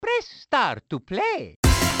Press start to play.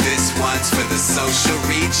 This one's for the social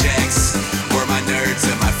rejects, for my nerds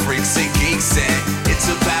and my freaks and geeks, and it's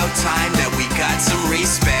about time that we got some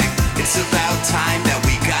respect. It's about time that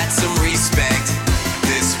we got some respect.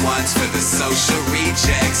 This one's for the social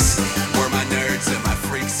rejects, for my nerds and my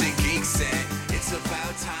freaks and geeks, and it's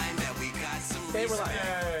about time that we got some respect. Hey, we're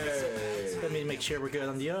live. Let me make sure we're good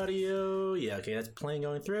on the audio. Yeah, okay, that's playing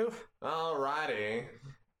going through. Alrighty.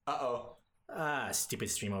 Uh-oh. Stupid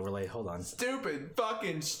stream overlay. Hold on. Stupid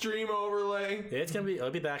fucking stream overlay. It's gonna be.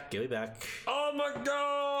 It'll be back. It'll be back. Oh my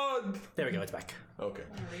god. There we go. It's back. Okay.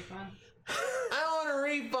 Want a refund? I want a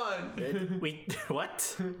refund. We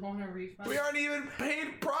what? Want a refund? We aren't even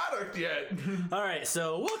paid product yet. All right.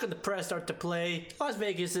 So welcome to Press Start to Play, Las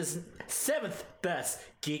Vegas's 7th best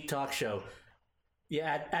geek talk show.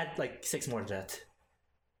 Yeah, add like 6 more to that.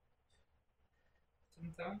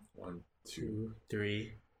 So? 1, 2,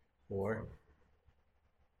 3, 4.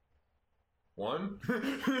 1.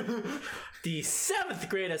 The 7th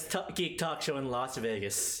greatest geek talk show in Las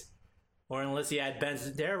Vegas. Or unless you add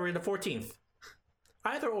Ben's there, we're in the 14th.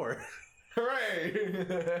 Either or.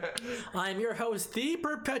 Hooray! I'm your host, the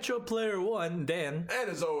Perpetual Player 1, Dan. And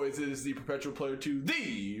as always, it is the Perpetual Player 2,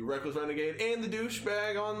 the Reckless Renegade, and the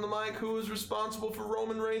douchebag on the mic who is responsible for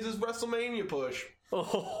Roman Reigns' WrestleMania push.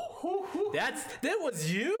 Oh, that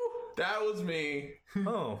was you? That was me.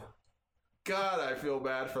 Oh. God, I feel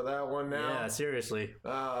bad for that one now. Yeah, seriously.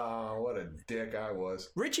 Ah, what a dick I was.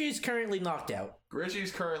 Richie's currently knocked out.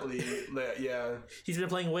 Richie's currently, yeah. He's been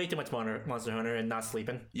playing way too much Monster Hunter and not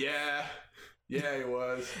sleeping. Yeah. Yeah, he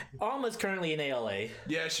was. Alma's currently in ALA.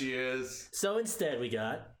 Yeah, she is. So instead we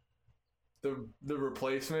got... The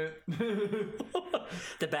replacement.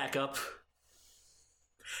 the backup.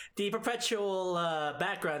 The perpetual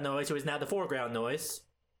background noise, who is now the foreground noise.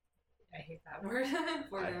 I hate that word.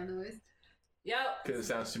 Foreground noise. Yep. Because it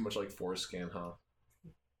sounds too much like Foreskin, huh?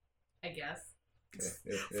 I guess. Okay.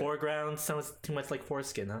 Yeah. Foreground sounds too much like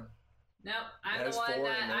Foreskin, huh? Nope. I'm That's the one four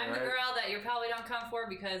that in there, I'm the right? girl that you probably don't come for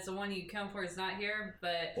because the one you come for is not here.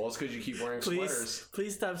 But Well, it's because you keep wearing sweaters.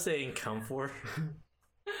 Please stop saying come for.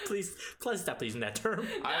 please stop using that term.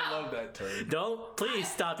 I love that term. Please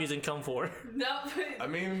stop using come for. nope. I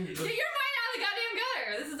mean... You're right out of the goddamn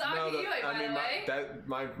gutter. This is Aki Ewing, by the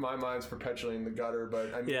way. My mind's perpetually in the gutter,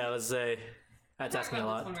 but I mean... Yeah, let's say... That's asking a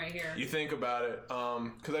lot. This one right here. You think about it,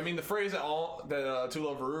 because I mean the phrase that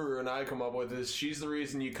Tula Varuru and I come up with is "She's the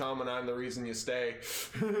reason you come, and I'm the reason you stay."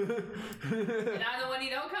 And I'm the one you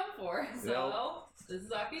don't come for. So This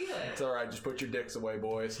is Aki Ewing. It's all right. Just put your dicks away,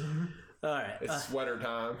 boys. All right. It's sweater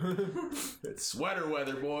time. It's sweater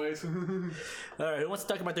weather, boys. All right. Who wants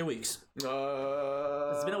to talk about their weeks? It's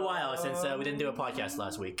been a while since we didn't do a podcast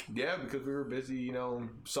last week. Yeah, because we were busy,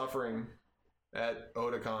 suffering at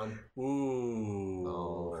Otakon. Ooh.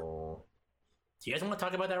 Oh. Do you guys want to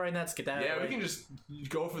talk about that right now? Let's get that. Yeah, we can just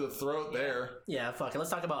go for the throat there. Yeah, fuck it. Let's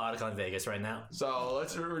talk about Otakon Vegas right now. So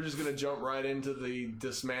we're just gonna jump right into the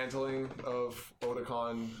dismantling of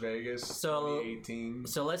Otakon Vegas 2018.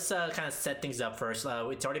 So let's kind of set things up first.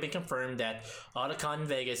 It's already been confirmed that Otakon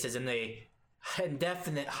Vegas is in a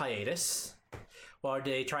indefinite hiatus, while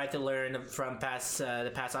they try to learn from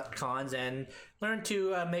the past cons and learn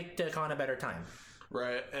to make the con a better time.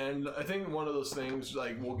 Right, and I think one of those things,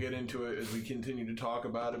 we'll get into it as we continue to talk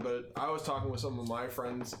about it, but I was talking with some of my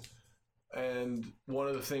friends, and one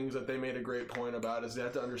of the things that they made a great point about is they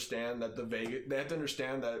have to understand that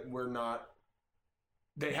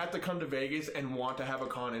they have to come to Vegas and want to have a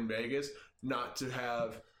con in Vegas, not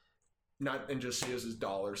and just see us as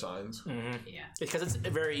dollar signs. Mm-hmm. Yeah. Because it's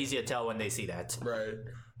very easy to tell when they see that. Right.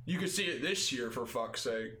 You could see it this year, for fuck's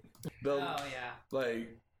sake. Oh, yeah.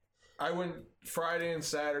 I went Friday and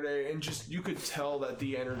Saturday, and just you could tell that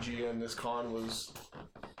the energy in this con was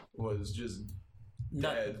just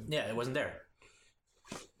dead. Yeah, it wasn't there.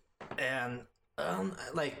 And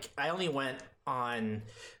I only went on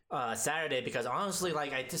Saturday because honestly,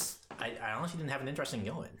 I honestly didn't have an interest in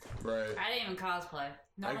going. Right. I didn't even cosplay.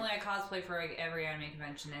 Normally I cosplay for every anime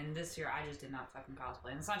convention, and this year I just did not fucking cosplay.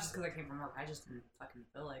 And it's not just because I came from work. I just didn't fucking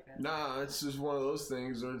feel like it. Nah, it's just one of those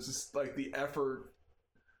things where it's just the effort.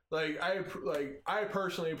 I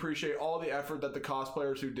personally appreciate all the effort that the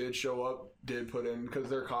cosplayers who did show up did put in, because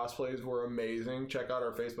their cosplays were amazing. Check out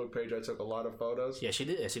our Facebook page. I took a lot of photos. Yeah, she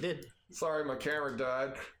did. Yes, she did. Sorry, my camera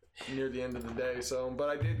died near the end of the day. But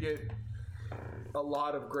I did get a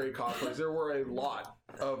lot of great cosplays. There were a lot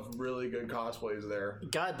of really good cosplays there.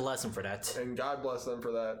 God bless them for that. And God bless them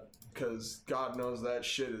for that, because God knows that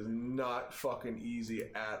shit is not fucking easy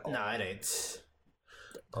at all. No, it ain't.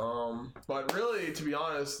 But really, to be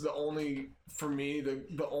honest, the only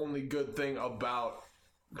good thing about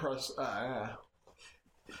Press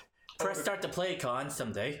start to play con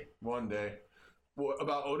someday. one day. What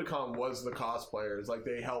about Otakon was the cosplayers. Like,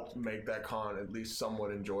 they helped make that con at least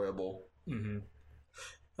somewhat enjoyable. Mm-hmm.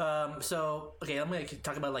 So, okay, I'm going to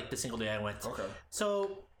talk about, like, the single day I went. Okay.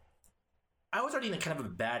 So, I was already in a kind of a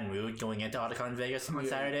bad mood going into Otakon Vegas on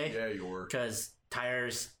Saturday. Yeah, you were. Because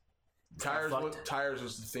tires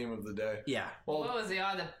was the theme of the day. Yeah. Well, what was the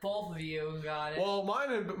odd that both of you got it? Well, mine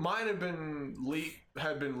had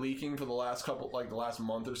been leaking for the last the last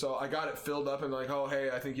month or so. I got it filled up and like, oh hey,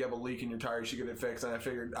 I think you have a leak in your tire. You should get it fixed. And I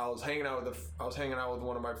figured I was hanging out with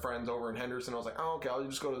one of my friends over in Henderson. I was like, oh okay, I'll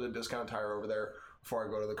just go to the discount tire over there before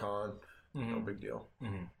I go to the con. Mm-hmm. No big deal.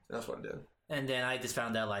 Mm-hmm. That's what I did. And then I just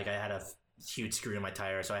found out like I had a huge screw in my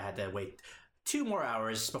tire, so I had to wait 2 more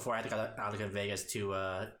hours before I had to go out to Vegas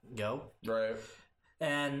to go. Right.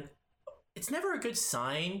 And it's never a good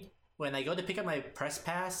sign when I go to pick up my press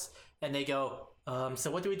pass and they go, so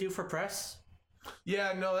what do we do for press?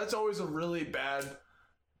 Yeah, no, that's always really bad.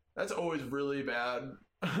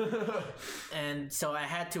 And so I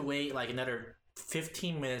had to wait like another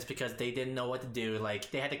 15 minutes because they didn't know what to do. Like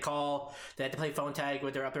they had to play phone tag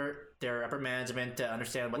with their upper management to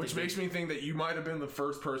understand what. Which makes me think that you might have been the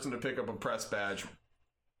first person to pick up a press badge.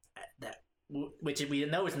 Which we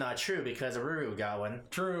know is not true because Aruru got one.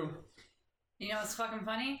 True. You know what's fucking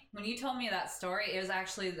funny? When you told me that story, it was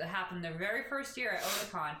actually that happened the very first year at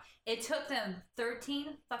Otakon. It took them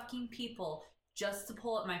 13 fucking people just to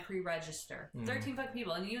pull up my pre-register. 13 fucking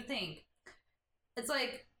people. And you think, it's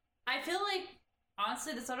like, I feel like,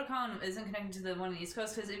 honestly, this Otakon isn't connected to the one on the East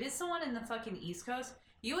Coast, because if it's someone in the fucking East Coast,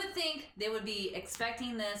 you would think they would be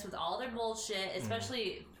expecting this with all their bullshit,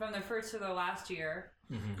 especially from their first to their last year.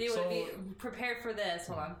 They would be prepared for this.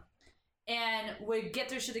 Hold on. And would get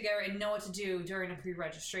their shit together and know what to do during a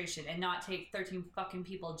pre-registration and not take 13 fucking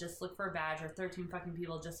people just to look for a badge or 13 fucking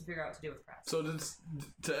people just to figure out what to do with press. So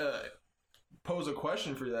to pose a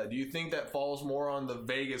question for that, do you think that falls more on the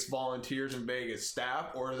Vegas volunteers and Vegas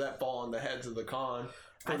staff, or does that fall on the heads of the con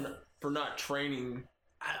for not training?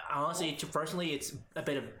 Honestly, personally, it's a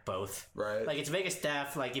bit of both. Right. Like, it's Vegas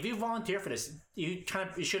staff. Like, if you volunteer for this, you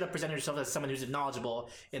should have presented yourself as someone who's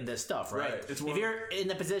knowledgeable in this stuff, right? If you're in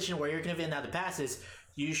the position where you're giving out the passes,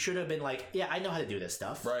 you should have been like, yeah, I know how to do this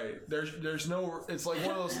stuff. Right. There's no. It's like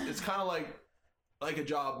one of those. It's kind of like a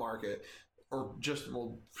job market, or just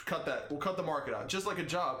we'll cut the market out. Just like a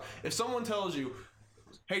job. If someone tells you,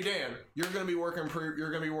 hey Dan, you're gonna be working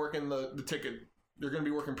the ticket. You're gonna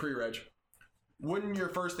be working pre-reg. Wouldn't your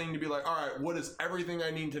first thing to be like, all right, what is everything I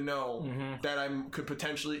need to know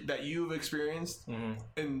that you've experienced?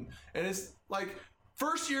 And it's like,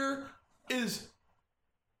 first year is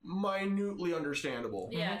minutely understandable.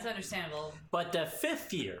 Yeah, it's understandable. But the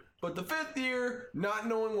fifth year, not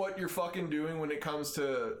knowing what you're fucking doing when it comes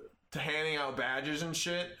to handing out badges and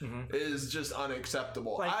shit is just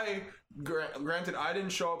unacceptable. Like, Granted, I didn't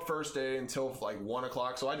show up first day until like 1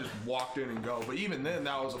 o'clock, so I just walked in and go. But even then,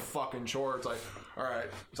 that was a fucking chore. It's like, all right,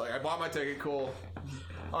 it's like I bought my ticket, cool.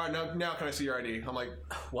 All right, now can I see your ID? I'm like,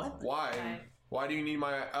 what? Why? Why do you need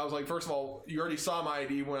my? I was like, first of all, you already saw my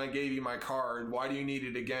ID when I gave you my card. Why do you need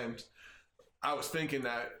it again? I was thinking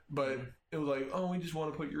that, but it was like, oh, we just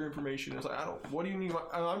want to put your information. It's like, what do you need?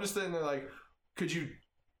 I'm just sitting there like, could you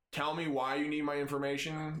tell me why you need my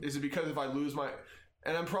information? Is it because if I lose my...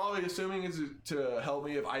 And I'm probably assuming it's to help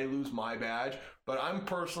me if I lose my badge. But I'm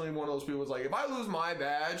personally one of those people who's like, if I lose my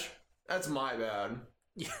badge, that's my bad.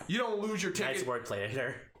 You don't lose your ticket. Nice wordplay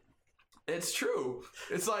there. It's true.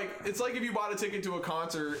 It's like if you bought a ticket to a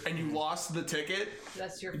concert and you lost the ticket.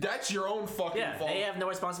 That's your own fucking fault. They have no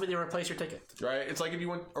responsibility to replace your ticket. Right? It's like if you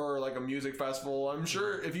went... Or like a music festival. I'm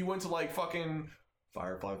sure if you went to like fucking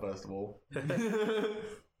Firefly Festival...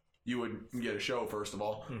 you would get a show, first of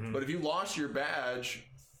all. But if you lost your badge,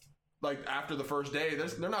 like, after the first day,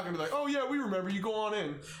 they're not going to be like, oh, yeah, we remember you, go on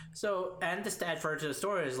in. So, and just to add further to the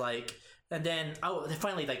story is, like, and then, they're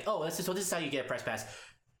finally like, this is how you get a press pass.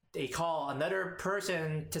 They call another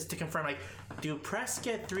person just to confirm, like, do press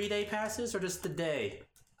get 3-day passes or just the day?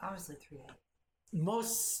 Obviously 3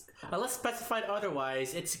 days. Unless specified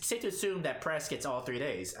otherwise, it's safe to assume that press gets all 3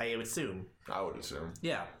 days, I would assume. I would assume.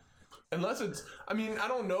 Yeah. Unless it's... I mean, I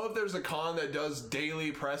don't know if there's a con that does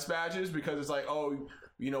daily press badges because it's like, oh,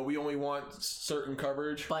 we only want certain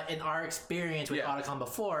coverage. But in our experience with Otakon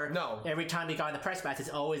before, no. Every time we got in the press pass, it's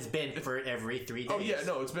always been for every 3 days. Oh, yeah,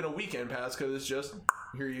 no, it's been a weekend pass because it's just,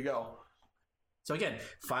 here you go. So again,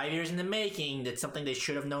 5 years in the making, that's something they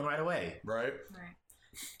should have known right away. Right.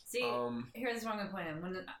 See, here's what I'm going to point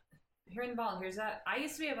out. Here in the volunteers, I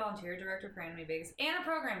used to be a volunteer director for Anime Vegas and a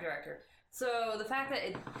program director. So the fact that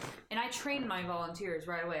and I trained my volunteers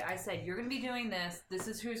right away. I said, you're going to be doing this. This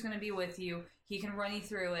is who's going to be with you. He can run you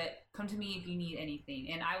through it. Come to me if you need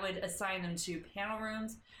anything. And I would assign them to panel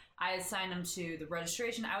rooms. I assign them to the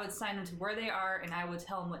registration. I would assign them to where they are, and I would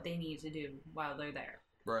tell them what they need to do while they're there.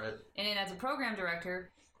 Right. And then as a program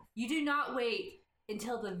director, you do not wait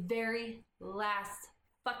until the very last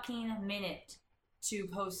fucking minute to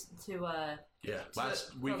post to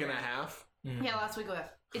last week and a half. Yeah, last week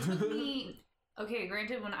left. It took me okay,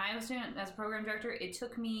 granted, when I was doing it as a program director, it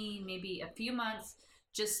took me maybe a few months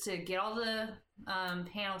just to get all the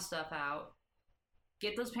panel stuff out,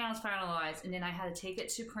 get those panels finalized, and then I had to take it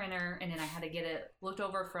to printer, and then I had to get it looked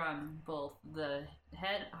over from both the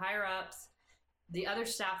higher ups, the other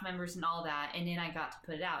staff members, and all that, and then I got to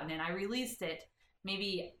put it out, and then I released it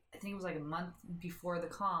maybe, I think it was like a month before the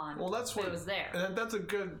con. Well, that's what it was there. And that's a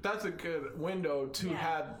good window to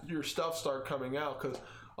have your stuff start coming out, because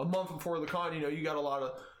a month before the con, you got a lot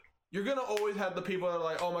of. You're gonna always have the people that are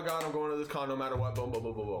like, "Oh my god, I'm going to this con no matter what." Boom, boom,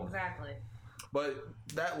 boom, boom, boom. Exactly. But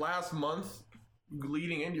that last month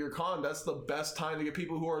leading into your con, that's the best time to get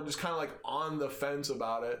people who are just kind of like on the fence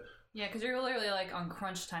about it. Yeah, because you're literally like on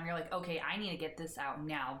crunch time. You're like, okay, I need to get this out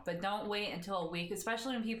now. But don't wait until a week,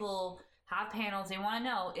 especially when people have panels. They want to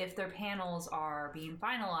know if their panels are being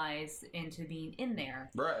finalized into being in there.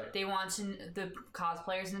 Right. They want to, the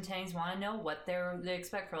cosplayers and attendees want to know what they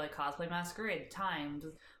expect for like cosplay masquerade, times,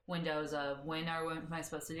 windows of when am I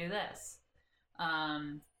supposed to do this.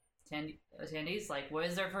 Attendees, like, what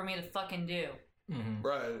is there for me to fucking do? Mm-hmm.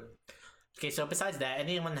 Right. Okay, so besides that,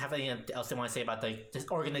 anyone have anything else they want to say about this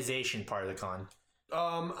organization part of the con?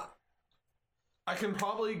 I can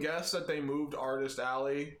probably guess that they moved Artist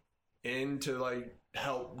Alley in to like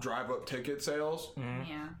help drive up ticket sales. Mm-hmm.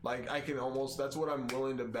 Yeah. Like I can almost, that's what I'm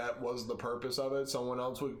willing to bet was the purpose of it. Someone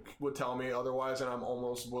else would tell me otherwise, and I'm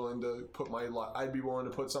almost willing to I'd be willing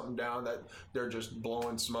to put something down that they're just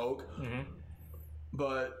blowing smoke. Mm-hmm.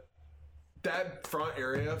 But that front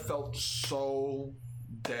area felt so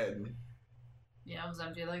dead. Yeah, it was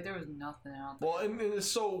empty. Like, there was nothing out there. Well, and it's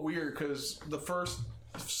so weird because for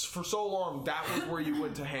so long, that was where you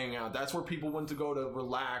went to hang out. That's where people went to go to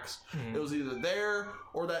relax. Mm-hmm. It was either there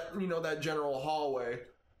or that, that general hallway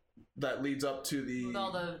that leads up to the... With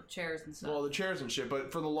all the chairs and stuff. Well, the chairs and shit.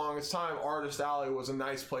 But for the longest time, Artist Alley was a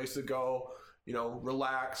nice place to go,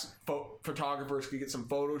 relax. Photographers could get some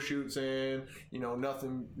photo shoots in,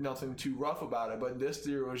 nothing too rough about it. But this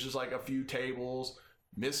year was just like a few tables,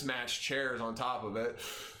 mismatched chairs on top of it.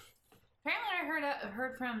 Apparently, I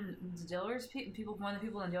heard from the dealers, one of the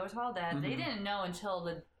people in the dealers hall, that they didn't know until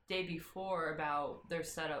the day before about their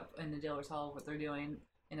setup in the dealers hall, what they're doing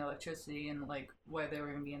in electricity, and like whether they were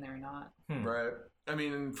going to be in there or not. Right. I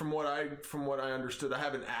mean, from what I understood, I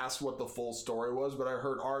haven't asked what the full story was, but I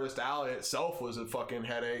heard Artist Alley itself was a fucking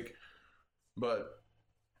headache. But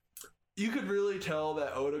you could really tell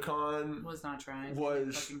that Otakon Was not trying.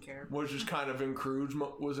 was just kind of in cruise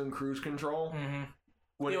control. Mm-hmm.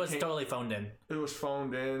 It was totally phoned in. It was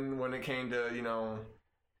phoned in when it came to,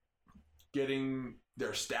 getting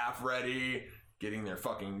their staff ready, getting their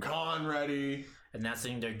fucking con ready,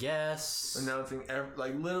 announcing their guests, announcing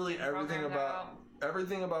literally everything about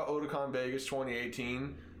Otakon Vegas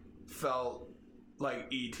 2018 felt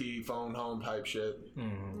like ET phone home type shit.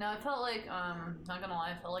 Mm-hmm. No, it felt like not gonna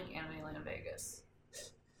lie, it felt like Anime Land Vegas.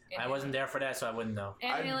 I wasn't there for that, so I wouldn't know.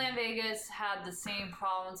 Anime Land Vegas had the same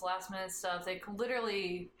problems, last minute stuff. They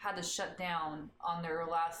literally had to shut down on their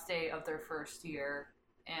last day of their first year,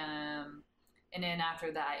 and then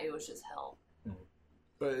after that, it was just hell.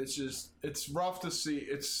 But it's rough to see.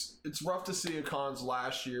 It's rough to see a con's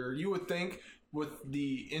last year. You would think with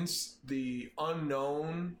the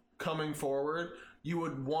unknown coming forward, you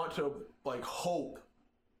would want to hope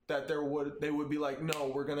that they would be like,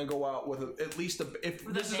 no, we're gonna go out with if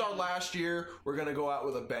this is our last year, we're gonna go out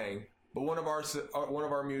with a bang. But one of our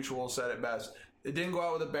mutuals said it best. It didn't go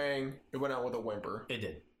out with a bang. It went out with a whimper. It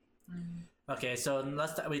did. Mm-hmm. Okay, so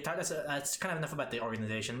that's kind of enough about the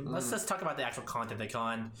organization. Let's talk about the actual content of the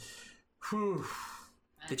con. Whew.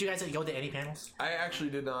 Did you guys go to any panels? I actually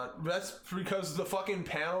did not. That's because the fucking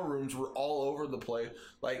panel rooms were all over the place.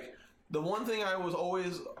 Like, the one thing I was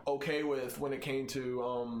always okay with when it came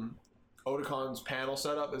to Otakon's panel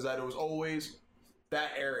setup is that it was always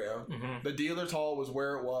that area. Mm-hmm. The dealer's hall was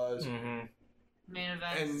where it was. Mm-hmm. Main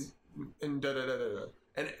events. And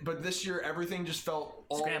but this year everything just felt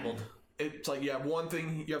scrambled. It's like you have one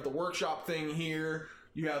thing, you have the workshop thing here,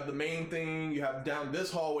 you have the main thing, you have down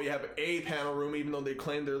this hallway, you have a panel room, even though they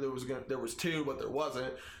claimed there was two, but there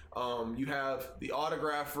wasn't. You have the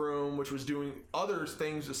autograph room, which was doing other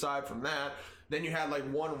things aside from that. Then you had like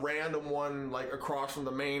one random one like across from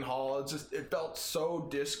the main hall. It felt so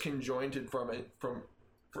disconjointed from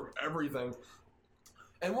everything.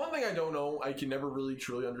 And one thing I don't know, I can never really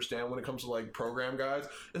truly understand when it comes to like program guides,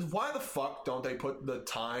 is why the fuck don't they put the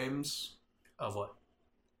times Of what?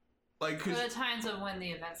 like? For the times of when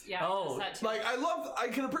the events. Yeah. Oh, that too. Like I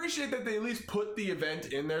can appreciate that they at least put the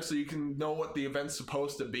event in there so you can know what the event's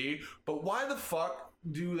supposed to be. But why the fuck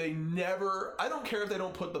do they never? I don't care if they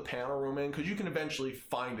don't put the panel room in because you can eventually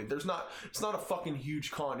find it. It's not a fucking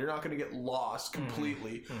huge con. You're not going to get lost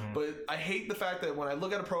completely. But I hate the fact that when I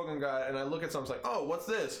look at a program guide and I look at something, it's like, oh, what's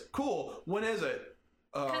this? Cool. When is it?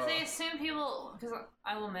 Because they assume people. Because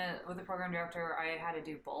I will admit, with the program director, I had to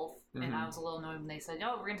do both, and I was a little annoyed when they said,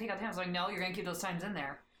 "No, we're gonna take out times." I was like, no, you're gonna keep those times in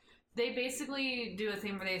there. They basically do a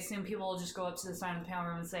thing where they assume people will just go up to the side of the panel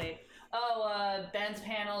room and say, "Oh, Ben's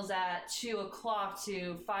panel's at 2 o'clock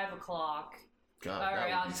to 5 o'clock." God, All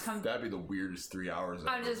right, I'll just come. That'd be the weirdest 3 hours.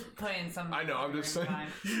 I'm ever. just putting some. I know. I'm just saying. time.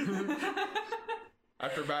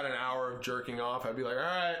 After about an hour of jerking off, I'd be like, all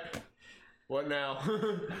right, what now?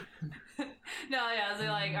 No, yeah, I was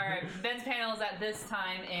like, all right, Ben's panel is at this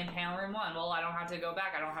time in panel room 1. Well, I don't have to go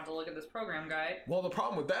back. I don't have to look at this program guide. Well, the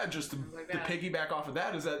problem with that, just to piggyback off of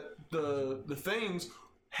that, is that the things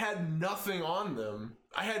had nothing on them.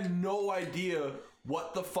 I had no idea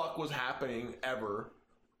what the fuck was happening ever.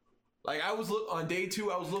 Like, on day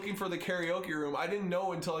 2, I was looking for the karaoke room. I didn't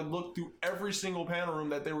know until I looked through every single panel room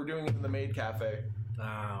that they were doing in the maid cafe.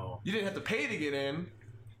 Wow. You didn't have to pay to get in,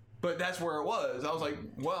 but that's where it was. I was like,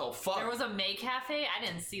 well, fuck. There was a May Cafe? I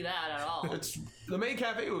didn't see that at all. The maid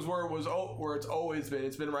cafe was where it's always been.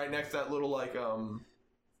 It's been right next to that little like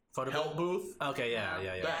Photo help booth. Okay,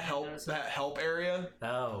 yeah. That help area.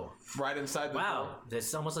 Oh. Right inside the door. Wow.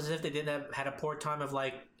 It's almost as if they didn't had a poor time of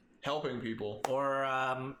like helping people or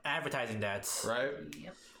advertising that. Right.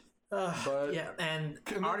 Yep. But yeah, and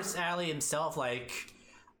Artist Alley himself, like,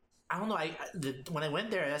 I don't know. When I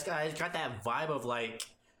went there, I got that vibe of like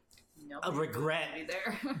a regret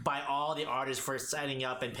by all the artists for signing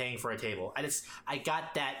up and paying for a table. I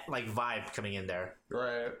got that like vibe coming in there.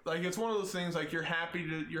 Right. Like it's one of those things like you're happy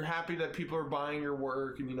that people are buying your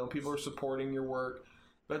work and people are supporting your work.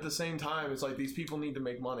 But at the same time, it's like these people need to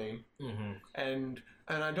make money. And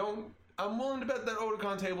I'm willing to bet that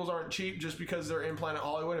Otakon tables aren't cheap just because they're in Planet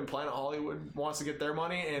Hollywood and Planet Hollywood wants to get their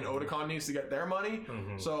money and Otakon needs to get their money.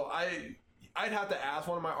 So I'd have to ask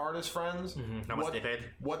one of my artist friends how much they paid,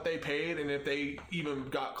 what they paid, and if they even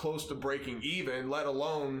got close to breaking even, let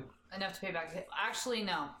alone enough to pay back. Actually,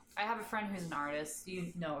 no. I have a friend who's an artist.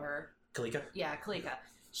 You know her, Kalika. Yeah, Kalika.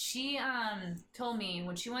 She told me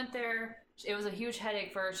when she went there, it was a huge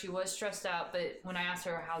headache for her. She was stressed out, but when I asked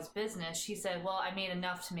her how's business, she said, "Well, I made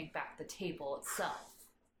enough to make back the table itself,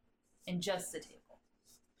 and just the table."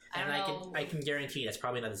 I can guarantee that's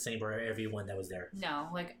probably not the same for everyone that was there. No,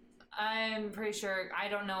 like. I'm pretty sure, I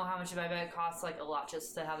don't know how much, but I bet it costs like a lot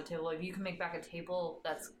just to have a table. If you can make back a table,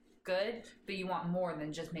 that's good, but you want more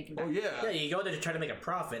than just making back. Oh yeah, yeah. You go there to try to make a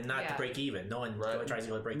profit, not to break even. No one tries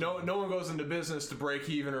to go to break. No one goes into business to break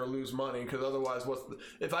even or lose money because otherwise,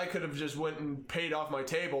 if I could have just went and paid off my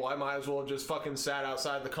table, I might as well have just fucking sat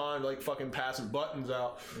outside the con like fucking passing buttons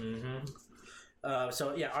out.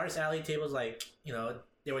 So yeah, Artist Alley tables, like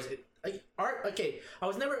there was. Like art, okay. There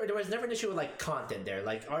was never an issue with like content there.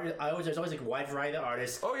 Like there's always like a wide variety of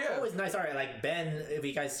artists. Oh yeah, always nice art. Like Ben, if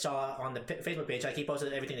you guys saw on the Facebook page, like he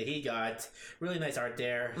posted everything that he got. Really nice art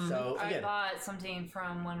there. So again, I bought something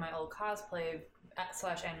from one of my old cosplay /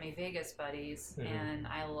 Anime Vegas buddies, and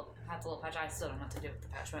I have the little patch. I still don't know what to do with the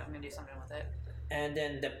patch, but I'm gonna do something with it. And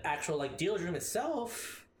then the actual like dealer's room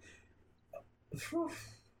itself. Oh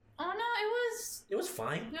no, it was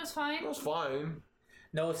fine. It was fine. It was fine.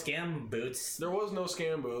 No scam boots. There was no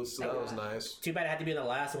scam boots, so that was nice. Too bad it had to be the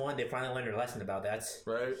last one. They finally learned their lesson about that.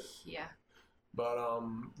 Right? Yeah. But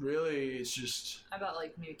really, it's just. I bought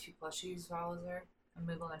like maybe 2 plushies while I was there. A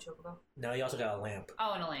Moogle and a Chocobo. No, you also got a lamp.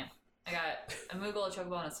 Oh, and a lamp. I got a Moogle, a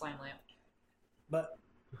Chocobo, and a slime lamp. But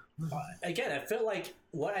again, I feel like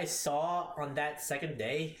what I saw on that second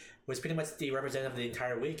day was pretty much the representative of the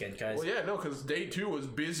entire weekend. Well, yeah, no, because day 2 was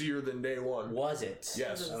busier than day 1. Was it?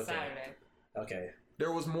 Yes. It was Saturday. Okay.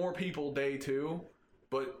 There was more people day 2,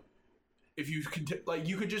 but if you could,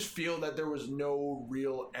 you could just feel that there was no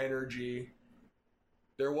real energy.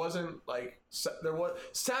 There wasn't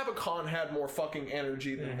Sabacon had more fucking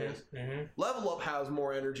energy than this. Level Up has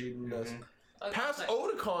more energy than this. Past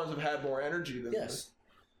Otakons have had more energy than this.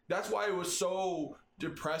 That's why it was so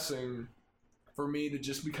depressing for me to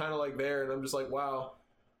just be kind of like there, and I'm just like, wow,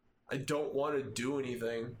 I don't want to do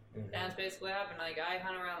anything. That's basically what happened. Like, I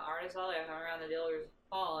hung around the artist hall, I hung around the dealer's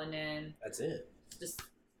hall, and then... That's it. Just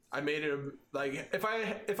I made it like if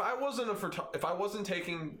I wasn't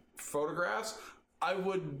taking photographs, I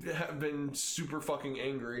would have been super fucking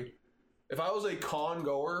angry. If I was a con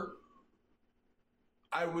goer,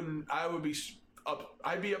 I'd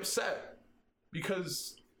be upset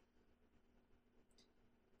because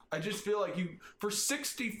I just feel like for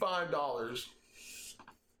 $65.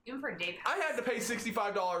 even for a day pass. I had to pay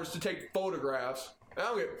 $65 to take photographs. I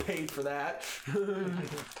don't get paid for that.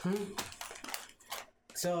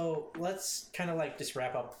 So let's kind of like just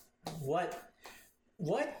wrap up. What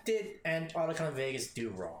did Autocon Vegas do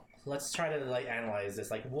wrong? Let's try to like analyze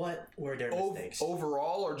this. Like, what were their mistakes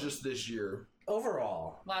overall, or just this year?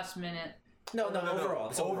 Overall. Last minute. No, overall.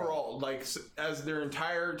 It's overall. Like as their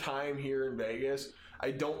entire time here in Vegas,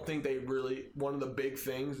 I don't think they really. One of the big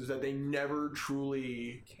things is that they never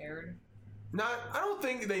truly Cared. I don't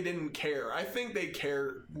think they didn't care. I think they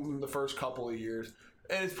cared in the first couple of years.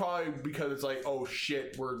 And it's probably because it's like, oh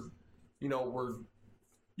shit,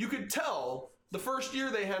 you could tell the first year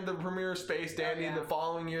they had the premiere Space Dandy, and the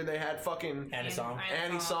following year they had fucking Annie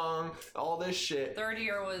Song, all this shit. Third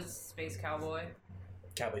year was Space Cowboy.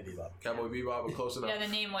 Cowboy Bebop. Cowboy Bebop was close enough. Yeah,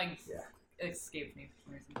 the name escaped me for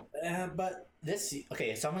some reason. But this,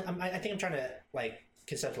 okay, so I think I'm trying to like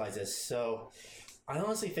conceptualize this. So I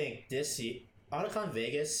honestly think this Autocon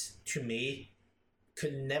Vegas to me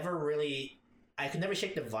I could never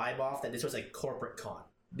shake the vibe off that this was a corporate con.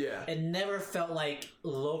 Yeah. It never felt like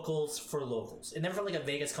locals for locals. It never felt like a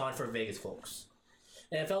Vegas con for Vegas folks.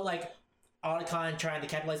 And it felt like Autocon trying to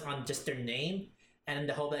capitalize on just their name and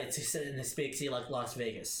the hope that it's in this big city like Las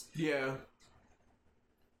Vegas. Yeah.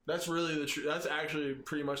 That's really the truth. That's actually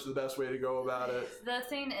pretty much the best way to go about it. The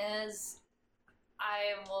thing is,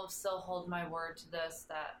 I will still hold my word to this,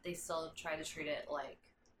 that they still try to treat it like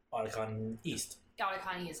Autocon East.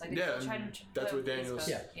 Autocon East. Like they still try to that's what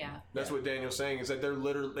Daniel's That's what Daniel's saying, is that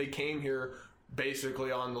they came here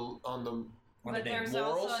basically on But there's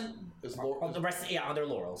laurels. also On their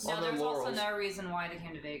laurels. no, there's also no reason why they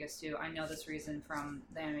came to Vegas too. I know this reason from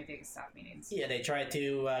the Anime Vegas staff meetings. Yeah, they tried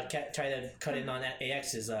to cut in on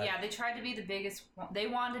AX's. Yeah, they tried to be the biggest. They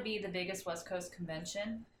wanted to be the biggest West Coast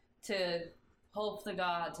convention to hope to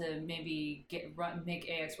God to maybe make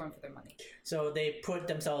AX run for their money. So they put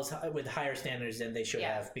themselves with higher standards than they should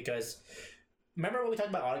have, because remember what we talked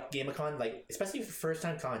about GameCon? Like, especially for first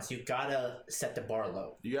time cons, you gotta set the bar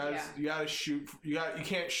low. You gotta shoot. You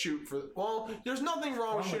can't shoot for. Well, there's nothing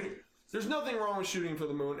wrong with shooting. There's nothing wrong with shooting for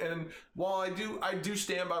the moon. And while I do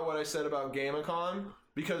stand by what I said about GameCon,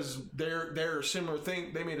 because they're a similar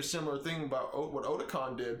thing. They made a similar thing about what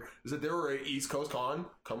Otakon did, is that they were an East Coast con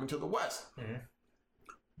coming to the West. Mm-hmm.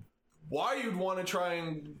 Why you'd want to try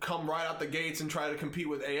and come right out the gates and try to compete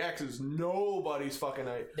with AX is nobody's fucking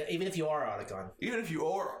idea. Even if you are Autocon. Even if you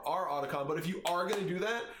are Autocon, but if you are going to do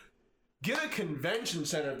that, get a convention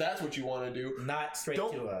center if that's what you want to do. Not straight to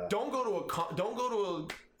a... Don't go to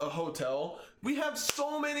a hotel. We have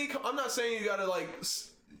so many... I'm not saying you got to like...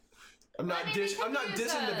 I'm not dissing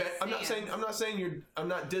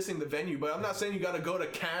the venue, but I'm not saying you got to go to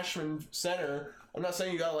Cashman Center. I'm not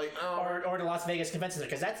saying you got to like or the Las Vegas Convention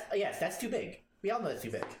Center, because that's too big. We all know that's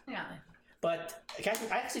too big. Yeah. But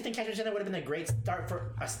I actually think Cashman Center would have been a great start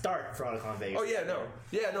for Autocon Vegas. Oh yeah,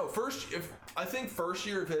 no. First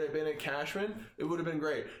year if it had been at Cashman, it would have been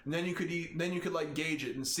great. And then you could like gauge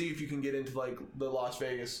it and see if you can get into like the Las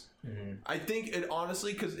Vegas. Mm-hmm. I think it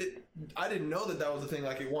honestly, because I didn't know that was the thing.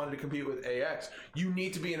 Like, it wanted to compete with AX. You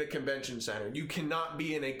need to be in a convention center. You cannot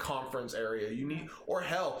be in a conference area. You need, or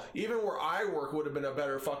hell, even where I work would have been a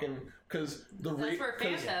better fucking, because that's where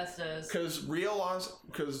FanFest is.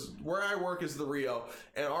 Because where I work is the Rio,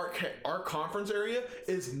 and our conference area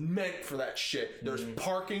is meant for that shit. There's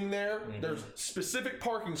parking there. Mm-hmm. There's specific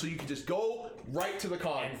parking, so you can just go right to the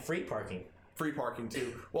con. And free parking. Free parking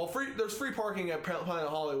too. Well, there's free parking at Planet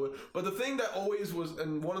Hollywood, but the thing that always was,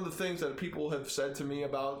 and one of the things that people have said to me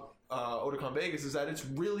about Otakon Vegas is that it's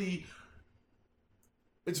really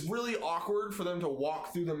awkward for them to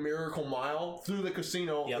walk through the Miracle Mile through the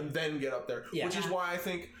casino and then get up there. Yeah. Which is why I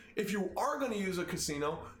think if you are going to use a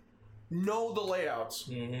casino, know the layouts.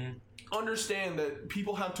 Mm-hmm. Understand that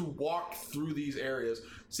people have to walk through these areas.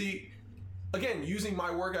 See, again, using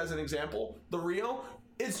my work as an example, the Rio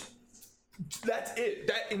is. That's it.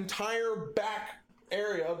 That entire back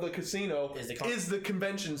area of the casino is the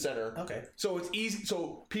convention center. Okay. So it's easy.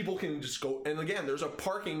 So people can just go. And again, there's a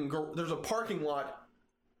parking lot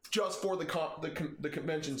just for the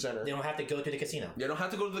convention center. They don't have to go to the casino. They don't have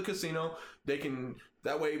to go to the casino. They can.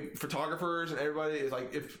 That way, photographers and everybody is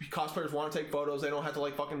like, if cosplayers want to take photos, they don't have to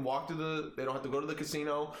like fucking walk to the. They don't have to go to the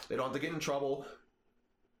casino. They don't have to get in trouble.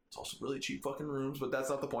 It's also really cheap fucking rooms, but that's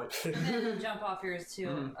not the point. And then jump off yours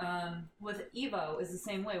too. With Evo is the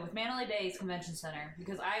same way. With Mandalay Bay's convention center,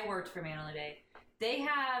 because I worked for Mandalay Bay, they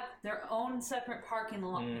have their own separate parking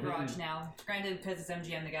garage now. Granted, because it's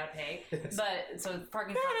MGM, they gotta pay. But so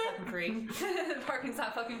parking's not fucking free. Parking's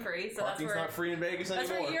not fucking free. So Parking's not free in Vegas anymore.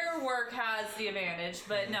 That's where your work has the advantage.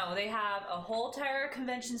 But no, they have a whole entire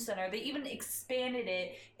convention center. They even expanded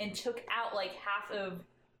it and took out like half of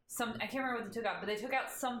some. I can't remember what they took out, but they took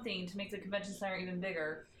out something to make the convention center even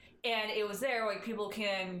bigger. And it was there, like people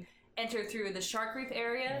can enter through the Shark Reef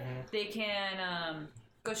area. They can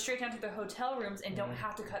go straight down to their hotel rooms and don't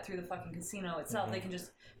have to cut through the fucking casino itself. They can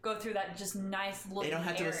just go through that just nice looking. They don't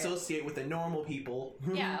have to area. associate with the normal people.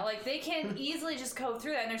 Yeah, like they can easily just go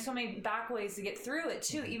through that, and there's so many back ways to get through it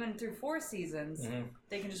too, even through Four Seasons.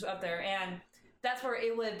 They can just go up there, and that's where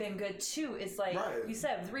it would have been good too. Is like you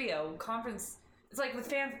said, with Rio conference. It's like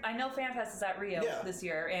with I know FanFest is at Rio this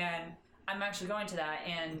year, and I'm actually going to that,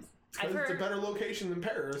 and I've heard it's a better location than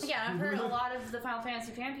Paris. Yeah, I've heard a lot of the Final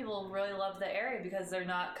Fantasy fan people really love the area because they're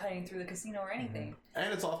not cutting through the casino or anything.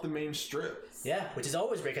 And it's off the main strip. Yeah, which is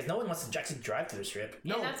always great because no one wants to actually drive through the strip.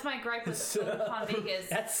 No, and that's my gripe with Otakon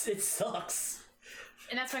Vegas. It sucks.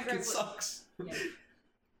 And that's my gripe. It sucks. Yeah.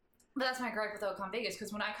 But that's my gripe with Otakon Vegas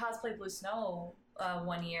because when I cosplayed Blue Snow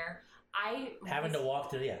one year, having to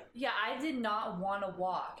walk through I did not want to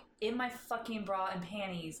walk in my fucking bra and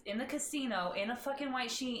panties in the casino in a fucking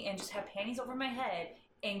white sheet and just have panties over my head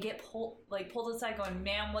and get pulled aside going,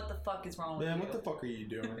 man, what the fuck is wrong with you? Man, what the fuck are you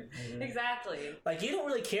doing? Exactly. Like, you don't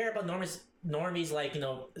really care about normies like,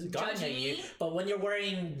 judging at you, but when you're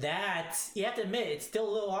wearing that, you have to admit, it's still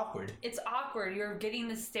a little awkward. It's awkward. You're getting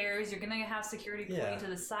the stares, you're gonna have security pulling to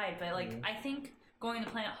the side, but I think going to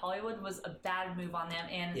Planet Hollywood was a bad move on them,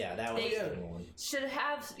 and that was one.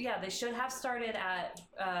 They should have started at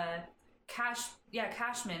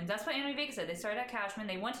Cashman. That's what Anime Vegas said. They started at Cashman.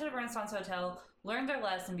 They went to the Renaissance Hotel, learned their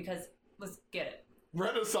lesson because let's get it.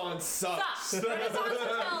 Renaissance sucks. Renaissance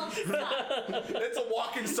Hotel sucks. It's a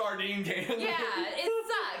walking sardine can. Yeah, it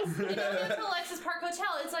sucks. And then we went to Alexis Park Hotel.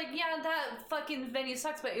 It's like, yeah, that fucking venue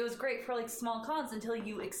sucks, but it was great for like small cons until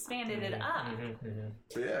you expanded it up.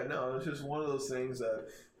 But yeah, no, it's just one of those things that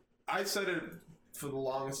I said it for the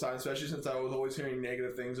longest time, especially since I was always hearing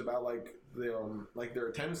negative things about like the their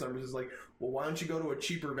attendance numbers. Is like, well, why don't you go to a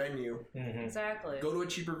cheaper venue? Exactly. Go to a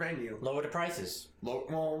cheaper venue. Lower the prices.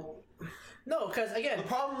 No, because again, the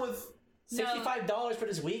problem with $65 for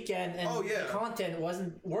this weekend and the content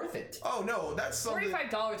wasn't worth it. Oh no, that's something.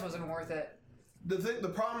 $45 wasn't worth it. The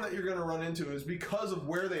problem that you're going to run into is because of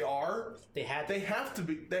where they are. They have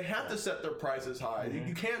to set their prices high.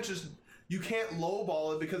 You can't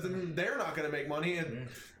lowball it because then they're not going to make money, and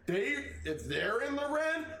if they're in the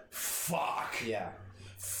red, fuck. Yeah.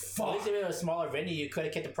 Fuck. At least if it was a smaller venue, you could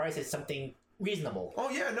have kept the price at something reasonable. Oh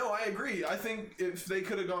yeah, no, I agree. I think if they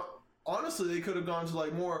could have gone. Honestly, they could have gone to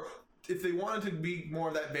like more. If they wanted to be more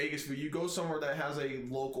of that Vegas view, you go somewhere that has a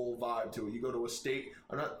local vibe to it. You go to a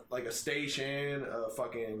station,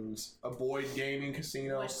 a Boyd Gaming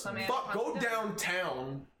Casino. Fuck, go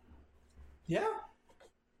downtown. Yeah.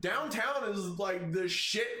 Downtown is like the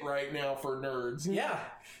shit right now for nerds. Yeah.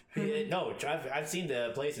 No, I've seen the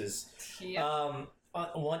places. Yeah.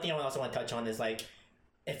 One thing I also want to touch on is like,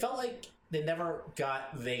 it felt like they never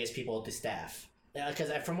got Vegas people to staff.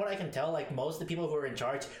 Because from what I can tell, like most of the people who were in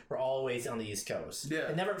charge were always on the East Coast. Yeah.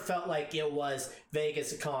 It never felt like it was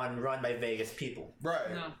Vegas Con run by Vegas people.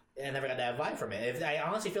 Right. No. I never got that vibe from it. I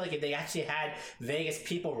honestly feel like if they actually had Vegas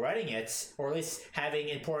people running it, or at least having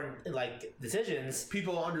important decisions,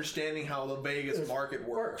 people understanding how the Vegas market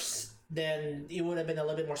works, then it would have been a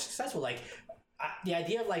little bit more successful. Like the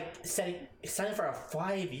idea of signing for a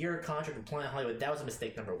 5-year contract with Planet Hollywood, that was a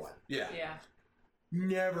mistake number one. Yeah. Yeah.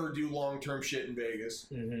 Never do long-term shit in Vegas.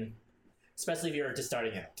 Especially if you're just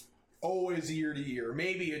starting out. Always year to year.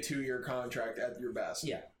 Maybe a 2-year contract at your best.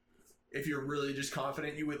 Yeah. If you're really just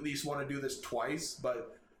confident you at least want to do this twice,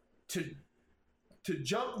 but to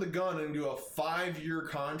jump the gun and do a 5-year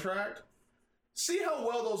contract, see how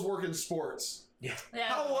well those work in sports. Yeah.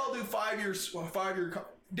 How well do 5-year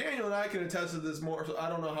Daniel and I can attest to this more. So I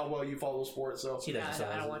don't know how well you follow sports, so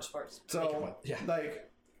I don't watch sports. So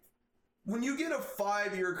when you get a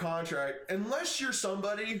 5-year contract, unless you're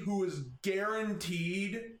somebody who is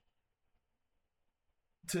guaranteed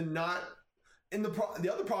to not, and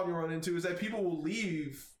the other problem you run into is that people will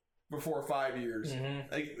leave before 5 years.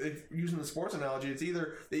 Like if using the sports analogy, it's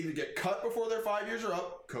either they get cut before their 5 years are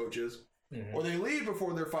up, coaches, or they leave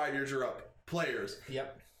before their 5 years are up, players.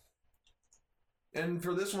 Yep. And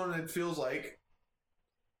for this one, it feels like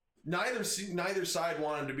neither side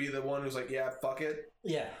wanted to be the one who's like, yeah, fuck it.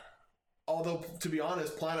 Yeah. Although, to be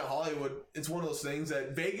honest, Planet Hollywood, it's one of those things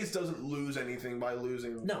that Vegas doesn't lose anything by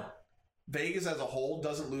losing. No. Vegas as a whole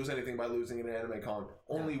doesn't lose anything by losing an anime con.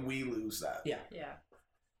 Only we lose that. Yeah. Yeah.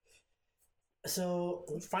 So,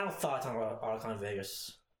 final thoughts on Autocon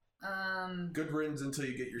Vegas. Good riddance until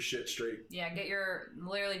you get your shit straight. Yeah,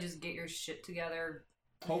 literally just get your shit together.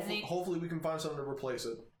 Hopefully we can find something to replace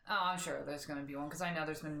it. Oh, I'm sure there's going to be one, because I know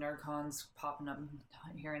there's been nerd cons popping up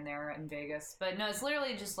here and there in Vegas. But no, it's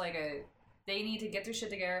literally just like they need to get their shit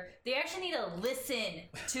together. They actually need to listen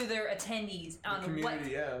to their attendees on what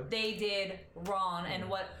they did wrong and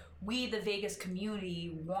what we, the Vegas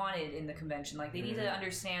community, wanted in the convention. Like, they need to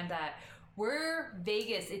understand that we're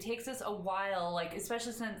Vegas. It takes us a while, like,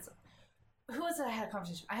 especially since... Who was it I had a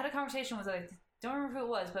conversation? I had a conversation with, I don't remember who it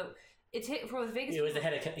was, but... for Vegas. It was the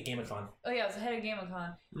head of GameCon. Oh yeah, it was the head of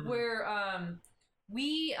GameCon, where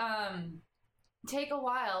we take a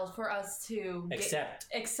while for us to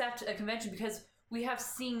accept a convention, because we have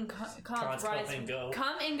seen cons rise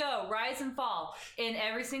come and go, rise and fall, and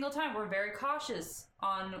every single time we're very cautious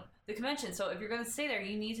on the convention. So if you're going to stay there,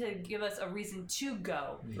 you need to give us a reason to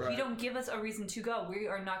go. Right. If you don't give us a reason to go, we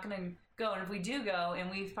are not going to go. And if we do go and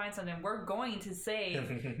we find something, we're going to say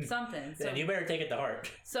something. So, and you better take it to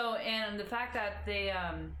heart. So, and the fact that they,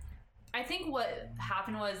 I think what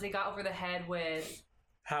happened was they got over the head with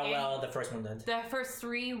how well the first one did. The first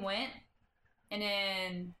three went, and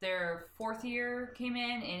then their fourth year came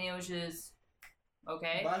in, and it was just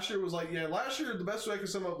okay. Last year was like, last year, the best way I could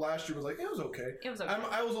sum up last year was like, it was okay. It was okay.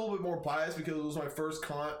 I was a little bit more biased because it was my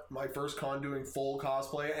first con doing full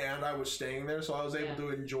cosplay, and I was staying there, so I was able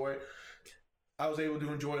to enjoy it a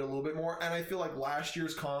little bit more. And I feel like last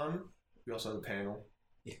year's con, we also had a panel.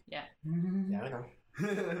 Yeah. Yeah, I know.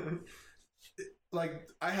 Like,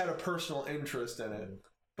 I had a personal interest in it,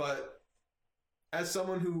 but as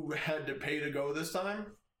someone who had to pay to go this time,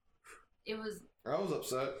 I was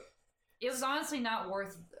upset. It was honestly not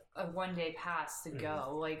worth a one-day pass to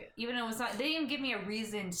go. Like, even it was not, they didn't give me a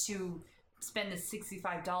reason to spend the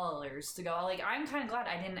 $65 to go. Like, I'm kind of glad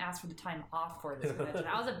I didn't ask for the time off for this convention.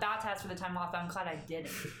 I was about to ask for the time off, but I'm glad I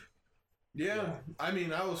didn't. Yeah, I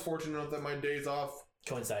mean, I was fortunate enough that my days off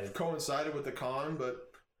coincided with the con, but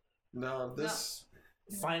no, this...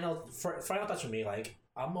 Final thoughts from me, like,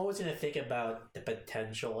 I'm always going to think about the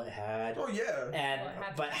potential it had. Oh, yeah.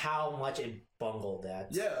 But how much it bungled that.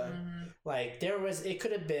 Yeah. Mm-hmm. Like, it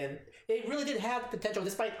could have been, it really did have the potential,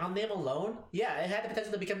 despite on them alone. Yeah, it had the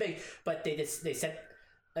potential to become big, but they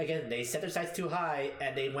set their sights too high,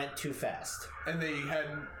 and they went too fast. And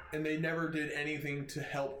they never did anything to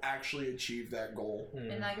help actually achieve that goal.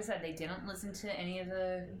 And like I said, they didn't listen to any of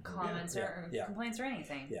the comments or complaints or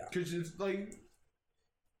anything. Yeah. Because it's like,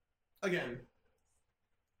 again,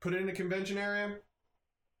 put it in a convention area,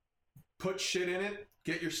 put shit in it,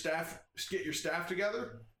 get your staff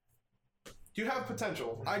together. You have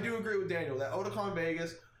potential. I do agree with Daniel that Otakon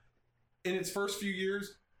Vegas, in its first few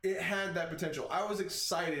years, it had that potential. I was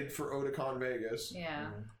excited for Otakon Vegas. Yeah.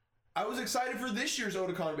 I was excited for this year's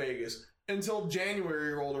Otakon Vegas until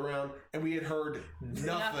January rolled around and we had heard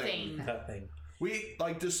nothing. We,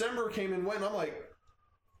 like, December came and went, and I'm like,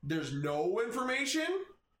 there's no information?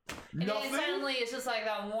 And nothing? then suddenly it's just like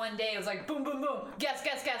that one day, it was like boom, boom, boom, guess,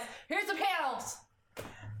 here's the panels!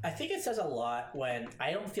 I think it says a lot when I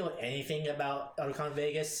don't feel anything about Otakon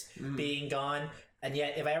Vegas being gone, and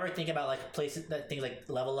yet if I ever think about like places that things like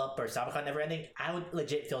Level Up or Sabacon never ending, I would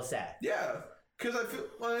legit feel sad. Yeah, because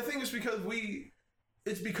I think it's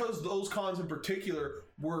because those cons in particular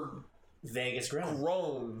were Vegas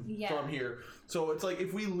grown from here. So it's like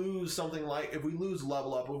if we lose Level Up,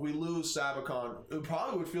 if we lose Sabacon, it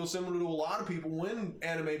probably would feel similar to a lot of people when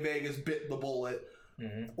Anime Vegas bit the bullet.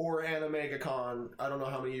 Or Animegacon. I don't know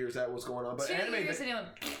how many years that was going on, but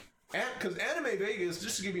because Anime Vegas,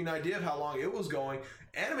 just to give you an idea of how long it was going,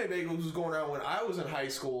 Anime Vegas was going around when I was in high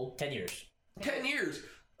school. 10 years. 10 years.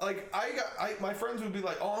 Like, my friends would be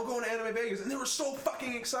like, "Oh, I'm going to Anime Vegas," and they were so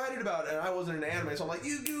fucking excited about it, and I wasn't in anime, so I'm like,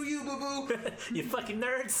 you, boo boo. You fucking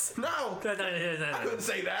nerds. No. I couldn't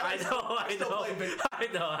say that. I know.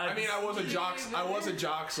 I mean, I was a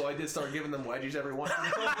jock, so I did start giving them wedgies every once in a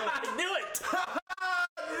while. I knew it.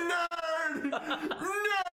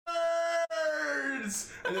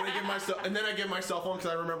 Nerds! And then I give myself one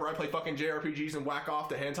because I remember I play fucking JRPGs and whack off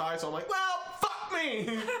the hentai, so I'm like, well, fuck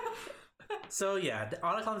me! So yeah, the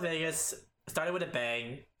Otakon Vegas started with a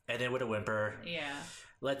bang, and then with a whimper. Yeah.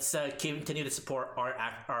 Let's continue to support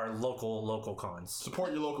our local cons.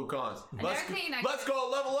 Support your local cons. Let's go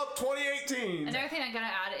Level Up 2018! Another thing I'm going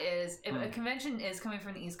to add is is if a convention is coming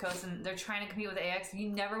from the East Coast and they're trying to compete with AX, you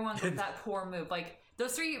never want to make that poor move. Like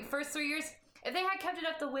those first 3 years, if they had kept it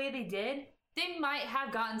up the way they did, they might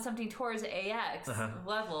have gotten something towards AX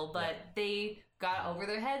level, but they got over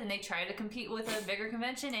their head and they tried to compete with a bigger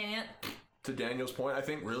convention and to Daniel's point, I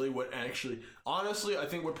think really what actually, honestly, I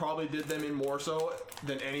think what probably did them in more so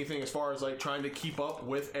than anything as far as like trying to keep up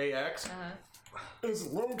with AX is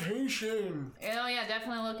location. Oh yeah,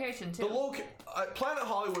 definitely location too. The Planet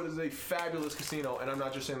Hollywood is a fabulous casino, and I'm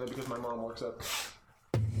not just saying that because my mom works at.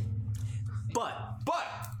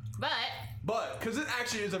 But because it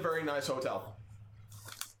actually is a very nice hotel.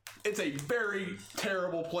 It's a very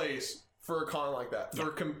terrible place for a con like that,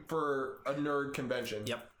 for a nerd convention.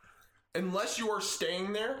 Yep. Unless you are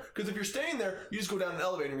staying there, because if you're staying there, you just go down an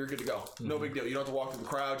elevator and you're good to go. No big deal. You don't have to walk through the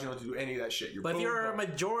crowds. You don't have to do any of that shit. But if you're a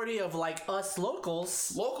majority of like us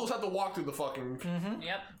locals have to walk through the fucking.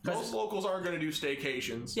 Yep. Most locals aren't going to do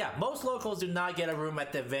staycations. Yeah, most locals do not get a room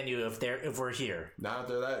at the venue if we're here. Not if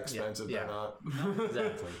they're that expensive. Yeah. They're not.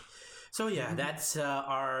 Exactly. So yeah, that's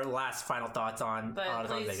our last final thoughts on But Otakon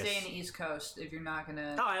please Vegas. stay in the East Coast if you're not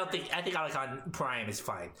gonna. No, I think Otakon Prime is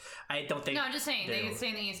fine. I don't think. No, I'm just saying they can stay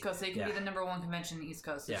in the East Coast. They can be the #1 convention in the East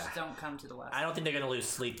Coast. They just Yeah. don't come to the West. I don't think they're gonna lose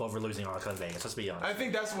sleep over losing Otakon Vegas. Let's be honest. I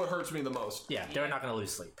think that's what hurts me the most. Yeah, they're not gonna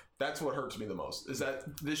lose sleep. That's what hurts me the most. Is that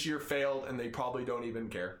this year failed and they probably don't even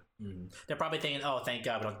care. They're probably thinking, "Oh, thank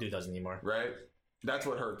God we don't do those anymore." Right? That's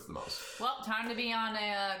what hurts the most. Well, time to be on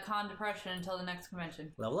a con depression until the next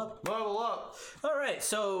convention. Level up. Level up. All right,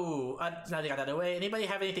 so now they got that out of the way. Anybody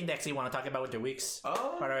have anything they actually want to talk about with their weeks?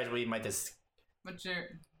 Otherwise, we might just. What's your?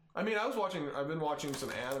 I mean, I've been watching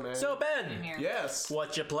some anime. So Ben, Here. Yes.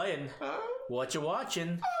 what you playing? What you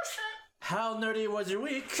watching? Oh shit. How nerdy was your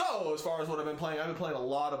week? So, as far as what I've been playing a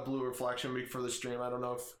lot of Blue Reflection for the stream. I don't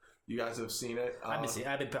know if you guys have seen it. I've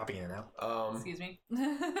been popping in and out. Excuse me.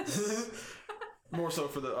 More so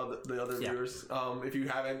for the other viewers. If you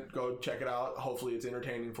haven't, go check it out. Hopefully it's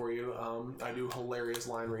entertaining for you. I do hilarious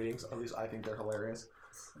line readings. At least I think they're hilarious.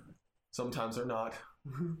 Sometimes they're not.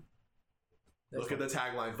 Look at the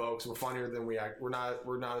tagline, folks. We're funnier than we act. We're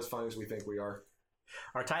not as funny as we think we are.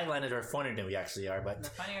 Our tagline is we're funnier than we actually are, but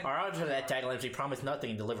our alternate tagline is we promise nothing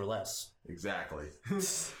and deliver less. Exactly.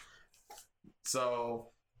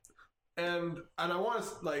 So, and I want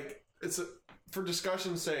to for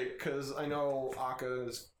discussion's sake, because I know Aka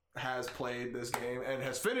has played this game and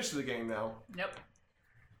has finished the game now. Nope.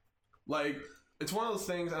 Like, it's one of those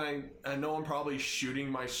things, and I know I'm probably shooting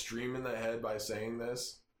my stream in the head by saying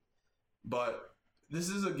this, but this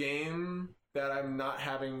is a game that I'm not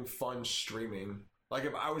having fun streaming. Like,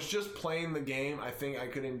 if I was just playing the game, I think I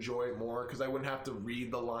could enjoy it more, because I wouldn't have to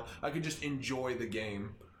read the line. I could just enjoy the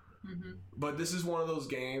game. Mm-hmm. But this is one of those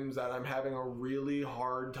games that I'm having a really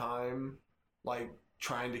hard time like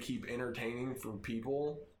trying to keep entertaining for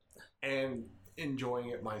people and enjoying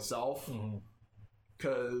it myself,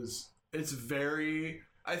 because it's very.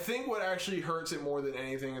 I think what actually hurts it more than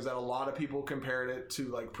anything is that a lot of people compared it to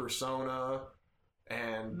like Persona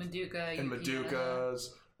and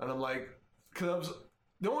Madoka's, and I'm like, because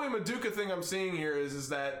the only Madoka thing I'm seeing here is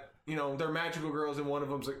that, you know, they're magical girls and one of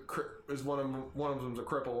them's a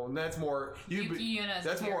cripple, and that's more Yuki-Yuna.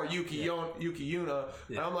 That's more Yuki-Yuna,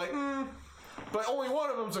 and I'm like, but only one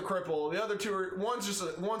of them's a cripple. The other two are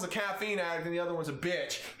one's a caffeine addict and the other one's a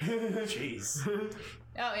bitch. Jeez.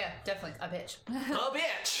 Oh yeah, definitely a bitch. A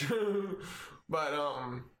bitch. But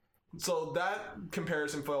so that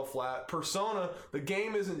comparison fell flat. Persona, the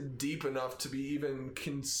game isn't deep enough to be even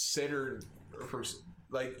considered Other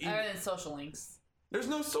than social links. There's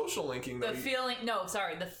no social linking though.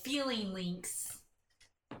 The feeling links.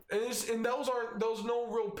 And those no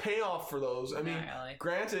real payoff for those. I mean, really.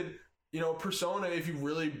 Granted, you know, Persona, if you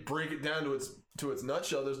really break it down to its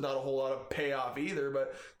nutshell, there's not a whole lot of payoff either.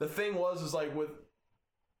 But the thing is like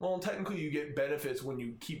technically you get benefits when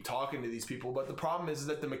you keep talking to these people. But the problem is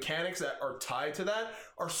that the mechanics that are tied to that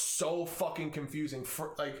are so fucking confusing.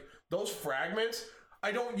 Like those fragments,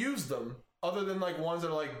 I don't use them other than like ones that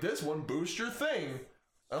are like, this one boosts your thing.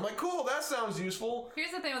 And I'm like, cool, that sounds useful.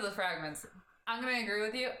 Here's the thing with the fragments. I'm gonna agree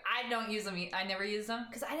with you. I don't use them. I never use them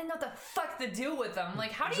because I didn't know what the fuck to do with them.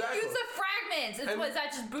 Like, how do you use the fragments? Does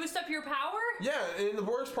that just boost up your power? Yeah, and the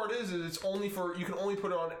worst part is it's only you can only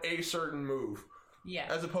put it on a certain move. Yeah.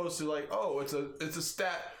 As opposed to like, oh, it's a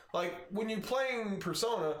stat. Like when you're playing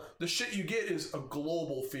Persona, the shit you get is a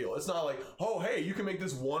global feel. It's not like, oh, hey, you can make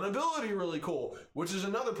this one ability really cool, which is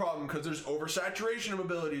another problem because there's oversaturation of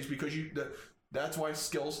abilities because that's why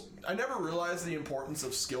skills. I never realized the importance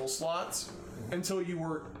of skill slots until you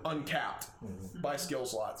were uncapped by skill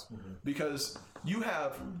slots, because you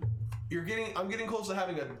have I'm getting close to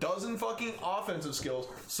having a dozen fucking offensive skills.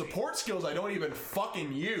 Support skills I don't even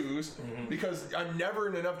fucking use because I'm never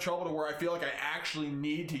in enough trouble to where I feel like I actually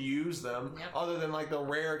need to use them. Yep. Other than like the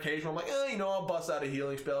rare occasion I'm like, I'll bust out a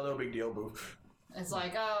healing spell, no big deal, boo. It's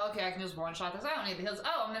like, oh, okay, I can just one-shot this. I don't need the heals.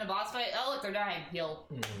 Oh, I'm in a boss fight. Oh, look, they're dying. Heal.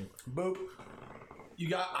 Boop. You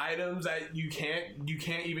got items that you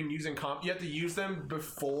can't even use in comp. You have to use them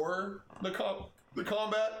before the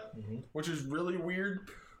combat, which is really weird.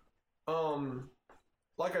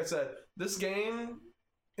 Like I said, this game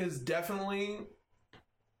is definitely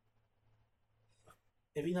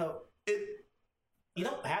You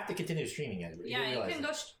don't have to continue streaming it. Yeah, you can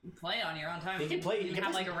go play it on your own time. You can play. You can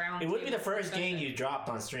have like a round. It wouldn't be the first game you dropped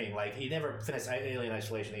on stream. Like you never finished Alien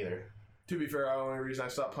Isolation either. To be fair, the only reason I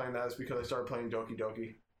stopped playing that is because I started playing Doki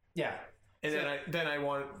Doki. Yeah, and then I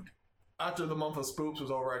wanted, after the month of Spoops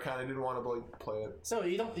was over, I kind of didn't want to play it. So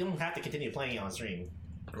you don't have to continue playing it on stream.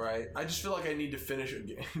 Right. I just feel like I need to finish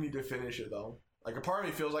it. I need to finish it though. Like a part of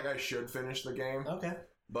me feels like I should finish the game. Okay.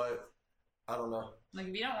 But I don't know. Like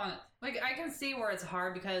if you don't want, like I can see where it's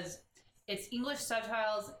hard because it's English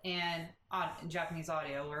subtitles and Japanese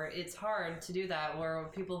audio, where it's hard to do that. Where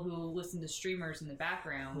people who listen to streamers in the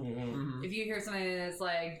background, if you hear something that's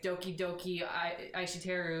like Doki Doki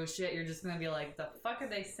Aishiteru shit, you're just gonna be like, the fuck are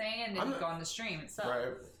they saying? And you go on the stream itself.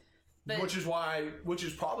 Right. But, which is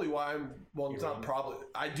probably why it's not probably.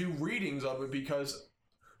 I do readings of it because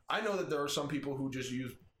I know that there are some people who just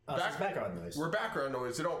use background noise. We're background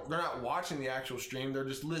noise. They're not watching the actual stream. They're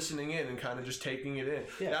just listening in and kind of just taking it in.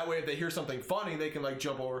 Yeah. That way, if they hear something funny, they can like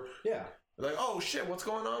jump over. Yeah. They're like, oh shit, what's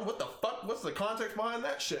going on? What the fuck? What's the context behind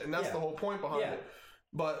that shit? And that's the whole point behind it.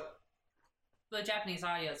 But Japanese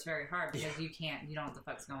audio, it's very hard because you don't know what the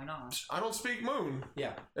fuck's going on. I don't speak Moon.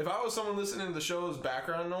 Yeah. If I was someone listening to the show's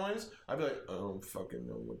background noise, I'd be like, I don't fucking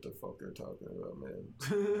know what the fuck they're talking about, man.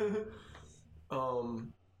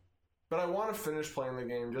 But I want to finish playing the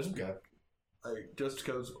game just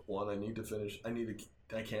because one, I need to finish. I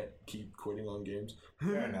can't keep quitting on games.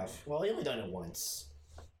 Fair enough. Well, you only done it once.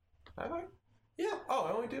 Have I? Yeah. Oh,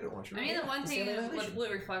 I only did it once. I mean, the one thing with Blue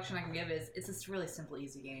Reflection I can give is it's this really simple,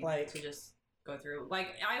 easy game to just go through. Like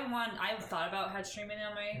I've thought about how streaming it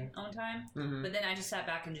on my own time, but then I just sat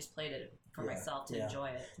back and just played it for myself to enjoy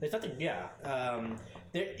it. There's nothing.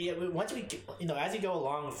 Once as you go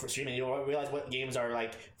along for streaming, you'll realize what games are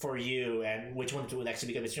like for you and which ones would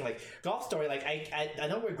actually become a stream. Like Golf Story, like I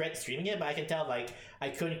don't regret streaming it, but I can tell like I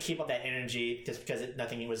couldn't keep up that energy just because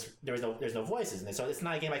there's no voices in it. So it's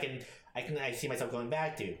not a game I see myself going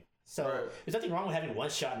back to. So there's nothing wrong with having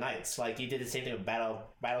one-shot nights. Like you did the same thing with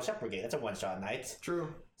Battleship Brigade. That's a one-shot night.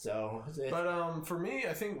 True. So, but for me,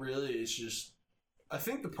 I think really it's just. I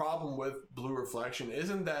think the problem with Blue Reflection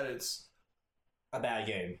isn't that it's a bad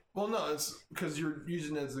game. Well, no, it's because you're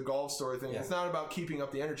using it as the Golf Story thing. Yeah. It's not about keeping up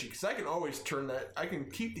the energy because I can always turn that. I can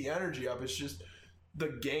keep the energy up. It's just the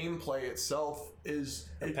gameplay itself is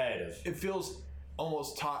repetitive. It feels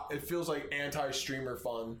almost it feels like anti-streamer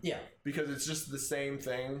fun. Yeah, because it's just the same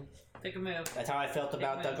thing. Pick a move. That's how I felt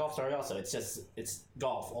about the Golf Story. Also, it's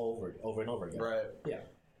golf over and over again. Right. Yeah.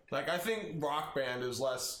 Like, I think Rock Band is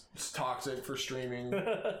less toxic for streaming.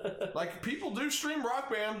 Like, people do stream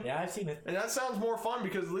Rock Band. Yeah, I've seen it. And that sounds more fun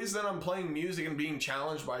because at least then I'm playing music and being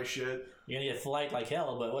challenged by shit. You're gonna get flagged like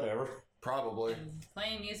hell, but whatever. Probably.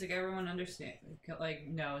 Playing music, everyone understands. Like,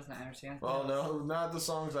 no, it's not understand. Well, no, not the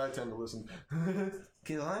songs I tend to listen.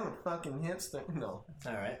 Because I'm a fucking hipster. No.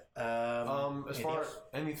 Alright. As far as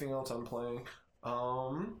anything else I'm playing,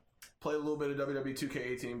 play a little bit of WWE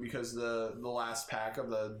 2K18 because the last pack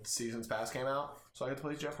of the season's pass came out, so I had to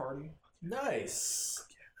play Jeff Hardy. Nice.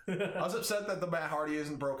 I was upset that the Matt Hardy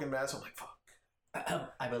isn't Broken Matt, so I'm like, fuck.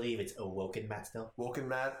 I believe it's a Woken Matt still. Woken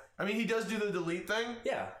Matt. I mean, he does do the delete thing.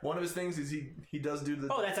 Yeah. One of his things is he does do the...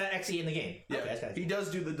 Oh, that's actually in the game. Yeah. Okay, he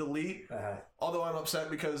does do the delete. Although I'm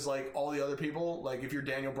upset because, like, all the other people, like, if you're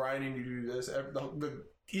Daniel Bryan and you do this,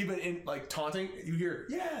 even in, like, taunting, you hear,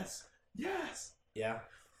 yes, yes. Yeah.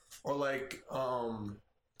 Or like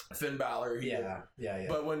Finn Balor. Yeah.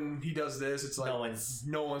 But when he does this, it's like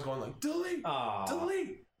no one's going like delete,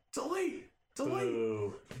 delete.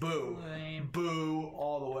 Boo. Boo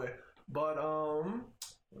all the way. But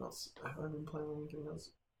what else? Have I been playing anything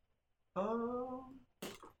else?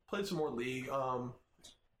 Played some more League.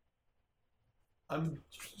 I'm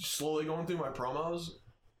slowly going through my promos.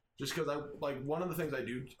 Just because one of the things I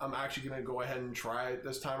do, I'm actually going to go ahead and try it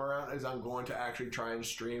this time around, is I'm going to actually try and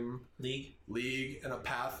stream League and a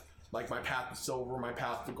path, like my path to silver, my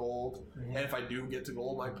path to gold, and if I do get to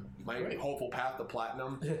gold, my hopeful path to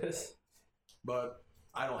platinum. Yes. But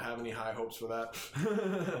I don't have any high hopes for that.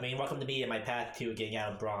 I mean, welcome to me and my path to getting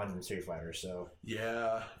out of bronze in Street Fighter. So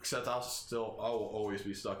yeah, except I will always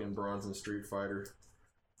be stuck in bronze in Street Fighter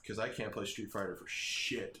because I can't play Street Fighter for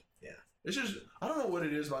shit. Yeah, it's just I don't know what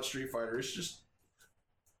it is about Street Fighter. It's just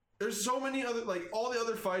there's so many other like all the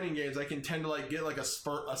other fighting games I can tend to like get like a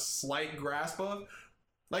slight grasp of.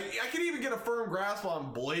 Like I can even get a firm grasp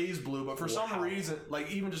on Blaze Blue, but for some reason,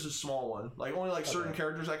 like even just a small one, like only like certain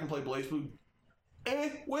characters I can play Blaze Blue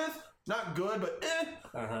with. Not good, but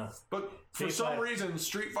But for some reason,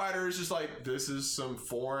 Street Fighter is just like, this is some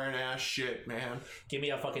foreign ass shit, man. Give me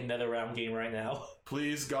a fucking NetherRealm game right now.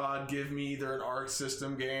 Please, God, give me either an Arc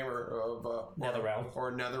System game or NetherRealm. Or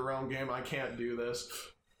a NetherRealm game. I can't do this.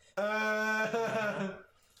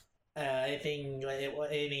 Any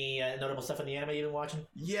notable stuff in the anime you've been watching?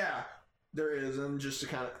 Yeah, there is. And just to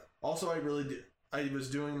kind of... Also, I was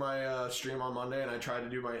doing my stream on Monday, and I tried to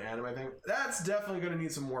do my anime thing. That's definitely going to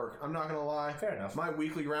need some work. I'm not going to lie. Fair enough. My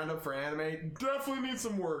weekly roundup for anime definitely needs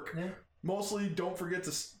some work. Yeah. Mostly, don't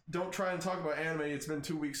try and talk about anime. It's been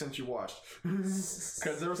 2 weeks since you watched.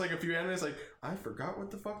 Because there was like a few animes like, I forgot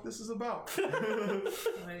what the fuck this is about. There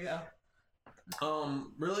you go.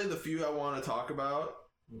 Really the few I want to talk about.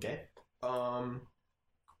 Okay.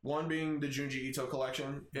 One being the Junji Ito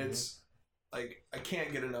collection. It's like, I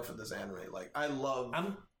can't get enough of this anime. Like,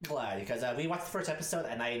 I'm glad because we watched the first episode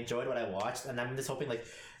and I enjoyed what I watched, and I'm just hoping like,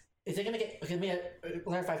 is it gonna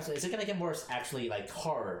get more actually like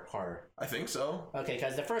horror? I think so. Okay,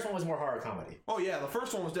 because the first one was more horror comedy. Oh yeah, the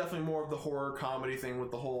first one was definitely more of the horror comedy thing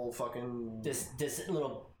with the whole fucking this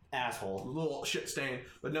little asshole, little shit stain.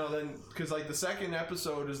 But no, then because like the second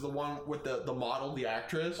episode is the one with the model, the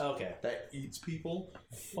actress, that eats people.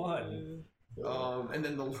 Fun. And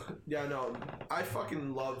then I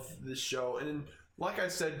fucking love this show. And then, like I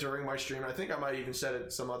said during my stream, I think I might even said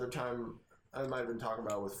it some other time. I might have been talking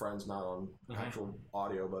about it with friends, not on actual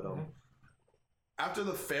audio, but after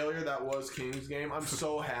the failure that was King's Game, I'm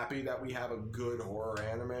so happy that we have a good horror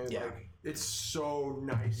anime. Yeah. Like, it's so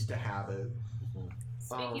nice to have it.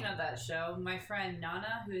 Speaking of that show, my friend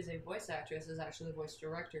Nana, who is a voice actress, is actually the voice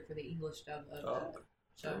director for the English dub of the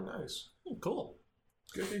show. Very nice. Cool.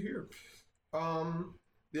 Good to hear.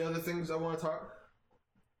 The other things I want to talk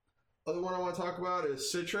about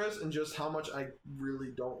is Citrus and just how much I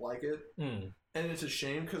really don't like it. And it's a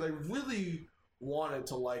shame because I really wanted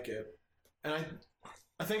to like it. And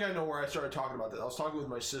I think I know where I started talking about this. I was talking with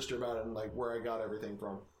my sister about it and like where I got everything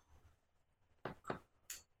from.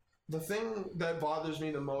 The thing that bothers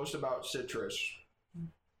me the most about Citrus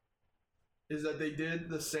is that they did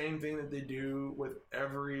the same thing that they do with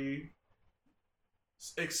every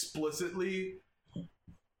explicitly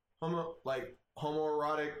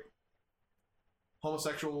homoerotic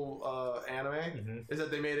homosexual anime is that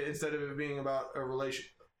they made it, instead of it being about a relation,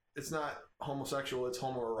 it's not homosexual, it's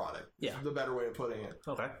homoerotic. Yeah, the better way of putting it.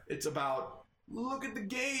 Okay. It's about, look at the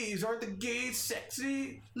gays, aren't the gays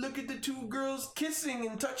sexy? Look at the two girls kissing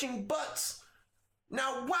and touching butts.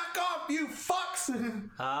 Now whack off, you fucks.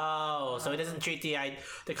 Oh, so it doesn't treat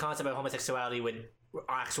the concept of homosexuality with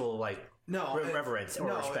actual like reverence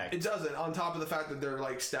or respect. It doesn't. On top of the fact that they're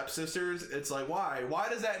like stepsisters, it's like, why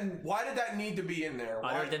did that need to be in there?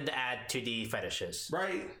 Other than to add to the fetishes,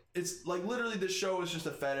 right? It's like literally this show is just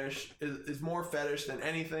a fetish. It's more fetish than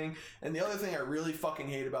anything. And the other thing I really fucking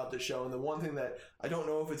hate about this show, and the one thing that I don't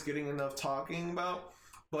know if it's getting enough talking about,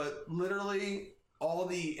 but literally all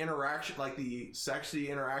the interaction, like the sexy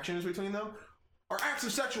interactions between them, are acts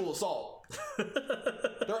of sexual assault.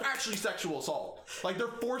 They're actually sexual assault. Like, they're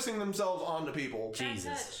forcing themselves onto people.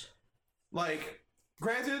 Jesus. Like,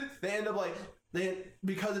 granted, they end up like,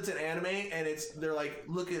 because it's an anime and they're like,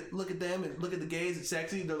 look at them and look at the gays, it's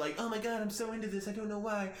sexy. They're like, oh my god, I'm so into this, I don't know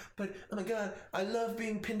why, but oh my god, I love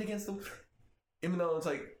being pinned against the... Even though it's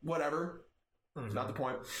like, whatever. It's not the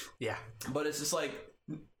point. Yeah. But it's just like,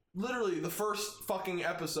 literally the first fucking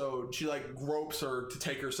episode, she like gropes her to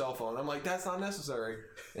take her cell phone. I'm like, that's not necessary.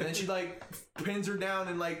 And then she like pins her down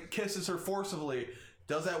and like kisses her forcibly.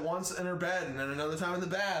 Does that once in her bed and then another time in the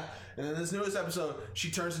bath. And then this newest episode,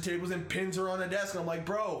 she turns the tables and pins her on a desk. And I'm like,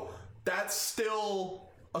 bro, that's still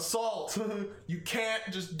assault. You can't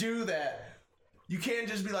just do that. You can't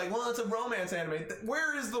just be like, well, it's a romance anime.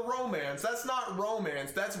 Where is the romance? That's not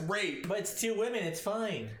romance. That's rape. But it's two women. It's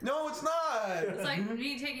fine. No, it's not. It's like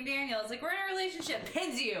me taking Daniel. It's like, we're in a relationship.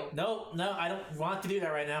 Pins you. No, I don't want to do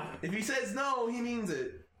that right now. If he says no, he means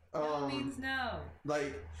it. No means no.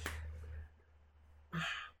 Like,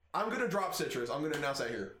 I'm going to drop Citrus. I'm going to announce that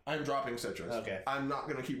here. I'm dropping Citrus. Okay. I'm not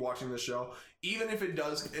going to keep watching this show. Even if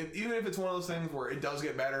it's one of those things where it does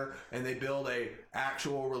get better and they build a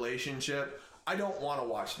actual relationship, I don't want to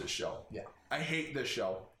watch this show. Yeah. I hate this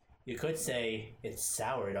show. You could say it's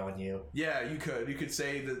soured on you. Yeah, you could. You could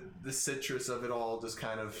say that the citrus of it all just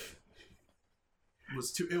kind of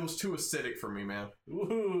was too acidic for me, man.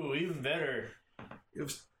 Ooh, even better. It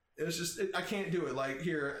was just I can't do it. Like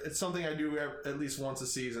here, it's something I do at least once a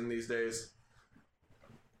season these days.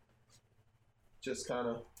 Just kind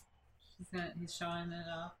of. He's showing it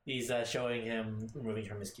off. He's showing him removing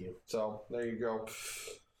from his queue. So there you go.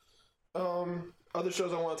 Other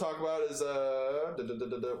shows I want to talk about is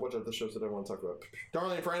what other shows did I want to talk about?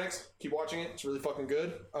 Darling in Franxx. Keep watching it. It's really fucking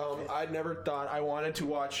good. I'd never thought I wanted to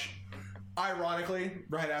watch. Ironically,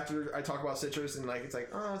 right after I talk about citrus and like it's like,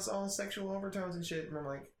 oh, it's all sexual overtones and shit, and I'm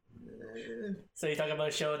like, So you're talking about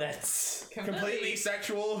a show that's completely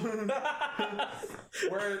sexual,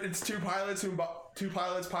 where it's two pilots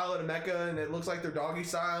pilot a mecha, and it looks like they're doggy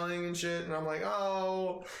styling and shit, and I'm like,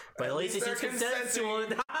 oh, but at least it's consensual.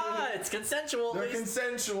 It's consensual. They're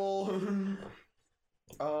consensual.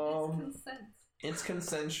 Consent. It's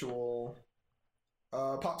consensual.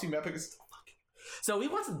 Pop Team Epic is. So we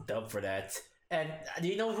want some dub for that. And do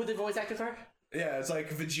you know who the voice actors are? Yeah, it's like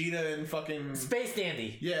Vegeta and fucking Space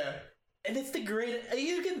Dandy. Yeah. And it's the great.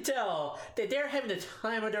 You can tell that they're having the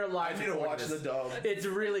time of their lives. I need to watch the dub. It's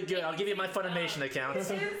really good. I'll give you my Funimation account.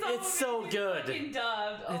 It's so good.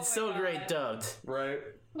 Dubbed. Oh it's so great dubbed. Right.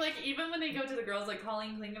 Like even when they go to the girls, like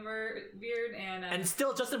Colleen Klingenbeard and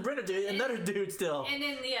still Justin Brenner, dude, another dude still. And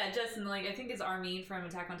then Justin, like I think it's Armin from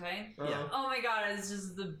Attack on Titan. Yeah. Oh my god, it's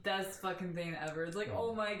just the best fucking thing ever. It's like,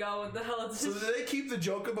 oh my god, what the hell? It's So just... do they keep the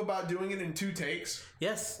joke up about doing it in 2 takes?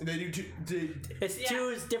 Yes. They do It's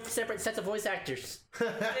 2 different separate sets of voice actors.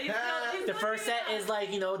 The first set is like,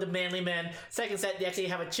 the manly man. Second set, they actually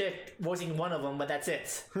have a chick voicing one of them, but that's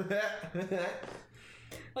it.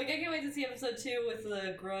 Like, I can't wait to see episode 2 with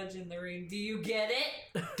the grudge in the ring. Do you get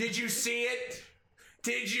it? Did you see it?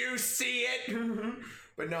 Did you see it?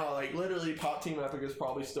 But no, like, literally, Pop Team Epic is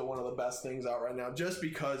probably still one of the best things out right now, just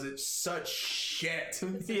because it's such shit.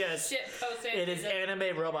 Yes. Shit posted. It is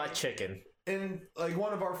anime robot chicken. And, like,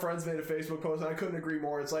 one of our friends made a Facebook post, and I couldn't agree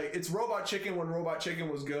more. It's like, it's Robot Chicken when Robot Chicken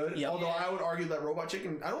was good. Yep. Although I would argue that Robot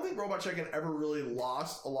Chicken, I don't think Robot Chicken ever really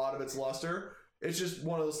lost a lot of its luster. It's just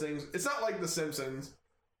one of those things. It's not like The Simpsons.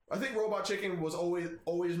 I think Robot Chicken was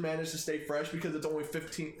always managed to stay fresh because it's only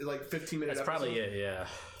 15 minutes. That's episodes. probably it, yeah.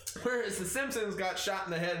 Whereas The Simpsons got shot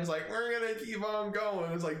in the head and it's like, we're gonna keep on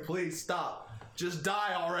going. It's like, please stop. Just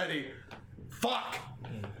die already. Fuck.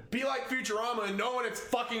 Be like Futurama and know when it's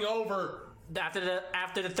fucking over. After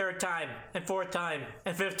the 3rd time, and 4th time,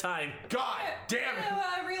 and 5th time. God damn it.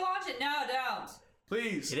 Relaunch it. No, don't.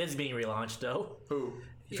 Please. It is being relaunched, though. Who?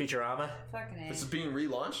 Futurama. Fucking A. This is being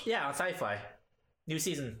relaunched? Yeah, on Sci-Fi. New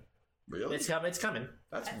season. Really? It's coming.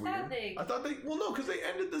 That's I weird. thought they- Well, no, because they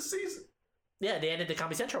ended the season. Yeah, they ended the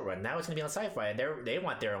Comedy Central run. Now it's going to be on Sci-Fi, and they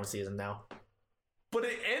want their own season now. But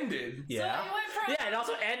it ended. Yeah. So it went from... Yeah, it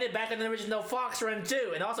also ended back in the original Fox run,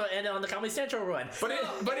 too. And also ended on the Comedy Central run. But it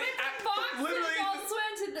Fox literally... also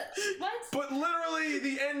went to the... What? But literally,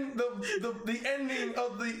 the ending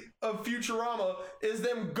of Futurama is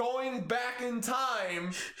them going back in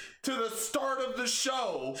time to the start of the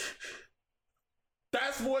show.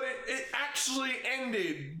 That's what it actually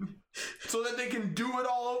ended, so that they can do it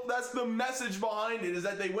all. That's the message behind it, is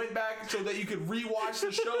that they went back so that you could rewatch the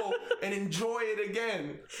show and enjoy it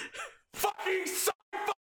again. Fucking sci-fi.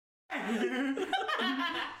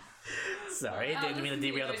 Sorry, didn't mean to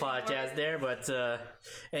derail the podcast there, but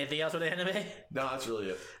anything else with the anime? No, that's really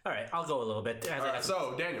it. All right, I'll go a little bit. Alright,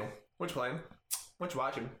 so Daniel, what you playing? What you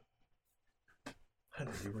watching? How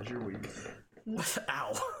was your week?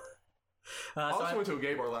 Ow. I also went to a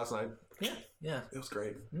gay bar last night. Yeah. It was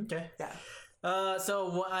great. Okay. Yeah. So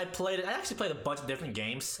what I actually played a bunch of different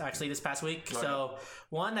games actually this past week. Okay. So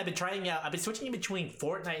one, I've been switching in between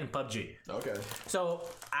Fortnite and PUBG. Okay. So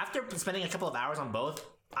after spending a couple of hours on both,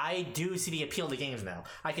 I do see the appeal of the games now.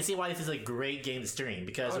 I can see why this is a great game to stream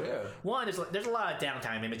because one, there's a lot of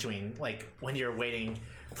downtime in between, like when you're waiting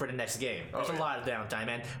for the next game. There's a lot of downtime,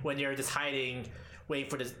 and when you're just hiding, waiting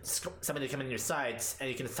for somebody to come in your sights, and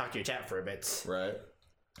you can just talk to your chat for a bit. Right.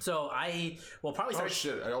 So I will probably start. Oh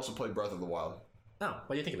shit! I also played Breath of the Wild. Oh,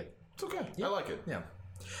 what do you think of it? It's okay. I like it. Yeah.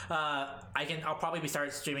 I'll probably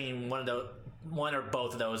start streaming one or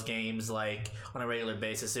both of those games like on a regular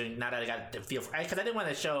basis soon. Now that I got the feel for, because I didn't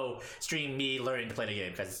want to stream me learning to play the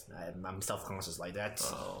game because I'm self-conscious like that.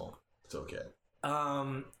 Oh, it's okay.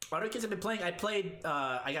 Other games I've been playing, I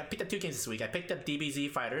picked up 2 games this week. I picked up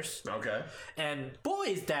DBZ Fighters. Okay. And boy,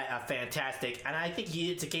 is that fantastic! And I think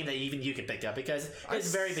it's a game that even you can pick up because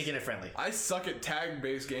it's very beginner friendly. I suck at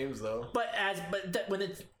tag-based games though. When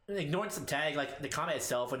ignoring some tag, like the combat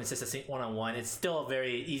itself, when it's just a one-on-one, it's still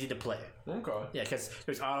very easy to play. Okay. Yeah, because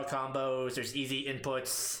there's auto combos, there's easy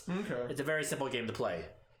inputs. Okay. It's a very simple game to play,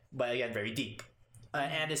 but again, very deep.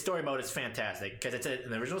 And the story mode is fantastic because it's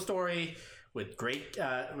an original story with great,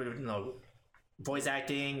 voice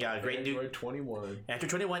acting, great Android 21. Android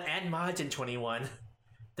 21 and Majin 21,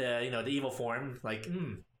 the evil form. Like,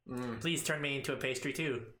 please turn me into a pastry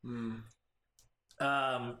too.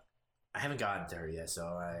 I haven't gotten to her yet, so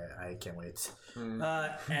I can't wait.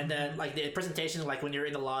 And then, like, the presentation, like, when you're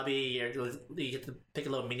in the lobby, you get to pick a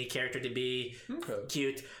little mini character to be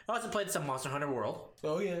cute. I also played some Monster Hunter World.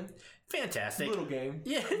 Oh, yeah. Fantastic. Little game.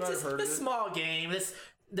 Yeah, it's just a small game.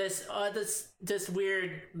 This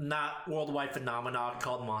weird, not worldwide phenomenon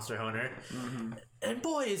called Monster Hunter. And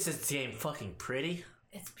boy, is this game fucking pretty.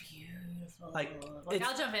 It's beautiful. Like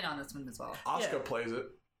I'll jump in on this one as well. Oscar plays it.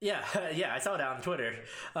 Yeah, I saw it on Twitter.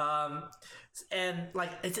 And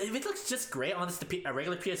like it looks just great on a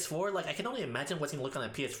regular PS4. Like I can only imagine what's gonna look on a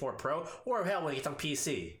PS4 Pro, or hell when it gets on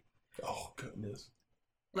PC. Oh goodness!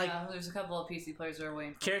 Like there's a couple of PC players that are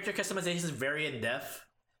waiting. Character customization is very in depth.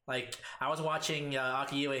 Like I was watching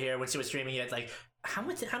Akiua here when she was streaming it. Like how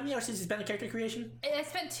many hours has he spent on character creation? I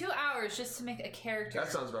spent 2 hours just to make a character.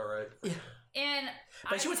 That sounds about right. Yeah. And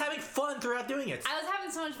she was having fun throughout doing it. I was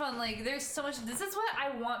having so much fun. Like, there's so much. This is what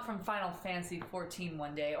I want from Final Fantasy 14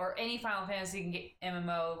 one day, or any Final Fantasy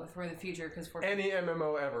MMO for the future. Because any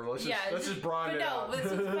MMO ever. Let's just broaden it out. No,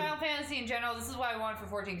 this is Final Fantasy in general. This is what I want for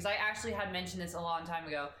 14. Because I actually had mentioned this a long time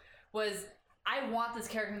ago. Was I want this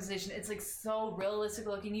characterization. It's like so realistic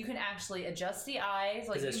looking. You can actually adjust the eyes,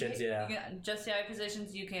 like positions. You can adjust the eye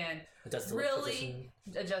positions. You can adjust the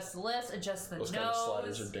adjust the lips, adjust the Those nose. kind of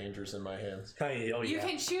sliders are dangerous in my hands. You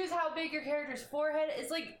can choose how big your character's forehead.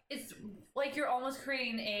 It's like you're almost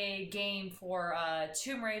creating a game for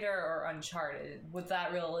Tomb Raider or Uncharted with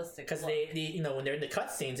that realistic. Because they when they're in the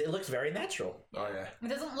cutscenes, it looks very natural. Oh yeah. It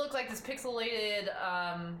doesn't look like this pixelated.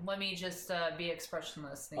 Let me just be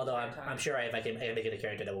expressionless. Although I'm sure if I can make it a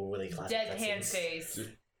character that will really classic deadpan face.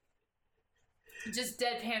 Just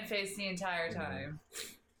deadpan face the entire time.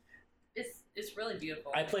 It's really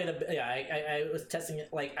beautiful. I played I was testing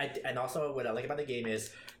it and also what I like about the game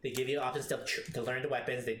is they give you options to learn the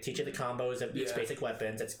weapons. They teach you the combos of each basic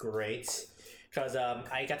weapons. That's great because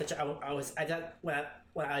I got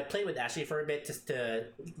when I played with Ashley for a bit just to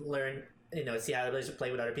learn see how it is to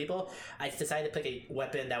play with other people. I decided to pick a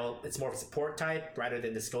weapon it's more of a support type rather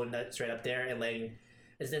than just going straight up there and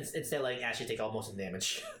instead of letting Ashley take most of the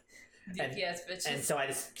damage. And so I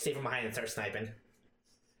just stay from behind and start sniping.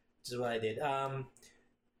 Which is what I did.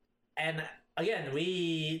 And again,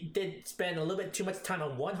 we did spend a little bit too much time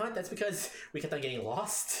on one hunt. That's because we kept on getting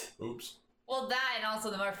lost. Oops. Well, that and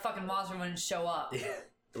also the motherfucking monster wouldn't show up.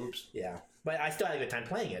 Oops. Yeah. But I still had a good time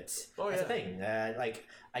playing it. That's the thing.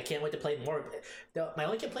 I can't wait to play more. My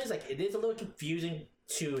only complaint is it is a little confusing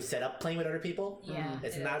to set up playing with other people. Yeah.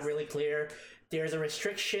 It's not really clear. There's a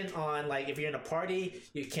restriction on if you're in a party,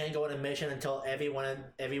 you can't go on a mission until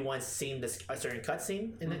everyone's seen a certain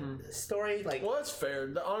cutscene in the story. Well, that's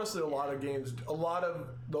fair. Honestly, a lot of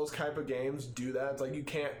those type of games do that. It's like you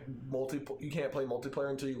can't play multiplayer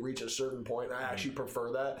until you reach a certain point. I actually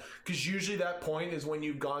prefer that because usually that point is when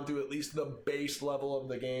you've gone through at least the base level of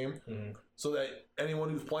the game, so that anyone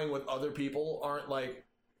who's playing with other people aren't like,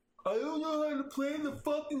 I don't know how to play the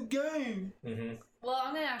fucking game. Well,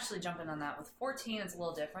 I'm gonna actually jump in on that. With 14, it's a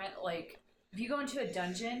little different. If you go into a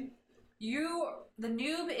dungeon, the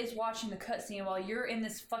noob is watching the cutscene while you're in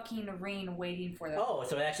this fucking rain waiting for them. Oh,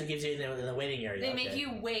 so it actually gives you in the waiting area. They make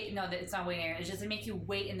you wait. No, it's not waiting area. It's just they make you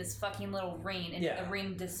wait in this fucking little rain, and the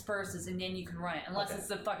rain disperses, and then you can run it. Unless it's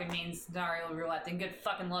the fucking main scenario roulette, then good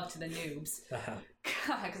fucking luck to the noobs.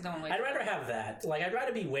 Because no one waits. I'd rather have that. I'd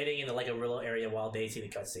rather be waiting in a real area while they see the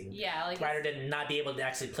cutscene. Yeah, rather than not be able to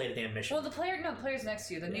actually play the damn mission. Well, the player's next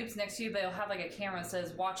to you. The noob's next to you, but they'll have a camera that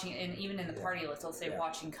says watching, and even in the party list, they'll say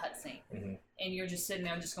watching cutscene. And you're just sitting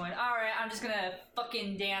there just going, alright, I'm just gonna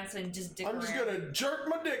fucking dance and just dick around. I'm just gonna jerk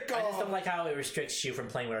my dick off. I just don't like how it restricts you from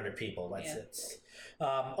playing with other people. That's it.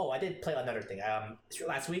 I did play another thing.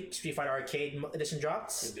 Last week, Street Fighter Arcade Edition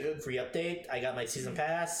dropped. It did. Free update. I got my season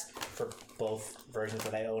pass for both versions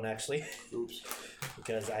that I own, actually. Oops.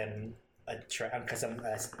 Because I'm an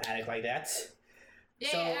addict like that.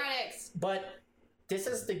 Yeah, addicts! But this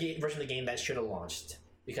is the version of the game that should have launched.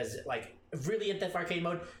 Because, really in-depth arcade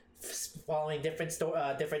mode, following different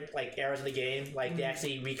eras of the game. They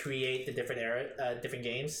actually recreate the different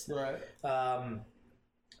games. Right.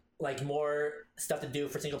 More stuff to do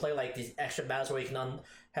for single player, these extra battles where you can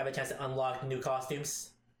have a chance to unlock new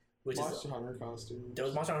costumes. Monster Hunter costumes.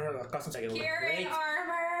 Those Monster Hunter costumes are going to look Kieran great.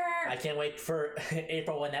 armor! I can't wait for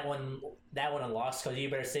April when that one unlocks, because you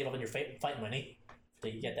better save up on your fight money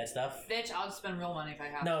to get that stuff. Bitch, I'll spend real money if I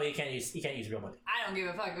have. No, you can't use real money. I don't give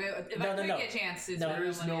a fuck. If I get a chance, it's there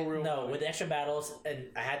is no real No, money. with the extra battles, and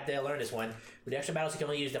I had to learn this one. With the extra battles, you can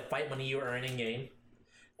only use the fight money you earn in game,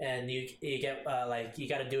 and you get you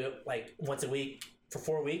got to do it like once a week for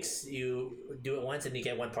 4 weeks. You do it once, and you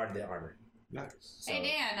get one part of the armor. Nice. So, hey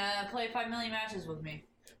Dan, play 5 million matches with me.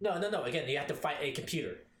 No. Again, you have to fight a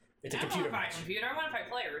computer. It's a computer I don't want to fight match. computer. I want to fight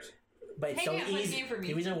players. But it's Hey, so Dan, play the easy. game for me.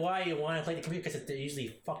 The reason why you want to play the computer because they're usually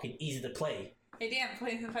fucking easy to play. Hey Dan,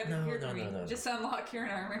 play the fight No, computer no, for me. no, no. Just unlock Kieran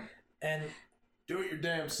armor. And Do it your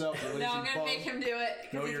damn self, you lazy No, I'm gonna bum. make him do it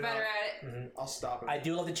because No, he's you're better not. at it. I'll stop it. I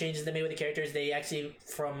do love the changes they made with the characters. They actually,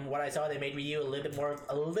 from what I saw, they made Ryu a little bit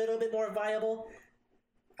more viable.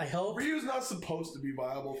 I hope. Ryu's not supposed to be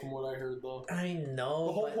viable, from what I heard, though. I know.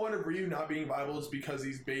 The whole but point of Ryu not being viable is because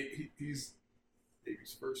he's Baby's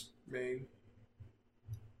first main.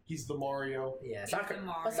 He's the Mario. Yeah, He's Sakura. the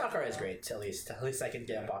Mario. But Sakura is great. At least I can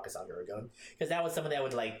get a pocket Sakura going, because that was something that I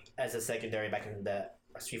would like as a secondary back in the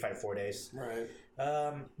Street Fighter 4 days. Right.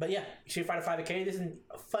 But yeah, Street Fighter 5 Arcade. This is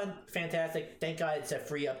fun, fantastic. Thank God it's a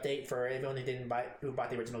free update for everyone who bought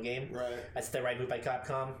the original game. Right. That's the right move by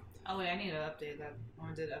Capcom. Oh wait, I need to update that. I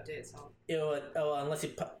want to update itself. Unless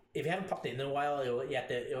if you haven't popped it in a while,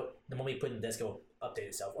 the moment you put it in the disk, it will update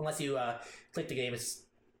itself. Unless you click the game, it's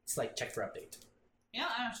like check for update. Yeah,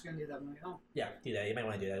 I'm just gonna do that when we go. Yeah, do that. You might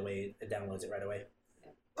want to do that. That way it downloads it right away.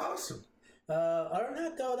 Awesome. Other than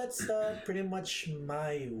that, though, that's pretty much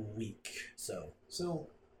my week. So,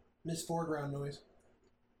 Miss Foreground Noise,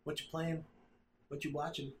 what you playing? What you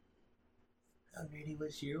watching? How ready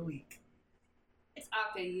was your week? It's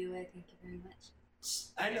Octa you. Thank you very much.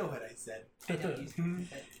 I know what I said. I know you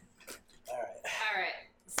said. alright. All right,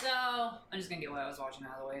 so I'm just gonna get what I was watching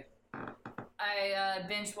out of the way. I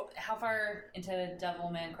binged. How far into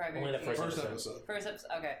Devilman Crybaby? Only the first First episode. episode. First episode.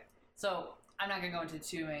 Okay, so I'm not gonna go into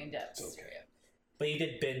too many depths. It's okay. here. But you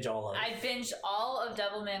did binge all of it. I binged all of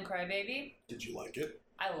Devilman Crybaby. Did you like it?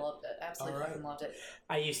 I loved it. Absolutely All right. fucking loved it.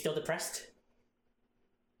 Are you still depressed?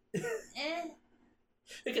 Eh.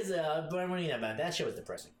 Because that show was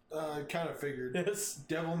depressing. I kind of figured. Yes.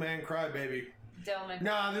 Devilman Crybaby. Devilman.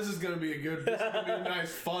 Nah, this is gonna be this is gonna be a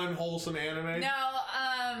nice, fun, wholesome anime. No,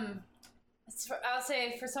 I'll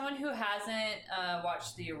say for someone who hasn't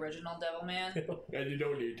watched the original Devilman, And you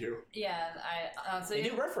don't need to. yeah, I honestly They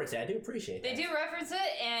do reference it. I do appreciate they that. do reference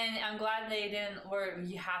it, and I'm glad they didn't. Where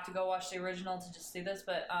you have to go watch the original to just see this,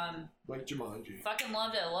 but Like Jumanji. fucking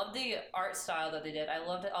loved it. I loved the art style that they did. I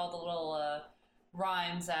loved it, all the little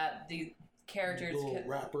rhymes that the characters. The little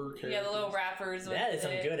rapper character. Yeah, the little rappers. with That is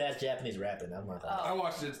some it. good ass Japanese rapping. I'm not. Oh. I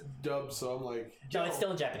watched it dubbed, so I'm like. No, it's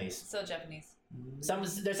still in Japanese. Still Japanese. Some of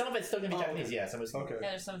it's still gonna be Oh, Japanese. okay. Yeah, some is. Okay.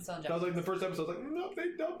 Yeah, there's some still in I was Japanese. like, the first episode, I was like, nope, they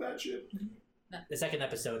dubbed that shit. The second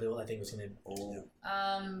episode, I think, was gonna.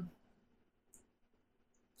 Oh.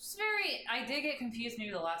 It's very. I did get confused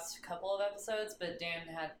maybe the last couple of episodes, but Dan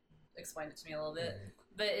had explained it to me a little bit.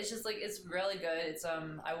 But it's just like it's really good. It's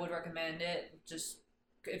I would recommend it just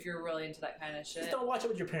if you're really into that kind of shit. Just don't watch it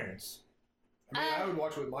with your parents. I mean, I would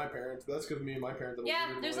watch it with my parents, but that's because me and my parents have a Yeah,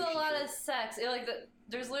 weird there's a lot of relationship. sex.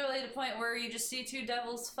 There's literally the point where you just see two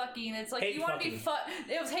devils fucking. It's like Hate you want to be fucking.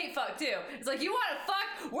 It was hate fuck too. It's like you want to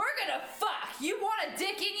fuck. We're gonna fuck. You want a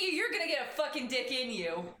dick in you. You're gonna get a fucking dick in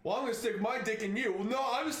you. Well, I'm gonna stick my dick in you. Well, no,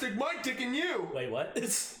 I'm gonna stick my dick in you. Wait, what?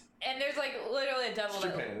 And there's like literally a devil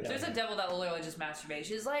that Japan. there's a devil that will literally just masturbate.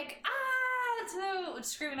 She's like so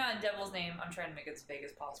screaming out a devil's name. I'm trying to make it as vague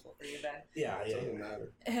as possible for you, Ben. yeah. Doesn't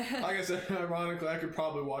matter. Like I said, ironically, I could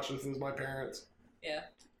probably watch this with my parents. Yeah.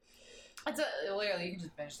 It's literally you can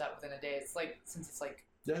just binge that within a day. It's like since it's like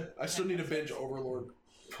Yeah, I still need to binge Overlord.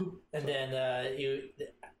 And then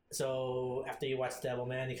so after you watch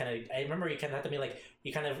Devilman, you kind of. I remember you kind of had to be like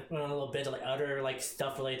you kind of went on a little bit of like other like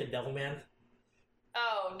stuff related to Devilman.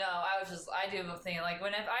 oh no, I do a thing like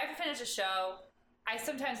when if I finish a show, I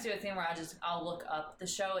sometimes do a thing where I'll look up the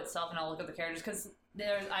show itself and I'll look up the characters because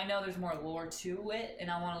I know there's more lore to it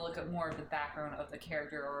and I want to look at more of the background of the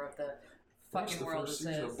character or of the What's fucking the world first this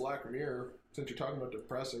season is. of Black Mirror? Since you're talking about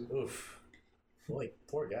depressing. Oof. Boy,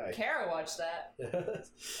 poor guy. Kara watched that.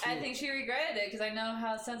 I think she regretted it because I know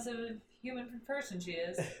how sensitive human person she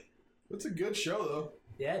is. It's a good show though.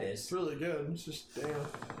 Yeah, it It's is. really good. It's just damn.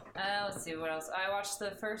 Let's see what else. I watched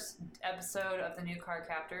the first episode of the new Card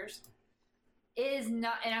Captors. It is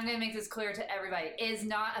not, and I'm gonna make this clear to everybody. It is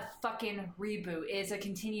not a fucking reboot. It is a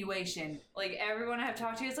continuation. Like everyone I have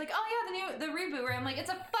talked to is like, oh yeah, the reboot. Where I'm like, it's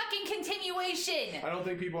a fucking continuation. continuation. I don't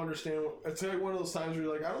think people understand. It's like one of those times where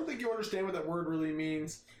you're like, I don't think you understand what that word really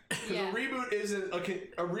means. Because Yeah. a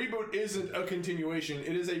reboot isn't a continuation.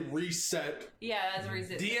 It is a reset. Yeah, that's a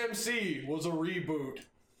reason. DMC was a reboot.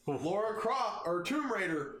 Lara Croft or Tomb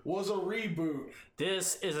Raider was a reboot.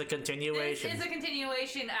 This is a continuation. This is a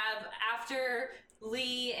continuation of after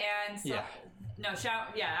Lee and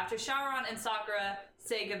after Shaoran and Sakura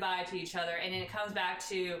say goodbye to each other, and then it comes back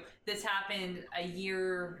to this happened a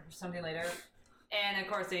year or something later, and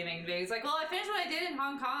of course they make videos like, well, I finished what I did in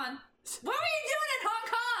Hong Kong. What were you doing in Hong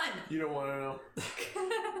Kong? You don't want to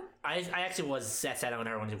know. I actually was sat down with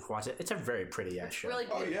her when you watched it. It's a very pretty ass show. Really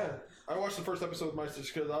Oh beautiful. yeah, I watched the first episode with my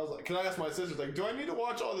sister because I was like, I asked my sisters like, do I need to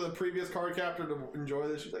watch all the previous card captor to enjoy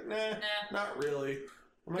this? She's like, nah, not really.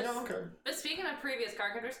 I'm like, oh, okay. But speaking of previous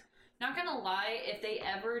card captors, not gonna lie, if they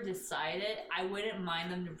ever decided, I wouldn't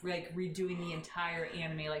mind them like redoing the entire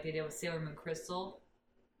anime like they did with Sailor Moon Crystal.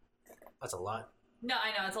 That's a lot. No,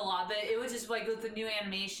 I know it's a lot, but it was just like with the new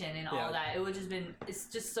animation and all that, it would just been. It's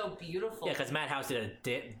just so beautiful. Yeah, because Madhouse did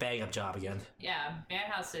a bang up job again. Yeah,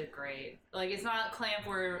 Madhouse did great. Like it's not Clamp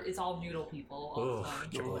where it's all noodle people. All Ooh, the time.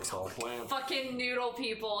 Triple X Hall. Clamp. Fucking noodle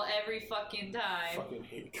people every fucking time. Fucking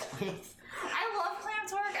hate Clamp. I love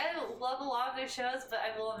Clamp's work. I love a lot of their shows, but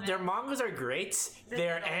I will admit Their mangas are great.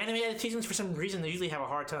 Their anime adaptations, for some reason, they usually have a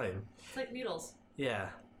hard time. it's like noodles. Yeah.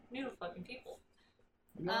 Noodle fucking people.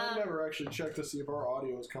 You know, I never actually checked to see if our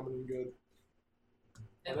audio is coming in good.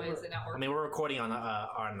 Why is it not I working? mean, we're recording on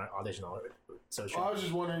Audition, so Well, I was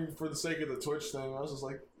just wondering for the sake of the Twitch thing. I was just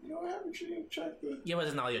like, you know, I haven't checked the. give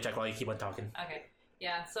us an audio check while you keep on talking. Okay.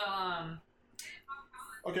 Yeah. So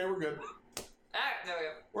Okay, we're good. Alright, there we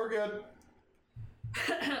go. We're good.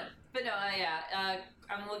 But no,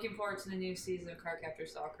 I'm looking forward to the new season of Cardcaptor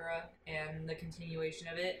Sakura and the continuation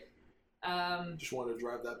of it. Just wanted to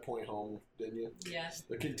drive that point home, didn't you? Yeah.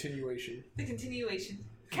 The continuation. The continuation.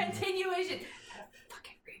 Continuation!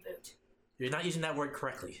 Fucking reboot. You're not using that word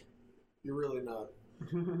correctly. You're really not.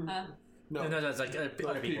 Huh? No. No, it's like other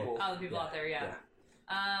people. All the people out there, yeah.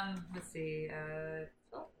 Yeah. Let's see.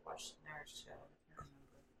 Watch Naruto show. I can't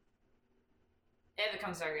remember. If it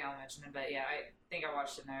comes to I'll mention it, but yeah, I think I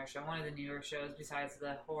watched the Naruto show. One of the newer shows besides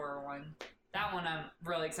the horror one. That one I'm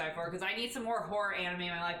really excited for because I need some more horror anime in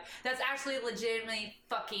my life that's actually legitimately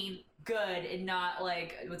fucking good and not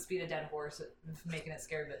like Let's Beat a Dead Horse, making it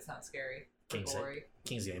scary but it's not scary. King's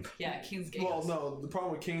Game. Yeah, King's Game. Well, no, the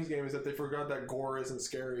problem with King's Game is that they forgot that gore isn't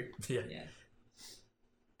scary. Yeah. Yeah.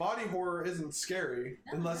 Body horror isn't scary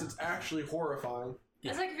unless it's actually horrifying.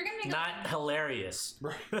 It's like if you're gonna make Not hilarious.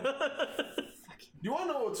 Right. You want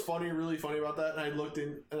to know what's funny, really funny about that? And I looked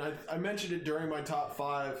in, and I mentioned it during my top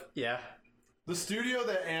 5. Yeah. The studio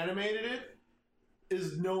that animated it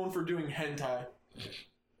is known for doing hentai.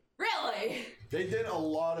 Really? They did a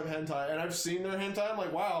lot of hentai, and I've seen their hentai. I'm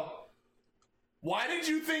like, wow. Why did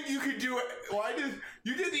you think you could do it?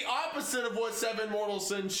 You did the opposite of what Seven Mortal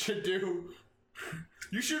Sins should do?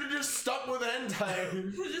 You should have just stuck with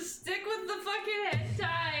hentai. Just stick with the fucking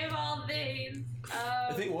hentai of all things.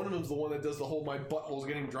 I think one of them's the one that does the whole my butthole's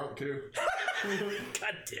getting drunk too.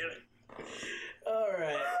 God damn it.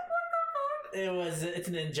 Alright. It's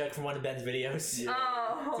an in-joke from one of Ben's videos. Yeah,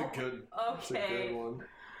 Oh, it's a good one.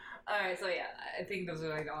 Alright, so yeah, I think those are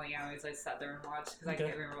like the only animes I sat there and watched because I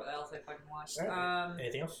can't remember what else I fucking watched. Right.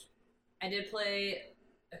 Anything else? I did play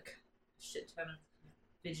a shit ton of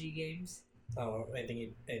Vigi games. Oh,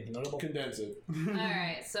 anything notable? Condense it.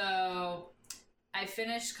 Alright, so I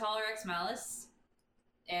finished Collar X Malice,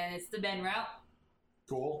 and it's the Ben route.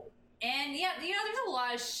 Cool. And yeah, you know, there's a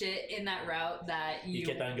lot of shit in that route that You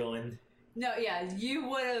kept on going. No, yeah, you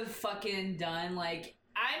would have fucking done. Like,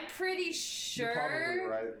 I'm pretty sure. You're probably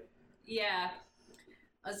right. Yeah.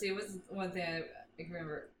 Let's see, what's one thing I can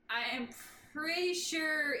remember? I am pretty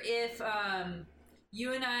sure if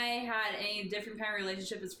you and I had any different kind of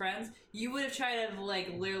relationship as friends, you would have tried to,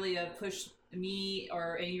 like, literally push me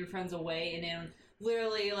or any of your friends away, and then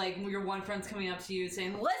literally, like, your one friend's coming up to you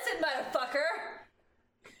saying, "Listen, motherfucker!"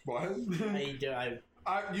 What?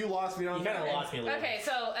 You lost me on You that. kind of lost me a little. Okay,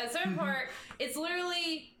 so at a certain part, it's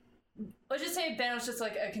literally. Let's just say Ben was just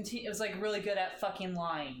like it was like really good at fucking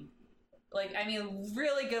lying. Like, I mean,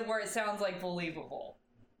 really good where it sounds like believable.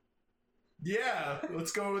 Yeah,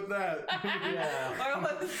 let's go with that. Yeah. Or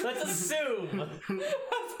Let's assume. let's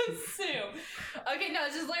assume. Okay, no,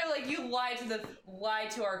 it's just literally like you lie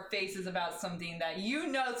to our faces about something that you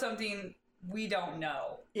know something we don't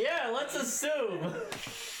know. Yeah, let's assume.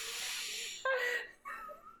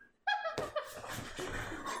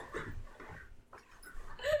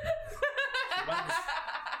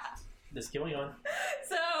 Just going on.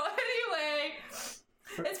 So anyway,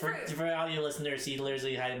 For audio listeners, he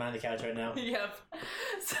literally hiding behind the couch right now. Yep.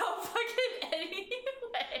 So fucking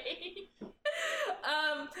anyway.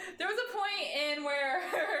 There was a point in where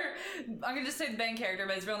I'm gonna just say the Ben character,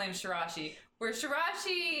 but his real name is Shirashi. Where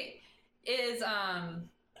Shirashi is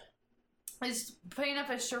putting up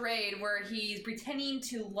a charade where he's pretending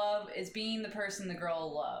to love is being the person the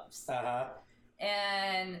girl loves.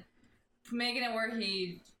 And making it where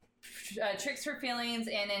he tricks her feelings,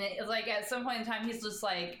 and then it, like at some point in time he's just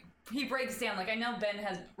like he breaks down. Like I know Ben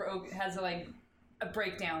has like a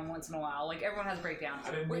breakdown once in a while. Like everyone has a breakdown.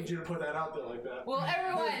 I didn't need you to put that out there like that. Well,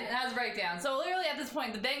 everyone has a breakdown. So literally at this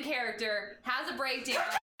point, the Ben character has a breakdown.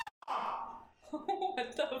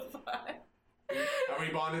 What the fuck? Are we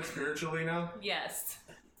bonded spiritually now? Yes.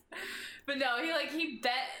 But no, he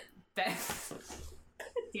bet.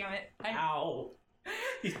 Damn it. Ow.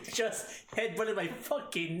 You just headbutted my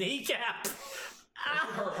fucking kneecap.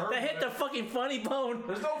 Ah, that hit the fucking funny bone.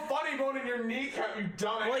 There's no funny bone in your kneecap, you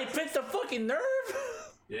dumbass. Well, he picked the fucking nerve.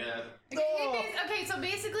 Yeah. Okay, so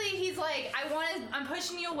basically he's like, I'm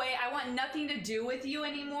pushing you away. I want nothing to do with you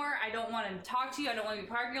anymore. I don't want to talk to you. I don't want to be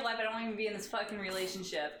part of your life. I don't want to be in this fucking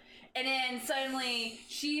relationship. And then suddenly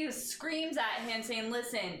she screams at him saying,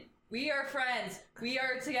 listen, we are friends. We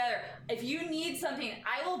are together. If you need something,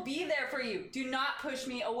 I will be there for you. Do not push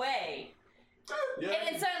me away. Yeah. And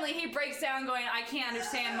then suddenly he breaks down going, I can't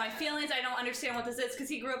understand my feelings. I don't understand what this is, because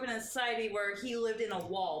he grew up in a society where he lived in a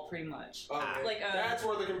wall, pretty much. Okay. That's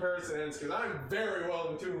where the comparison ends, because I'm very well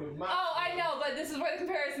in tune with my... Oh, I know, but this is where the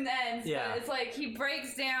comparison ends. Yeah. But it's like he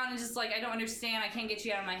breaks down and just like, I don't understand. I can't get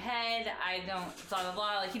you out of my head. I don't, blah, blah,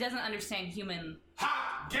 blah. Like, he doesn't understand human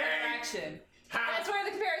interaction. That's where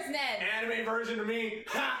the comparison ends. Anime version of me.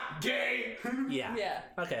 Ha! Gay! Yeah. Yeah.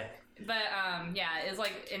 Okay. But, yeah, it's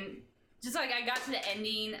like... Just like I got to the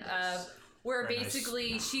ending of where Very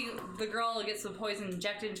basically the girl gets the poison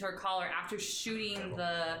injected into her collar after shooting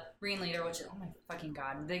the ringleader, which, oh my fucking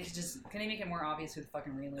god, can they make it more obvious who the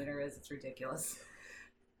fucking ringleader is? It's ridiculous.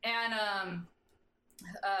 And,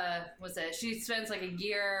 what's it? She spends like a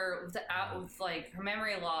year with like her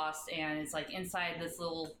memory lost, and it's like inside this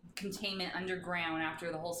little containment underground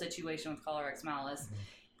after the whole situation with Collar X Malice.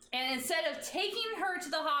 And instead of taking her to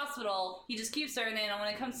the hospital, he just keeps her. And then when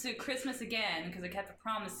it comes to Christmas again, because they kept a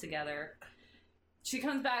promise together, she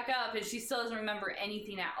comes back up and she still doesn't remember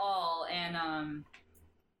anything at all. And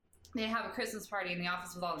they have a Christmas party in the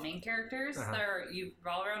office with all the main characters that are you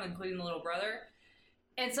revolve around, including the little brother.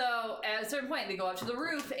 And so at a certain point, they go up to the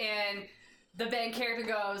roof, and the Ben character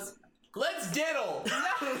goes, "Let's diddle!"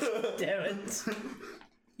 Damn it.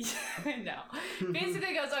 No. Basically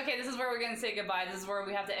it goes, okay, this is where we're going to say goodbye. This is where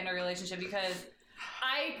we have to end our relationship because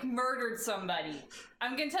I murdered somebody.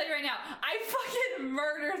 I'm going to tell you right now, I fucking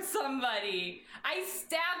murdered somebody. I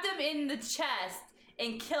stabbed them in the chest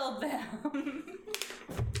and killed them.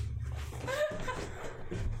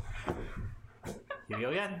 Here we go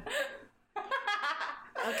again.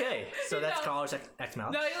 Okay, so that's College X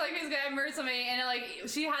Malice. No, he's like, he's gonna murder somebody, and like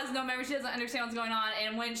she has no memory, she doesn't understand what's going on,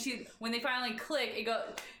 and when they finally click, it goes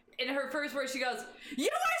in her first word. She goes, "You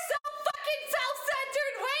are so fucking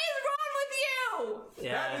self-centered. What is wrong with you?"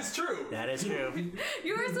 Yeah, that is true. That is true.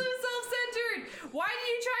 You are so self-centered. Why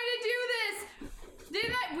do you try to do this?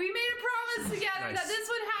 We made a promise together that this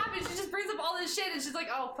would happen. She just brings up all this shit, and she's like,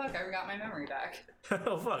 "Oh fuck, I got my memory back."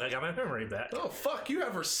 Oh fuck, I got my memory back. Oh fuck, you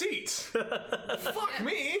have receipts. Fuck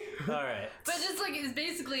me. Alright. But just like, it's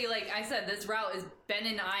basically, like I said, this route is Ben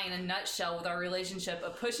and I in a nutshell with our relationship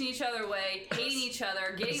of pushing each other away, hating each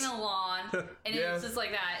other, getting along, and it's just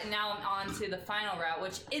like that. And now I'm on to the final route,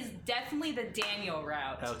 which is definitely the Daniel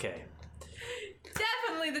route. Okay.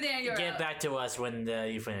 Definitely the Daniel route. Get back to us when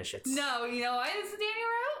you finish it. No, you know why it's the Daniel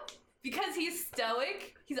route? Because he's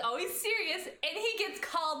stoic, he's always serious, and he gets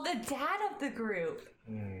called the dad of the group.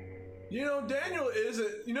 You know, Daniel is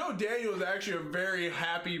actually a very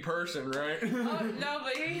happy person, right? Oh, no,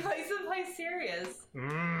 but he likes to play serious.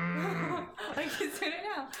 Like he's doing it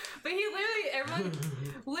now. But he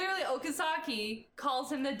literally, Okazaki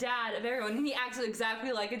calls him the dad of everyone, and he acts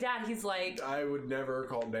exactly like a dad. He's like... I would never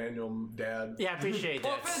call Daniel dad. Yeah, I appreciate that.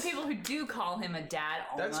 Well, for the people who do call him a dad,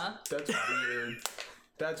 Alma. That's weird.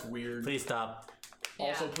 That's weird. Please stop.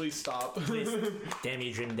 Also, please stop. Please. Damn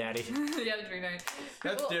you, Dream Daddy. Yeah, Dream Daddy.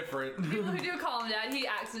 That's different. People who do call him dad, he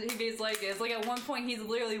basically like this. Like at one point, he's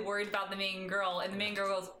literally worried about the main girl, and the main girl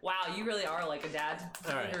goes, "Wow, you really are like a dad."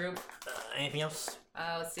 All right. Group. Anything else?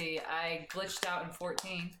 Let's see. I glitched out in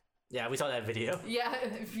 14. Yeah, we saw that video. Yeah,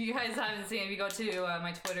 if you guys haven't seen it, if you go to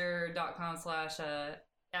my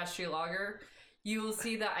twitter.com/AshtrayLogger, you will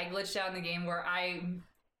see that I glitched out in the game where I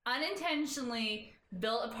unintentionally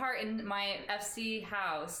built a part in my FC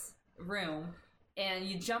house room, and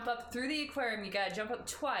you jump up through the aquarium. You gotta jump up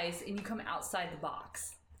twice, and you come outside the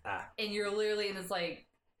box. And you're literally, and it's like,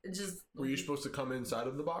 just. Were you supposed to come inside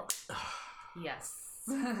of the box? Yes.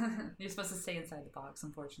 You're supposed to stay inside the box,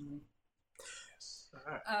 unfortunately.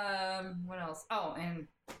 What else? Oh, and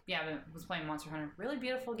yeah, I was playing Monster Hunter. Really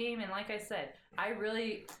beautiful game, and like I said, I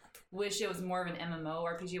really wish it was more of an MMO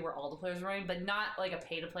RPG where all the players are running, but not like a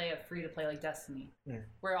pay-to-play, a free-to-play like Destiny,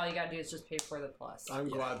 where all you gotta do is just pay for the plus. I'm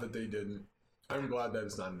glad that they didn't. I'm glad that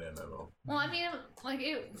it's not an MMO. Well, I mean, like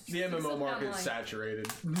the MMO market is saturated.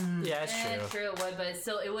 Yeah, it's true. True, it would, but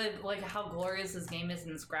still, it would, like how glorious this game is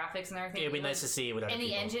and its graphics and everything. It'd be nice to see with other and the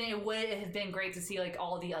people. engine. It would have been great to see like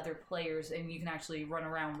all the other players, and you can actually run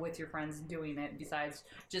around with your friends doing it. Besides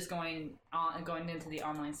just going into the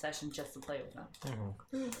online session just to play with them.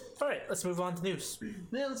 All right, let's move on to news.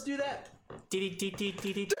 Yeah, let's do that.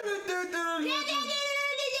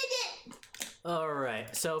 All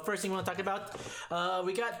right, so first thing we want to talk about,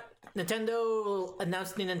 we got Nintendo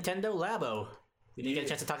announced the Nintendo Labo. We didn't get a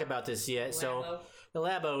chance to talk about this yet. So the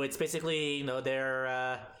Labo, it's basically, you know, they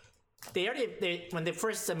when they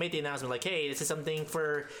first made the announcement, like, hey, this is something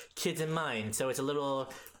for kids in mind. So it's a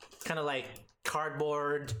little kind of like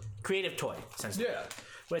cardboard creative toy, essentially. Yeah.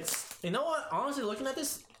 Which, you know what? Honestly, looking at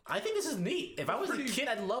this, I think this is neat. If I was a kid,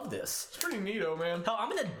 I'd love this. It's pretty neato, man. Hell,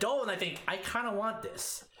 I'm an adult and I think I kind of want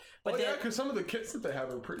this. But yeah, because some of the kits that they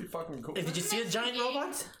have are pretty fucking cool. Did you see the giant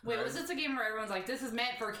robots? Wait, was this a game where everyone's like, this is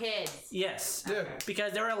meant for kids? Yes. Yeah.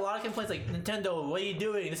 Because there were a lot of complaints like, Nintendo, what are you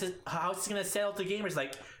doing? This is how it's gonna sell to gamers.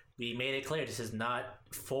 Like, we made it clear this is not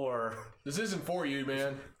for. This isn't for you,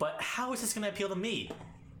 man. But how is this gonna appeal to me?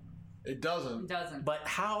 It doesn't. It doesn't. But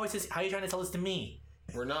how is this? How are you trying to sell this to me?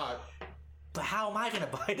 We're not. But how am I gonna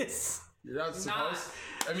buy this? You're not supposed.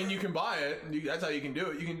 I mean, you can buy it. That's how you can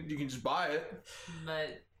do it. You can just buy it.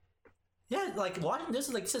 But. Yeah, like watching this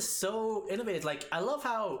is like just so innovative. Like I love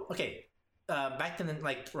how back then,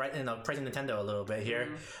 like right, you know, praising Nintendo a little bit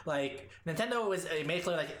here. Like Nintendo was made it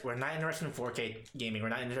clear like we're not interested in 4K gaming. We're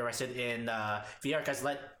not interested in VR because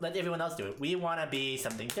let everyone else do it. We want to be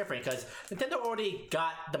something different because Nintendo already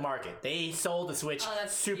got the market. They sold the Switch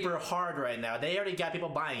super hard right now. They already got people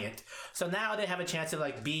buying it. So now they have a chance to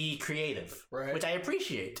like be creative, which I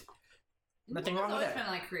appreciate. Nothing wrong with that. It's always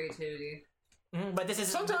been like creativity. But this is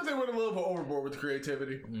sometimes they went a little bit overboard with the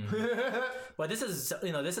creativity. But this is,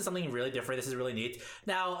 you know, this is something really different. This is really neat.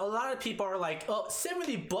 Now, a lot of people are like, "Oh,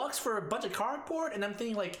 $70 for a bunch of cardboard," and I'm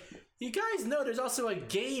thinking like, you guys know there's also a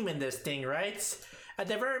game in this thing, right? At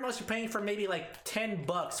the very most, you're paying for maybe like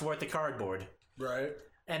 $10 worth of cardboard, right?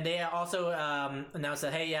 And they also announced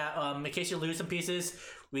that, hey, in case you lose some pieces,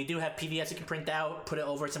 we do have PDFs you can print out, put it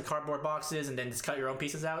over some cardboard boxes, and then just cut your own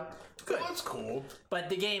pieces out. Good. Well, that's cool. But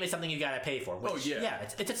the game is something you gotta pay for. Which, it's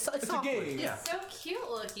a game. Yeah. It's so cute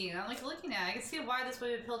looking. I'm like looking at it. I can see why this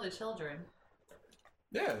would appeal to children.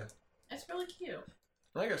 Yeah. It's really cute.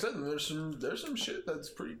 Like I said, there's some shit that's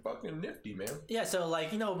pretty fucking nifty, man. Yeah, so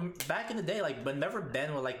like, you know, back in the day, like whenever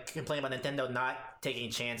Ben would like complain about Nintendo not taking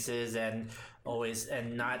chances and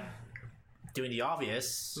not doing the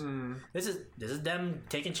obvious, this is them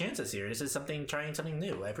taking chances here. This is trying something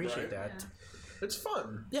new. I appreciate that. Yeah. It's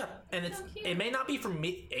fun. Yeah, and it may not be for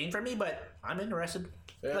me, but I'm interested.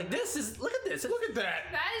 Yeah. Like this is look at this. Look at that.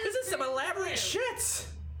 This is some elaborate shit.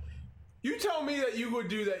 You tell me that you would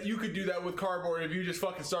do that. You could do that with cardboard if you just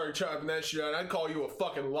fucking started chopping that shit out. I'd call you a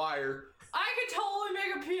fucking liar. I could totally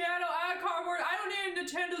make a piano out of cardboard. I don't need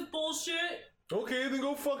Nintendo's bullshit. Okay, then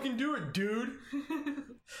go fucking do it, dude.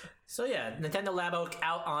 So yeah, Nintendo Labo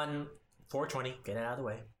out on 420. Get it out of the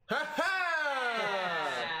way. Ha ha!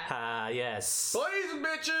 Yes. Blaze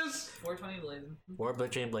bitches! 420 blazing.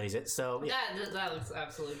 420 blaze it. So yeah. That looks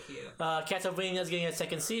absolutely cute. Castlevania's getting a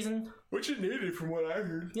second season, which it needed from what I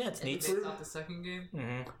heard. Yeah, it's neat. Based off the second game.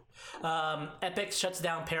 Mm-hmm. Epic shuts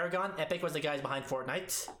down Paragon. Epic was the guys behind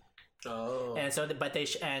Fortnite. Oh. And so, but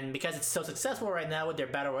and because it's so successful right now with their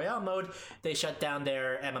battle royale mode, they shut down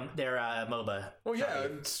their MOBA. Well, yeah,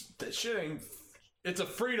 that shit ain't. It's a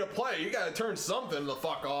free to play. You gotta turn something the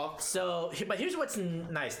fuck off. So, but here's what's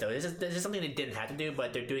nice though. This is something they didn't have to do,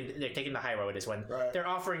 but they're taking the high road with this one. Right. They're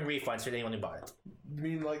offering refunds for anyone who bought it. You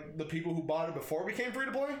mean like the people who bought it before it became free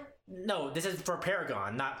to play? No, this is for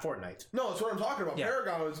Paragon, not Fortnite. No, that's what I'm talking about. Yeah.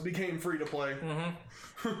 Paragon became free to play.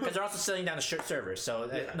 Because they're also selling down the servers,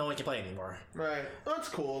 so no one can play anymore. Right. That's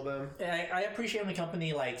cool then. And I appreciate when the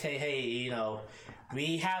company like, hey, you know,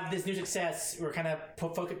 we have this new success. We're kind of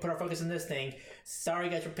put our focus on this thing. Sorry,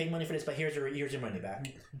 guys, for paying money for this, but here's your money back.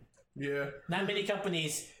 Yeah. Not many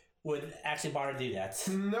companies would actually bother to do that.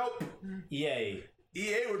 Nope. Yay.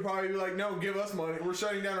 EA would probably be like, no, give us money. We're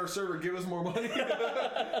shutting down our server. Give us more money.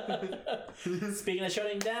 Speaking of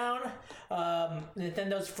shutting down,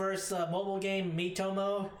 Nintendo's first mobile game,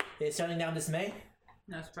 Miitomo, is shutting down this May.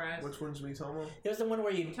 No surprise. Which one's Miitomo? It was the one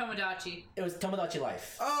where you... Tomodachi. It was Tomodachi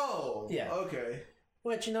Life. Oh! Yeah. Okay.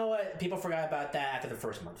 Which, you know what? People forgot about that after the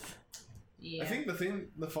first month. Yeah. I think that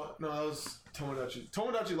was Tomodachi.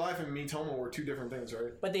 Tomodachi Life and Miitomo were two different things,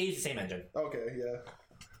 right? But they use the same engine. Okay, yeah.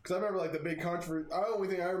 Because I remember like the big controversy. The only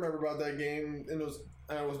thing I remember about that game, and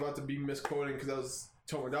I was about to be misquoting because that was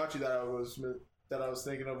Tomodachi that I was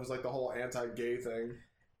thinking of was like the whole anti-gay thing.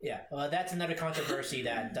 Yeah, well, that's another controversy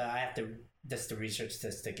that I have to research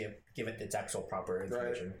this to give it its actual proper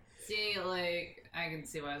information. Right. See, like, I can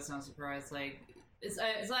see why it's not surprised. Like, it's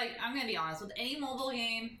like, I'm gonna be honest, with any mobile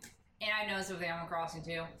game, and I noticed it with Animal Crossing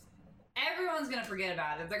too, everyone's gonna forget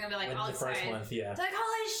about it. They're gonna be like, With oh, the it's first fine. month, yeah. It's like,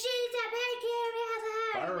 holy shit, that bad game,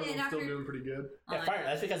 Fire and Emblem's still doing pretty good. Yeah, fire.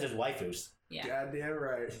 That's because there's waifus. Yeah. Goddamn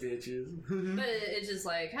right, bitches. But it's just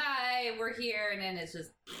like, hi, we're here, and then it's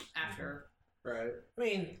just after. Right. I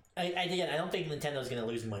mean, again, I don't think Nintendo's going to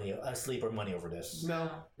lose sleep or money over this.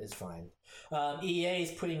 No. It's fine. EA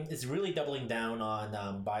is really doubling down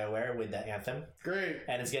on BioWare with the Anthem, Great.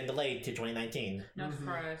 and it's getting delayed to 2019. No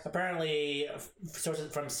surprise. Apparently,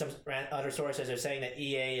 sources from some other sources are saying that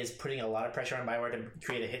EA is putting a lot of pressure on BioWare to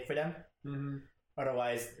create a hit for them. Mm-hmm.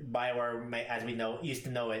 Otherwise, BioWare, as we used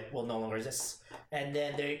to know it, will no longer exist. And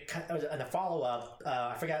then in the follow-up,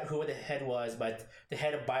 I forgot who the head was, but the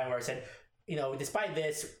head of BioWare said, despite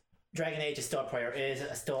this, Dragon Age is still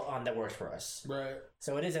still on the works for us. Right.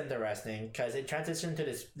 So it is interesting because it transitioned to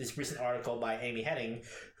this recent article by Amy Hennig,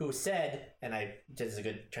 who said, and this is a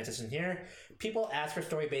good transition here, people ask for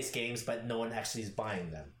story-based games, but no one actually is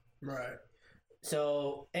buying them. Right.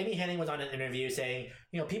 So Amy Hennig was on an interview saying,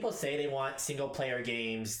 people say they want single-player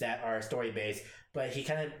games that are story-based, but he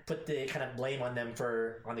kind of put the blame on the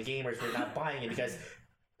gamers for not buying it because,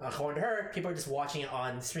 according to her, people are just watching it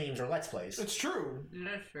on streams or Let's Plays. It's true.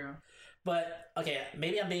 That's true. But, okay,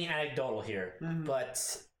 maybe I'm being anecdotal here, but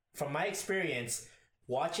from my experience,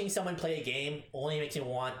 watching someone play a game only makes me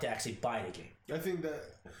want to actually buy the game. I think that...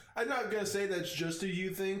 I'm not going to say that's just a you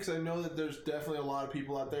thing, because I know that there's definitely a lot of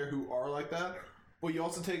people out there who are like that. But you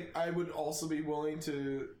also I would also be willing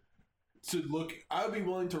to look... I would be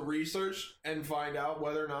willing to research and find out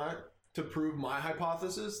whether or not to prove my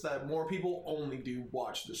hypothesis that more people only do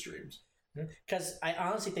watch the streams. Because I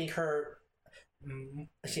honestly think her... like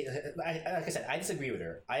I said, I disagree with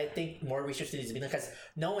her. I think more research needs to be done because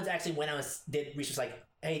no one's actually went out and did research like,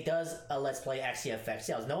 hey, does a Let's Play actually affect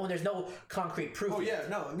sales? There's no concrete proof. Oh yeah,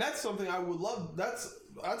 no, and that's something I would love. That's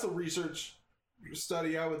a research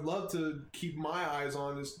study I would love to keep my eyes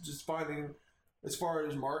on. Is just finding as far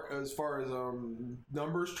as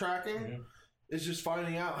numbers tracking, is just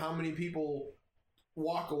finding out how many people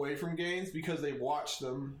walk away from games because they watch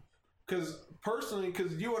them. Because personally,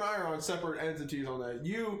 because you and I are on separate entities on that.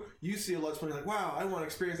 You see a Let's Play like, wow, I want to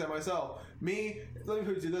experience that myself. Me, let me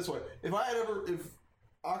put it to you this way: if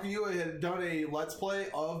Akiyue had done a Let's Play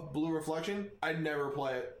of Blue Reflection, I'd never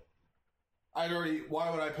play it. Why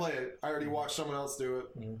would I play it? I already watched someone else do it.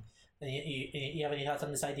 And you have any thoughts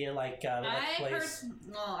on this idea, like Let's Plays?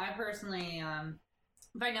 I personally,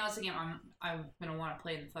 if I know it's a game I'm gonna want to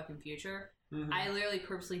play in the fucking future, I literally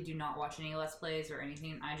purposely do not watch any Let's Plays or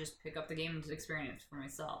anything. I just pick up the game and just experience it for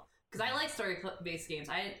myself. Because I like story-based games.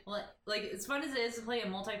 I like as fun as it is to play a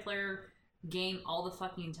multiplayer game all the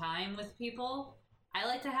fucking time with people. I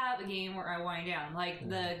like to have a game where I wind down. Like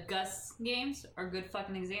the Gus games are good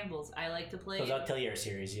fucking examples. I like to play. Those Atelier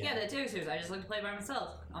series, yeah. Yeah, the Atelier series. I just like to play by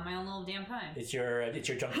myself on my own little damn time. It's your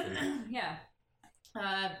junk food. Yeah.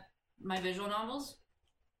 My visual novels.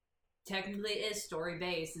 Technically, it is story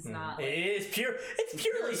based. It's not. Like, it's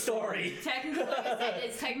purely story. Technically, like I said,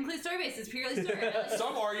 it's technically story based. It's purely story.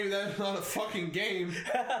 Some argue that it's not a fucking game.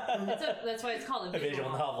 That's why it's called a visual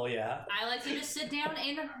novel. Yeah. I like to just sit down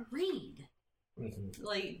and read.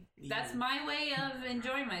 Like that's my way of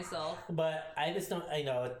enjoying myself. But I just don't.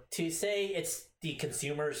 To say it's the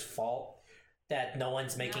consumer's fault that no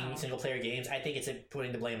one's making single player games. I think it's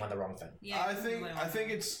putting the blame on the wrong thing. Yeah, I think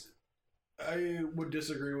it's. I would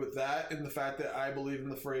disagree with that in the fact that I believe in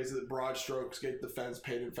the phrase that broad strokes get the fence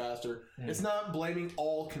painted faster. It's not blaming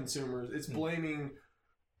all consumers. It's blaming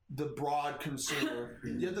the broad consumer.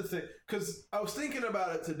 You have to think, because I was thinking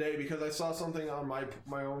about it today because I saw something on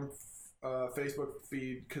my own Facebook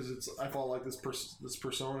feed because I follow like this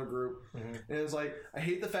Persona group, and it's like I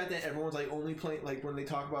hate the fact that everyone's like only playing like when they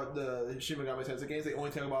talk about the Shin Megami Tensei games, they only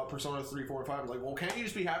talk about Persona 3, 4, and 5. It's like, well, can't you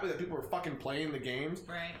just be happy that people are fucking playing the games?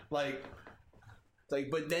 Right. Like. It's like,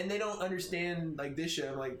 but then they don't understand like this shit.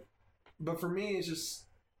 I'm like, but for me, it's just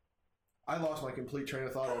I lost my complete train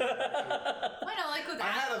of thought. Why not like with I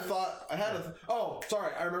had a thought. Oh,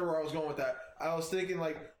 sorry. I remember where I was going with that. I was thinking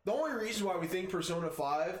like the only reason why we think Persona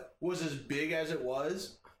 5 was as big as it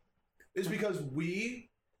was is because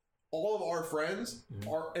all of our friends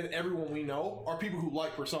are and everyone we know are people who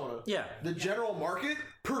like Persona. Yeah. The general market,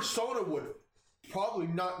 Persona would probably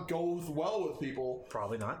not go well with people.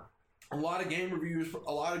 Probably not. A lot of game reviewers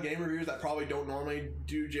that probably don't normally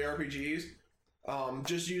do JRPGs.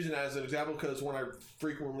 Just using it as an example because one I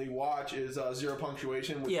frequently watch is Zero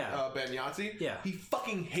Punctuation with Ben Yahtzee. Yeah. He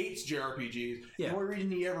fucking hates JRPGs. Yeah. The only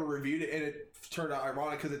reason he ever reviewed it, and it turned out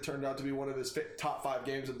ironic because it turned out to be one of his top 5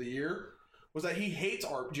 games of the year, was that he hates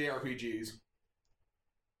JRPGs.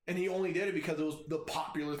 And he only did it because it was the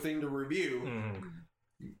popular thing to review. Mm-hmm.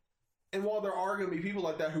 And while there are going to be people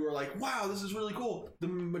like that who are like, wow, this is really cool, the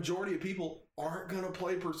majority of people aren't going to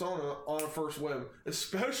play Persona on a first whim,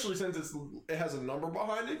 especially since it has a number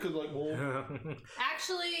behind it, because, like, well...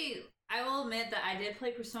 Actually, I will admit that I did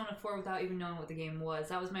play Persona 4 without even knowing what the game was.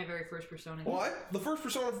 That was my very first Persona game. Well, the first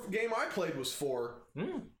Persona game I played was 4.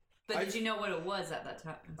 But did you know what it was at that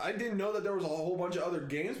time? I didn't know that there was a whole bunch of other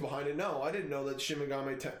games behind it. No, I didn't know that Shin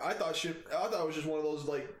Megami I thought it was just one of those,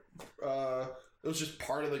 like, it was just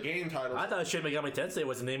part of the game title. I thought Shin Megami Tensei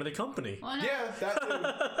was the name of the company. Well, no. Yeah,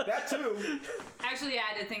 that too. Actually, yeah,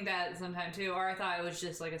 I did think that sometime too, or I thought it was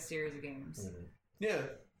just like a series of games. Yeah,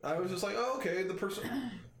 I was just like, oh, okay,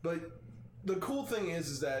 but the cool thing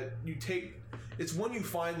is that it's when you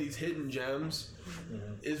find these hidden gems,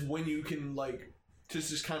 is when you can like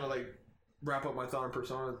just kind of like wrap up my thought on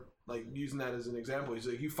Persona. Like using that as an example, he's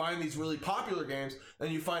like, you find these really popular games,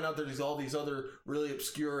 and you find out there's all these other really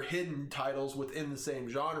obscure hidden titles within the same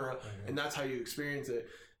genre, and that's how you experience it.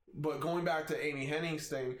 But going back to Amy Hennig's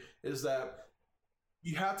thing, is that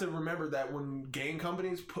you have to remember that when game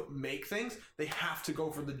companies make things, they have to go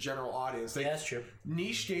for the general audience. That's true.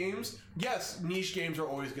 Niche games are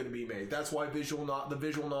always going to be made. That's why the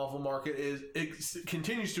visual novel market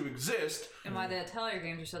continues to exist. And why the Atelier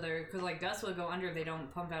games are so there, because like Gus would go under if they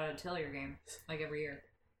don't pump out an Atelier game like every year.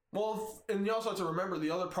 Well, and you also have to remember the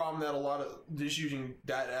other problem that a lot of, just using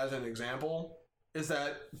that as an example, is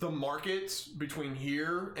that the markets between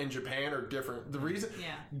here and Japan are different. The reason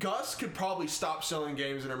Gus could probably stop selling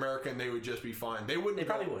games in America and they would just be fine. They wouldn't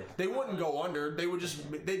go under.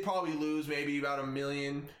 They'd probably lose maybe about 1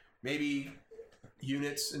 million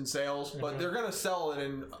units in sales, but they're gonna sell it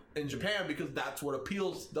in Japan because that's what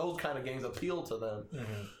those kind of games appeal to them.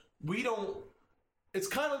 We don't. It's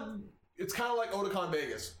kind of like Otakon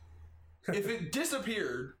Vegas. If it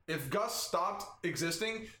disappeared, if Gus stopped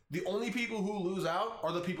existing, the only people who lose out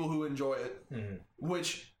are the people who enjoy it,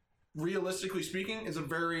 which, realistically speaking, is a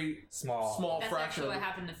very small That's fraction. actually what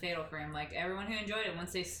happened to Fatal Frame. Like everyone who enjoyed it,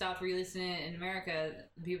 once they stopped releasing it in America,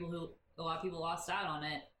 a lot of people lost out on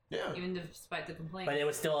it. Yeah, even despite the complaints. But it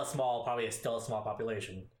was still a small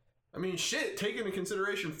population. I mean, shit, take into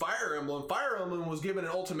consideration Fire Emblem. Fire Emblem was given an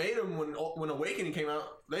ultimatum when Awakening came out.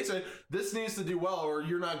 They said, this needs to do well or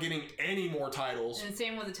you're not getting any more titles. And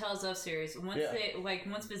same with the Tales of series. Once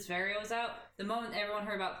Vesperia was out, the moment everyone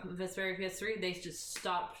heard about Vesperia PS3, they just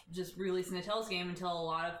stopped just releasing the Tales game until a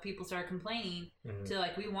lot of people started complaining to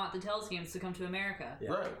like, we want the Tales games to come to America.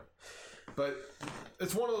 Yeah. Right. But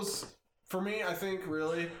it's one of those, for me, I think,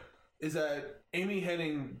 really, is that Amy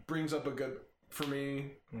Hennig brings up a good... For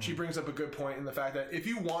me, she brings up a good point in the fact that if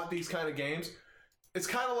you want these kind of games, it's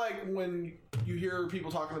kind of like when you hear people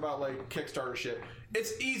talking about like Kickstarter shit.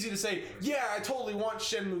 It's easy to say, yeah, I totally want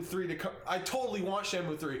Shenmue 3 to come. I totally want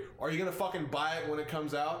Shenmue 3. Are you gonna fucking buy it when it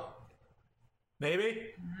comes out? Maybe.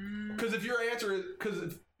 Because if your answer is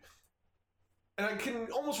and I can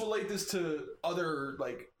almost relate this to other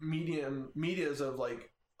like medias of like.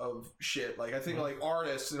 Of shit, like I think like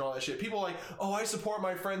artists and all that shit. People are like, oh, I support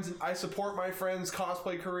my friends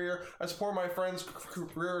cosplay career. I support my friends'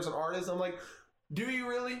 career as an artist. I'm like, do you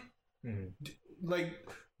really? Like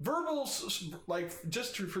verbals, like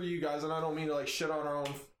just for you guys, and I don't mean to like shit on our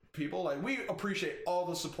own people. Like we appreciate all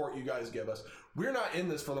the support you guys give us. We're not in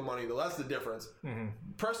this for the money though. That's the difference.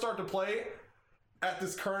 Press start to play. At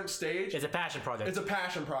this current stage, it's a passion project. It's a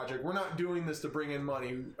passion project. We're not doing this to bring in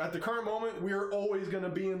money. At the current moment, we're always going to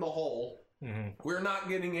be in the hole. We're not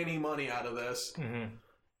getting any money out of this.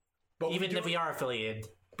 But even if we are affiliated.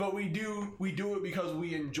 But we do it because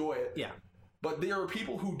we enjoy it. Yeah. But there are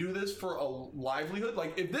people who do this for a livelihood.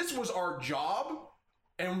 Like if this was our job,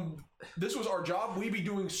 we'd be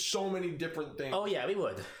doing so many different things. Oh yeah, we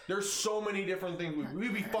would. There's so many different things.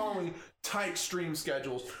 We'd be following tight stream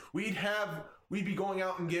schedules. We'd have we'd be going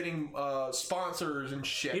out and getting sponsors and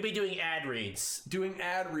shit. We'd be doing ad reads. Doing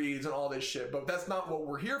ad reads and all this shit, but that's not what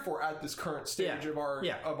we're here for at this current stage of our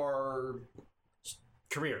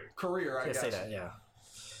career. I guess. Say that, yeah.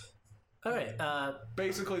 All right.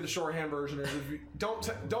 Basically, the shorthand version is if you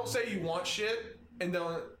don't say you want shit and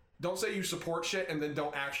don't say you support shit and then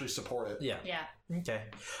don't actually support it. Yeah. Okay.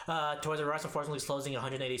 Toys R Us unfortunately is closing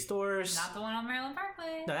 180 stores. Not the one on Maryland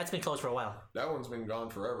Parkway. No, that's been closed for a while. That one's been gone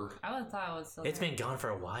forever. I would have thought it was still It's there. been gone for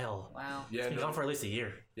a while. Wow. Yeah, It's been gone for at least a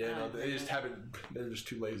year. Yeah, no, they just haven't. They're just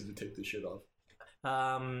too lazy to take this shit off.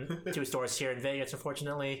 2 stores here in Vegas,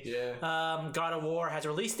 unfortunately. Yeah. God of War has a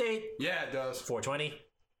release date. Yeah, it does. 4/20.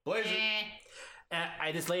 Blaze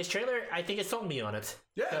it. This latest trailer, I think it sold me on it.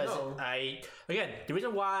 Yeah, 'Cause no. the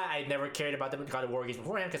reason why I never cared about the God of War games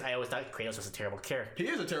beforehand, because I always thought Kratos was a terrible character. He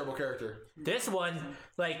is a terrible character. This one,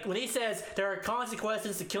 like, when he says, there are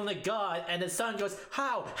consequences to killing a god, and the son goes,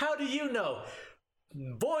 how? How do you know?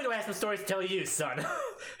 Boy, do I have some stories to tell you, son.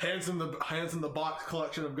 Hands in the box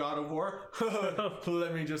collection of God of War.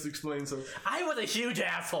 Let me just explain some. I was a huge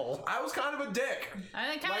asshole. I was kind of a dick.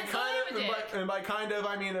 I think By and by kind of,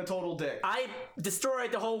 I mean a total dick. I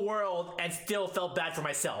destroyed the whole world and still felt bad for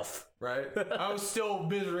myself. Right? I was still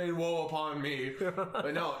misery and woe upon me.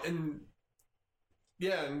 But no, and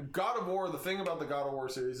God of War, the thing about the God of War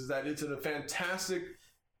series is that it's a fantastic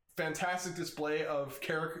display of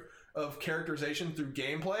characterization through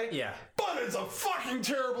gameplay. Yeah. But it's a fucking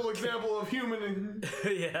terrible example of human.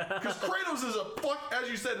 Yeah. Because Kratos is as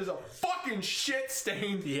you said, is a fucking shit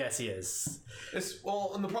stain. Yes, he is.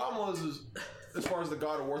 And the problem was, as far as the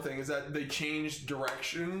God of War thing, is that they changed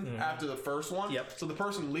direction after the first one. Yep. So the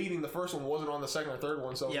person leading the first one wasn't on the second or third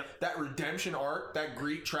one. So that redemption arc, that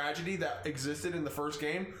Greek tragedy that existed in the first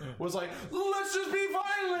game was like, let's just be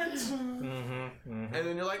violent. And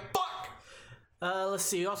then you're like, fuck. Let's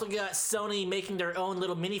see. We also got Sony making their own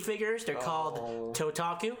little minifigures. They're called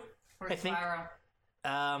Totaku. Where's I think.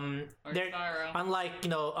 Spyro? They're Spyro? unlike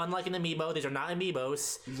an amiibo. These are not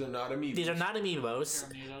amiibos. These are not amiibos. These are not amiibos.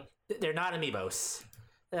 They're not amiibos.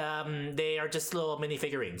 They are just little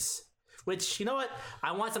minifigurines. Which, you know what?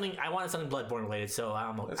 I wanted something Bloodborne related, so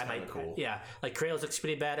I might. Cool. Yeah, like Kratos looks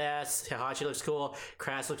pretty badass. Hachi looks cool.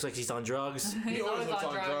 Crass looks like he's on drugs. He always looks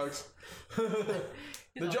on drugs.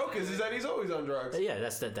 The joke is that he's always on drugs. Yeah,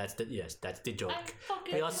 that's the joke.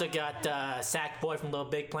 We also got Sackboy from Little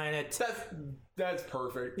Big Planet. That's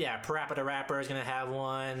perfect. Yeah, Parappa the Rapper is gonna have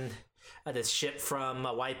one. This ship from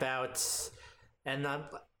Wipeout, and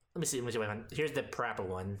let me see. Here's the Parappa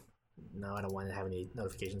one. No, I don't want to have any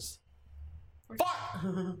notifications. Fuck.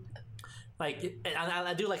 Like,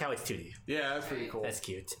 I do like how it's 2D. Yeah, that's pretty cool. That's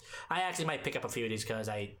cute. I actually might pick up a few of these because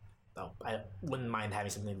I wouldn't mind having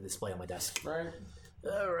something to display on my desk. Right.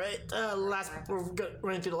 All right. We're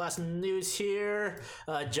running through the last news here.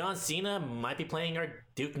 John Cena might be playing our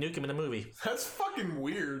Duke Nukem in the movie, That's fucking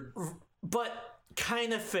weird. but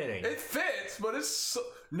kind of fitting. It fits, but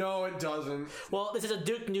no, it doesn't. Well, this is a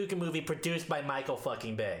Duke Nukem movie produced by Michael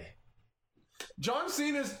fucking Bay. John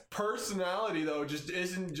Cena's personality, though, just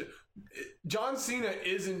isn't. John Cena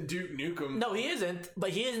isn't Duke Nukem. No, he isn't.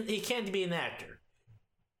 But he isn't. He can't be an actor.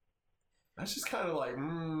 That's just kind of like,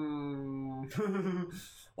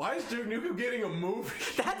 why is Duke Nukem getting a movie?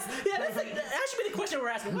 That should be the question we're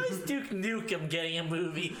asking. Why is Duke Nukem getting a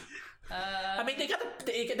movie? I mean, they got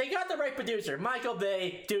the right producer, Michael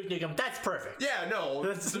Bay, Duke Nukem. That's perfect. Yeah, no,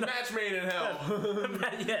 it's a match made in hell.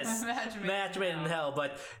 Yes, match made in hell.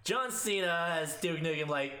 But John Cena as Duke Nukem,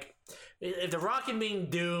 like, if The Rock can be in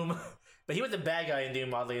Doom, but he was a bad guy in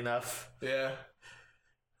Doom, oddly enough. Yeah.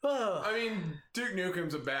 I mean, Duke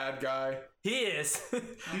Nukem's a bad guy. He is.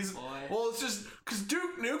 Well, it's just because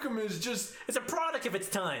Duke Nukem is just. It's a product of its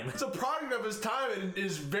time. It's a product of his time and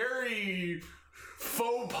is very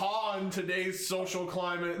faux pas in today's social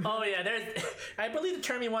climate. Oh yeah, I believe the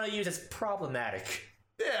term you want to use is problematic.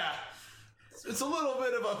 Yeah. It's a little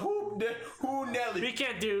bit of a who Nelly. We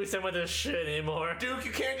can't do some of this shit anymore. Duke,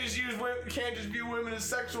 you can't just view women as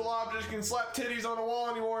sexual objects. You can slap titties on the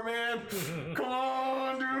wall anymore, man. Come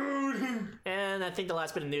on, dude. And I think the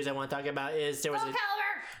last bit of news I want to talk about is there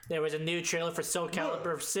was a new trailer for Soul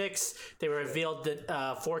Calibur 6. They revealed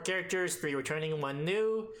the 4 characters, 3 returning, 1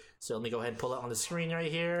 new. So let me go ahead and pull it on the screen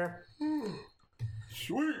right here.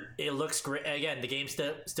 Sweet. It looks great. Again, the game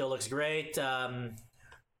still looks great.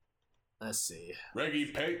 Let's see.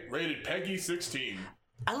 Rated Peggy 16.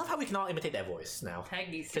 I love how we can all imitate that voice now.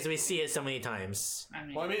 Peggy. Because we see it so many times.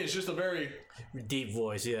 Well, I mean, it's just a very deep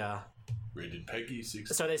voice, yeah. Rated Peggy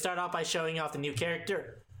 16. So they start off by showing off the new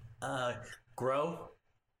character, Grow.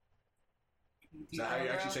 Is that how you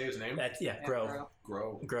actually say his name? That's Grow.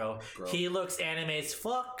 Grow. He looks anime as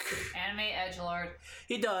fuck. Anime edgelord.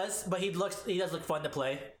 He does, but he does look fun to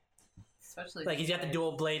play. Especially Like he's got the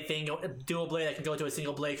dual blade thing, dual blade that can go to a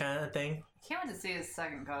single blade kind of thing. Can't wait to see his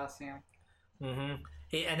second costume. Mm-hmm.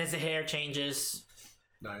 And his hair changes.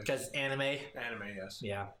 Nice. Because anime. Anime, yes.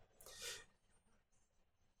 Yeah.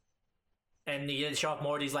 And you show off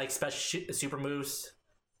more of these like special super moves.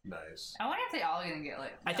 Nice. I wonder if they all gonna get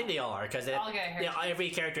like. I think they all are because every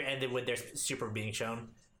character ended with their super being shown.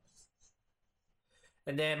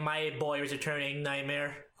 And then my boy was returning,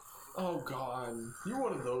 Nightmare. Oh god, you're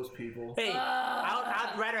one of those people. Hey,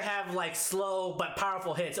 I'd rather have like slow but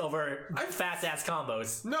powerful hits over fast ass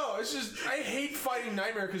combos. No, it's just I hate fighting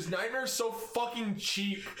Nightmare because Nightmare's so fucking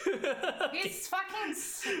cheap. He's fucking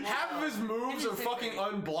slow. Half of his moves are fucking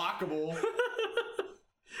unblockable.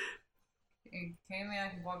 Maybe I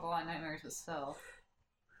can block a lot of nightmares, but still,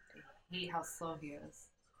 I hate how slow he is.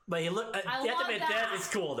 But you look. I you have love to admit that. is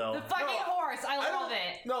cool though. The fucking horse, I love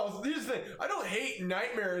it. No, here's the thing. I don't hate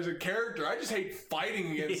Nightmare as a character. I just hate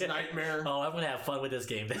fighting against Nightmare. Oh, I'm gonna have fun with this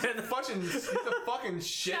game then. He's a fucking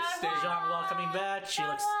shit stain. Jean Wall coming back. She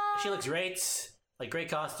looks great. Like great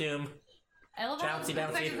costume. I love how it Bouncy,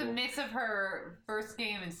 looks like bouncy. it's a mix of her first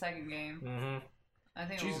game and second game. Mm-hmm. I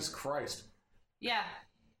think. Jesus Christ. Yeah.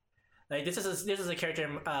 Like this is a character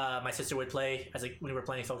my sister would play when we were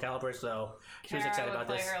playing Soul Calibur, so she was excited about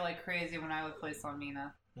this. I would play her like crazy when I would play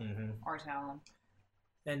Sonmina or Talon.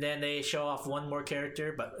 And then they show off one more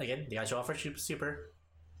character, but again, they gotta show off her super.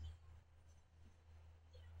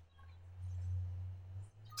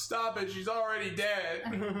 Stop it! She's already dead.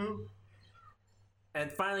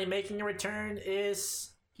 And finally, making a return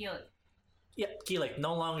is Keelik.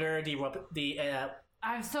 No longer the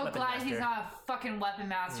I'm so weapon glad he's master. not a fucking weapon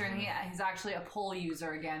master and he's actually a pole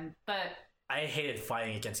user again. But I hated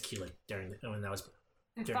fighting against Keelik when that was.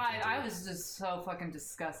 in 5, I was just so fucking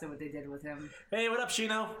disgusted what they did with him. Hey, what up,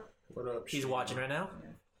 Shino? What up? He's watching right now.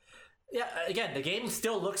 Yeah, again, the game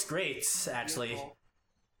still looks great, actually. Beautiful.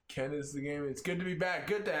 Ken is the game. It's good to be back.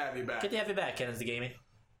 Good to have you back. Good to have you back, Ken is the gaming.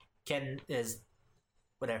 Ken is...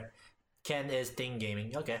 whatever. Ken is Thing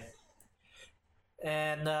Gaming. Okay.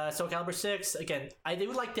 And Soul Calibur 6, again, I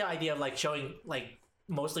do like the idea of like showing, like,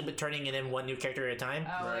 mostly but turning in one new character at a time.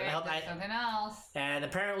 Oh, Right. there's something else. And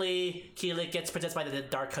apparently, Keelik gets possessed by the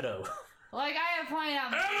Dark Kado. Like I have pointed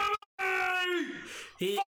out.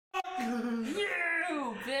 He...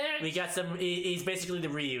 You bitch! We got some... He's basically the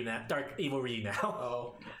Ryu now. Dark Evil Ryu now.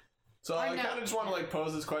 Oh. So I kind of just want to like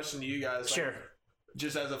pose this question to you guys. Like, Sure.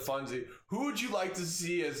 Just as a funsy, who would you like to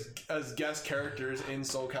see as guest characters in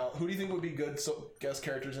Soul Calibur? Who do you think would be good guest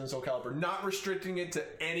characters in Soul Calibur? Not restricting it to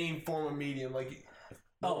any form of medium, like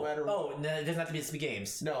no matter what. Oh, no, it doesn't have to be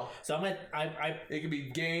games. No. So I'm gonna... It could be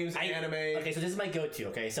games, anime. Okay, so this is my go-to,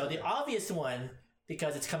 okay? So the obvious one,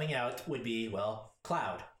 because it's coming out, would be, well,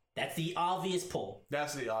 Cloud. That's the obvious pull.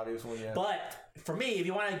 That's the obvious one, yeah. But for me, if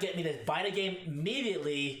you want to get me to buy the game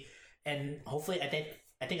immediately, and hopefully I think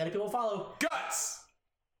other people will follow. Guts!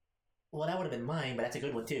 Well, that would have been mine, but that's a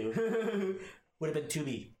good one too. Would have been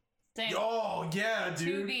 2B. Same. Oh, yeah,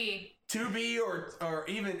 dude. 2B. 2B or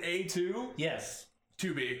even A2? Yes.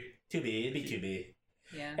 2B. 2B. It'd be 2B.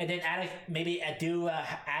 Yeah. And then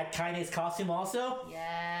add Kaine's costume also.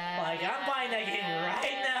 Yeah. Like, I'm buying that game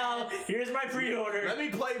right now. Here's my pre-order. Let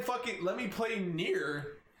me play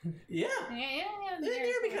Nier. Yeah. Yeah.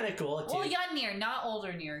 It'd be kind of cool too. Well, young Nier, not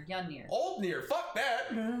older Nier. Young Nier. Old Nier, fuck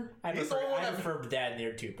that. I He's prefer, the one I that- prefer Dad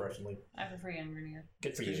Nier too, personally. I prefer younger Nier.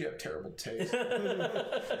 Good for Because you you. have terrible taste.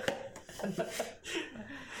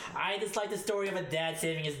 I just like the story of a dad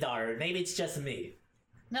saving his daughter. Maybe it's just me.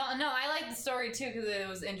 No, I like the story too because it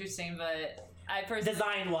was interesting, but I personally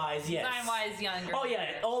Design-wise, yes. design-wise younger. Oh yeah,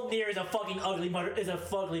 Old Nier is a fucking ugly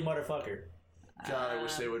motherfucker. God, I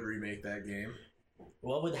wish they would remake that game.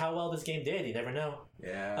 Well, with how well this game did, you never know.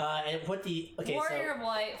 Yeah. And what the Warrior of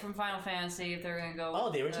Light from Final Fantasy. If they're gonna go. Oh,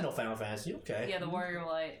 with the original Final Fantasy. Okay. Yeah, the Warrior of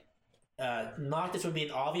Light. Noctis would be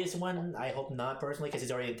an obvious one. I hope not personally, because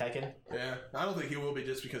he's already in Tekken. Yeah, I don't think he will be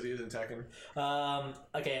just because he is in Tekken.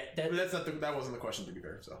 Okay. But that wasn't the question, to be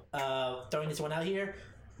fair. So. Throwing this one out here,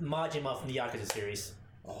 Majima from the Yakuza series.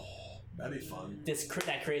 Oh, that'd be fun.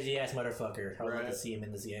 That crazy ass motherfucker. I would love to Right. see him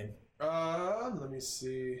in this game. Let me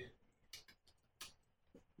see.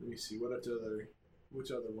 Which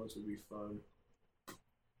other ones would be fun?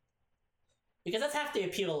 Because that's half the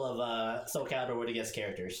appeal of Soul Calibur with the guest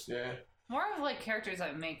characters. Yeah. More of like characters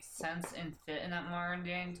that make sense and fit in that modern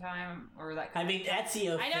day and time, or that. I mean,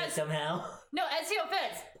 Ezio I know- fits somehow. No, Ezio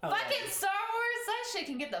fits. Oh, Fucking yeah. Star Wars, that shit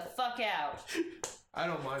can get the fuck out. I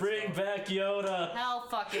don't mind. Bring back Yoda. Hell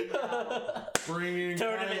fucking no. Bringing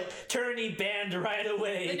Tourney banned right But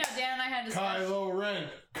away. no, Dan and I had a discussion. Kylo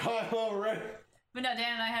Ren. But no,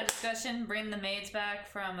 Dan and I had a discussion. Bring the maids back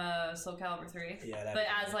from Soul Calibur 3. Yeah, that'd but be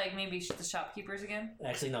as like maybe the shopkeepers again.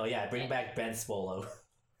 Actually, no. Yeah, bring back Ben Swallow.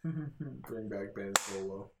 Bring back Ben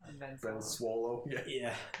Swallow. Ben Swallow. Yeah.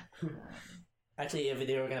 Yeah. Actually, if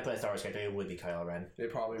they were gonna put a Star Wars character, it would be Kylo Ren. They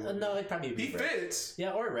probably would. No, it'd probably be He Rey. fits.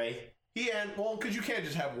 Yeah, or Ray. Because you can't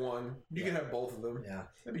just have one. You can have both of them. Yeah.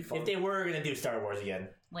 That'd be fun. If they were gonna do Star Wars again.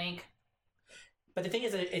 Link. But the thing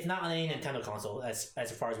is, it's not on any Nintendo console as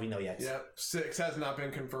far as we know yet. Yeah, 6 has not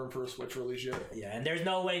been confirmed for a Switch release yet. Yeah, and there's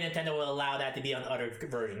no way Nintendo will allow that to be on other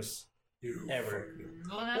versions. Ever.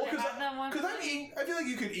 Well, because I feel like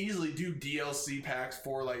you could easily do DLC packs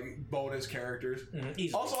for like bonus characters.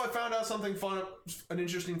 Easily. Also, I found out something fun, an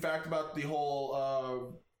interesting fact about the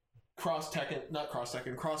whole cross battle.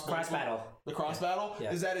 The cross battle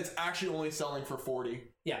is that it's actually only selling for $40.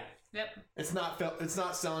 Yeah. Yep. It's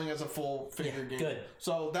not selling as a full figure game. Good.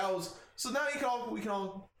 So now we can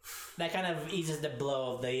all. That kind of eases the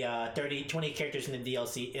blow of the 20 characters in the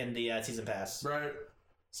DLC in the season pass. Right.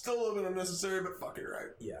 Still a little bit unnecessary, but fucking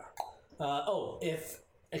right. Yeah. If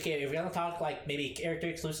we're gonna talk like maybe character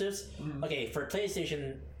exclusives. Okay, for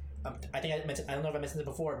PlayStation, I think I don't know if I mentioned it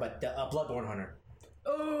before, but Bloodborne Hunter.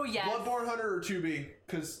 Oh yeah. Bloodborne Hunter or 2B,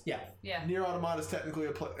 because Yeah. Nier Automata is technically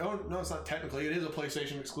oh no, it's not technically. It is a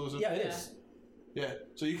PlayStation exclusive. Yeah, it is. Yeah.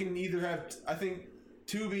 So you can either have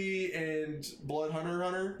 2B and Blood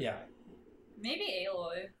Hunter. Yeah. Maybe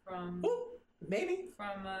Aloy from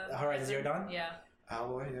Horizon Zero Dawn. Yeah.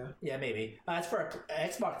 Alloy, yeah. Yeah, maybe. It's for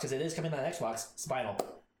Xbox because it is coming on Xbox. Spinal.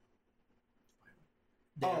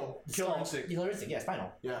 Killer Instinct. Killer Instinct, yeah, Spinal.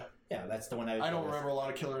 Yeah. Yeah, that's the one I don't remember a lot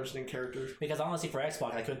of Killer Instinct characters. Because honestly, for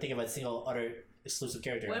Xbox, I couldn't think of a single other exclusive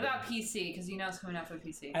character. What about PC? Because you know it's coming out for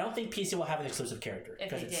PC. I don't think PC will have an exclusive character.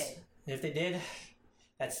 If they did,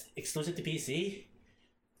 that's exclusive to PC.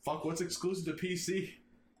 Fuck, what's exclusive to PC?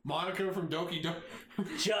 Monica from Doki Doki.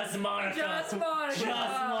 Just Monica. Just Monica. Just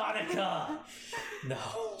Monica. No.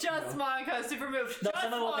 Just Monica. Super move. No,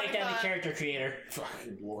 someone will make that the character creator.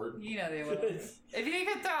 Fucking lord. You know they will. If you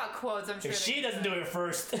could throw out quotes, I'm sure. If she doesn't do it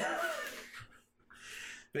first.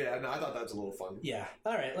 Yeah, no, I thought that was a little fun. Yeah.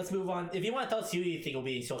 All right, let's move on. If you want to tell us who you think will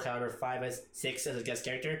be in Soul Calibur 5 as 6 as a guest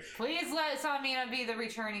character. Please let Samina be the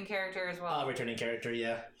returning character as well. Returning character,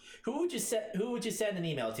 yeah. Who would you send an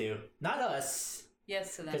email to? Not us.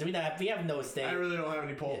 Yes to them. Because we have no stake. I really don't have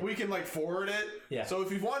any poll. Yeah. We can forward it. Yeah. So if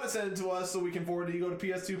you want to send it to us so we can forward it, you go to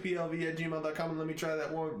ps2plv@gmail.com and let me try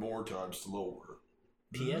that one more time slower.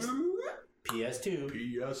 PS2.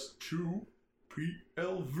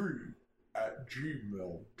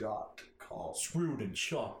 ps2plv@gmail.com. Smooth and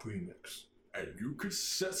sharp remix. And you could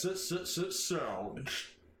sound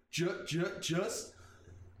just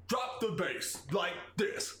drop the bass like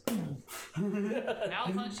this.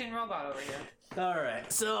 Malfunction robot over here.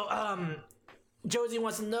 Alright, so, Josie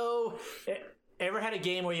wants to know, ever had a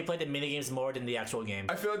game where you played the minigames more than the actual game?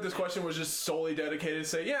 I feel like this question was just solely dedicated to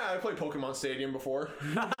say, yeah, I played Pokemon Stadium before.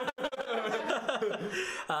 The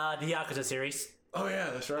Yakuza series. Oh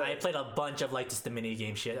yeah, that's right. I played a bunch of just the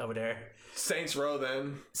minigame shit over there. Saints Row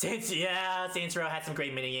then. Saints Row had some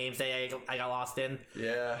great minigames that I got lost in.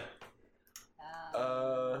 Yeah.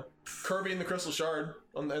 Kirby and the Crystal Shard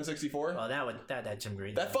on the N64. Oh, that had some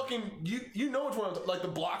great. That fucking you know which one, like the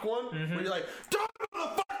block one, where you're like, don't the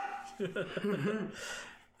fuck.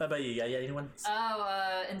 How about you? Yeah, anyone?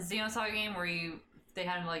 In Xenosaga game where they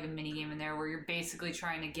had a mini game in there where you're basically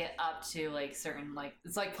trying to get up to certain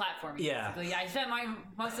it's like platforming. Yeah. Basically. I spent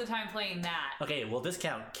most of the time playing that. Okay, will this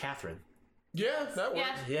count Catherine? Yeah, that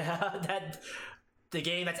works. Yeah, the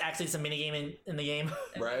game that's actually some minigame in the game.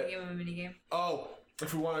 Right. A mini game. Oh,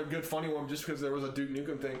 if we want a good funny one, just because there was a Duke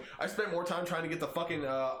Nukem thing, I spent more time trying to get the fucking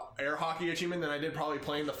air hockey achievement than I did probably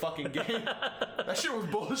playing the fucking game. That shit was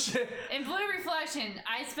bullshit. In Blue Reflection,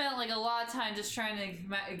 I spent a lot of time just trying to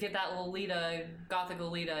get that Lolita, Gothic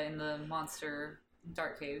Lolita in the monster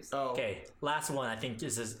dark caves. Oh. Okay, last one. I think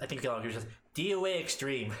DOA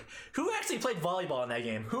Extreme. Who actually played volleyball in that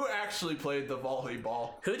game? Who actually played the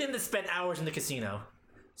volleyball? Who didn't spend hours in the casino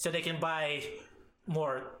so they can buy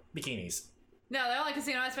more bikinis? No, the only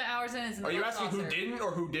casino I spent hours in is in the Are you asking who didn't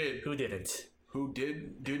or who did? Who didn't? Who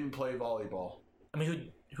didn't play volleyball? I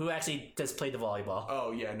mean, who actually just played the volleyball?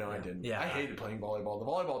 Oh, yeah, no, I didn't. Yeah. I hated playing volleyball. The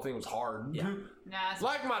volleyball thing was hard. Yeah. Nah,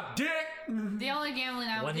 Like my dick! the only gambling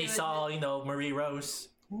I would when do he saw, Marie Rose.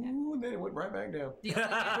 Ooh, and then it went right back down. The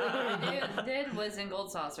only gambling I did was in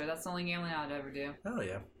Gold Saucer. That's the only gambling I would ever do. Oh,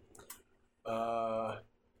 yeah.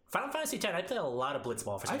 Final Fantasy X, I played a lot of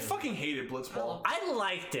Blitzball for some I reason. fucking hated Blitzball. I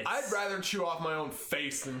liked it. I'd rather chew off my own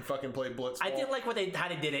face than fucking play Blitzball. I did like how they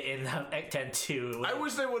did it in X-10 too. I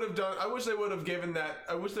wish they would have given that.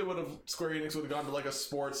 I wish they would have Square Enix would have gone to like a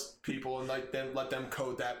sports people and like then let them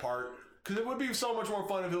code that part. Because it would be so much more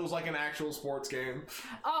fun if it was like an actual sports game.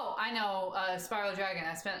 Oh, I know. Spiral Dragon.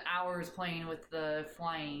 I spent hours playing with the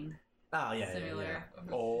flying simulator.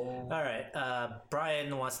 Oh. All right.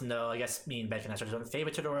 Brian wants to know, I guess me and Ben can answer this one.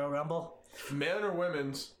 Favorite to the Royal Rumble? Men or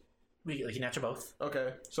women's? We can answer both.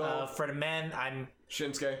 Okay. So for the men, I'm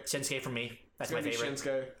Shinsuke for me. That's It's my gonna favorite. be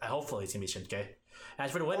Shinsuke. Hopefully it's going to be Shinsuke.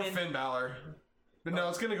 As for the Or women... Finn Balor. But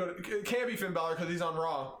no, it can't be Finn Balor because he's on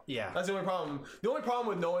Raw. Yeah. That's the only problem. The only problem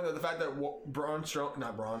with knowing that the fact that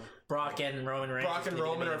Brock and Roman Reigns. Brock and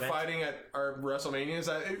Roman are fighting at our WrestleMania is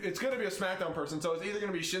that it's going to be a SmackDown person. So it's either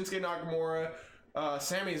going to be Shinsuke Nakamura.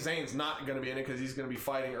 Sami Zayn's not going to be in it because he's going to be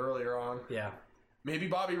fighting earlier on. Yeah. Maybe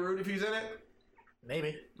Bobby Roode if he's in it.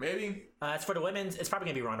 Maybe. As for the women's, it's probably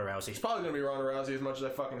going to be Ronda Rousey. It's probably going to be Ronda Rousey as much as I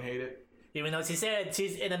fucking hate it. Even though she said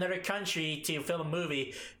she's in another country to film a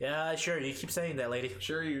movie. Yeah, sure, you keep saying that, lady.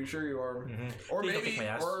 Sure you are. Mm-hmm. Or Please don't maybe, kick my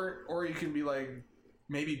ass. or you can be like,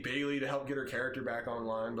 maybe Bailey to help get her character back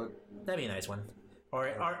online, but... That'd be a nice one. Or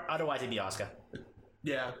otherwise it'd be Asuka.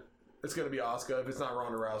 Yeah, it's going to be Asuka if it's not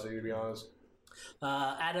Ronda Rousey, to be honest.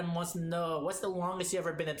 Adam wants to know, what's the longest you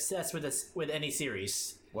ever been obsessed with any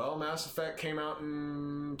series? Well, Mass Effect came out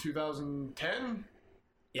in 2010.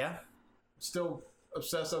 Yeah? Still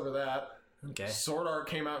obsessed over that. Okay. Sword Art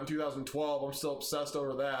came out in 2012. I'm still obsessed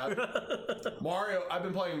over that. Mario, I've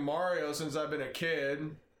been playing Mario since I've been a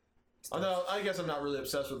kid. Although, I guess I'm not really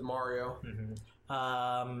obsessed with Mario.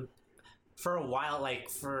 Mm-hmm. For a while, like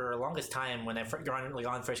for the longest time, when Gurren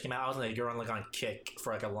Lagann first came out, I was on a Gurren Lagann kick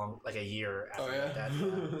for like a year after that.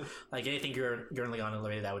 Like anything Gurren Lagann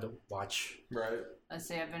related, I would watch. Right. Let's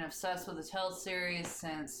see, I've been obsessed with the Tales series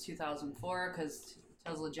since 2004 because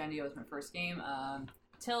Tales of Legendia was my first game.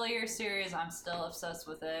 Tillier series, I'm still obsessed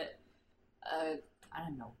with it. I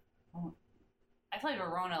don't know. I played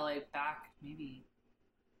Verona like back maybe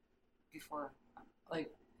before,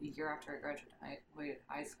 like a year after I graduated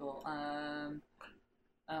high school.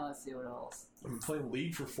 Let's see what else. I've been playing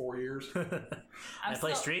League for 4 years. I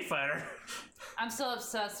play Street Fighter. I'm still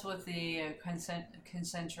obsessed with the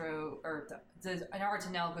Concentro or the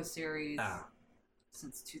Naruto Nelco series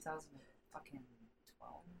since 2012.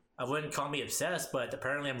 I wouldn't call me obsessed, but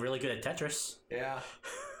apparently I'm really good at Tetris. Yeah.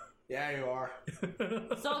 Yeah, you are.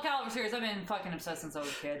 Soul Calibur series, I've been fucking obsessed since I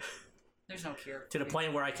was a kid. There's no cure. To the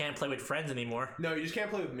point where I can't play with friends anymore. No, you just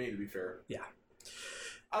can't play with me, to be fair. Yeah.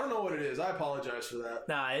 I don't know what it is. I apologize for that.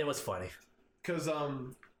 Nah, it was funny. Because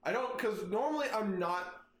normally I'm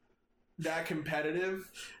not that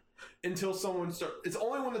competitive until someone starts. It's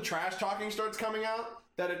only when the trash talking starts coming out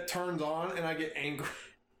that it turns on and I get angry.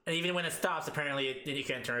 And even when it stops, apparently you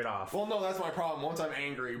can't turn it off. Well, no, that's my problem. Once I'm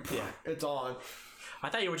angry, it's on. I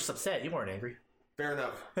thought you were just upset. You weren't angry. Fair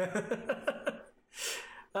enough.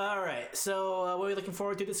 All right. So, what are we looking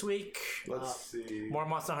forward to this week? Let's see. More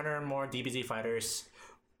Monster Hunter and more DBZ fighters.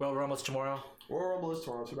 Royal Rumble's tomorrow. Royal Rumble is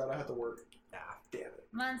tomorrow. Too bad I have to work. Ah, damn it.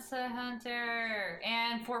 Monster Hunter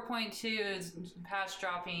and 4.2 is patch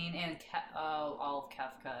dropping and all of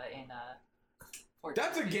Kefka in 14.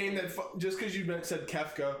 That's a game that just because you said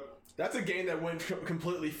Kefka, that's a game that went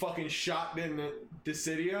completely fucking shot, didn't it?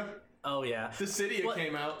 Dissidia. Oh yeah. Dissidia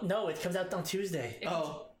came out. No, it comes out on Tuesday.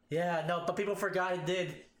 Oh. Yeah, no, but people forgot it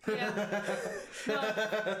did. Yeah.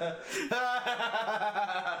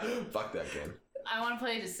 Fuck that game. I want to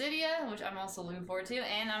play Dissidia, which I'm also looking forward to,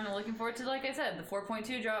 and I'm looking forward to, like I said, the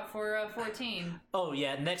 4.2 drop for 14. Oh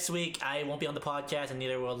yeah, next week I won't be on the podcast, and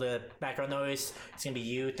neither will the background noise. It's gonna be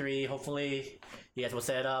you three, hopefully. You guys will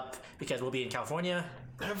set it up because we'll be in California.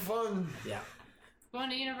 Have fun. Yeah. Going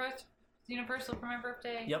to Universal for my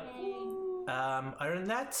birthday. Yep. Yay. Other than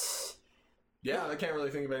that, yeah, I can't really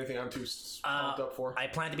think of anything I'm too pumped up for. I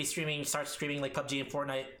plan to start streaming like PUBG and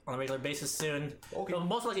Fortnite on a regular basis soon. Okay. It'll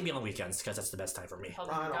most likely be on weekends because that's the best time for me. Oh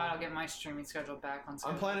my God, I'll get my streaming schedule back on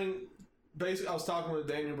schedule. I'm planning. Basically, I was talking with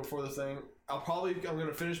Daniel before the thing. I'm going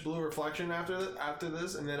to finish Blue Reflection after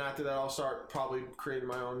this, and then after that, I'll start probably creating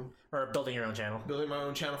my own or building your own channel. Building my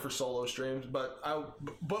own channel for solo streams, but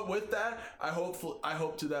with that, I hope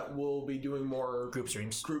that we'll be doing more group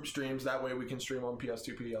streams. That way we can stream on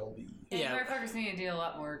PS2P LV. Yeah, motherfuckers need to do a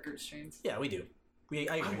lot more group streams. Yeah, we do.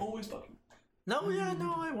 I agree. I'm always fucking. No,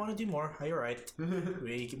 I want to do more. You're right.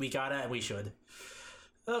 we gotta and we should.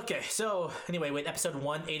 Okay, so anyway, with episode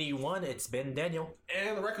 181, it's been Daniel.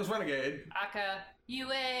 And the Reckless Renegade. Aka,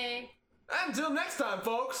 UA. Until next time,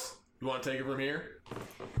 folks. You want to take it from here?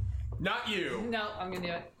 Not you. No, I'm gonna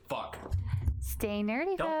do it. Fuck. Stay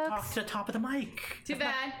nerdy, Don't folks. talk to the top of the mic. Too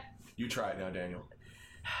bad. You try it now, Daniel.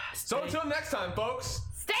 So until next time, folks.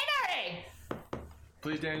 Stay nerdy.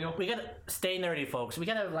 Please, Daniel. We gotta stay nerdy, folks. We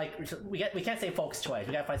gotta we can't say folks twice.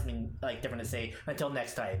 We gotta find something different to say until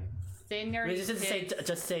next time. Stay nerdy.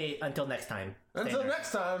 Just say until next time. Until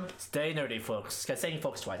next time. Stay nerdy, folks. Cause saying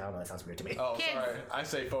folks twice, I don't know. That sounds weird to me. Oh, Kids. sorry. I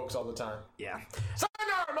say folks all the time. Yeah.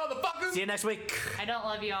 Sayonara, motherfuckers. See you next week. I don't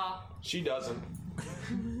love y'all. She doesn't.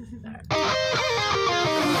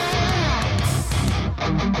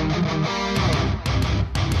 Thank you.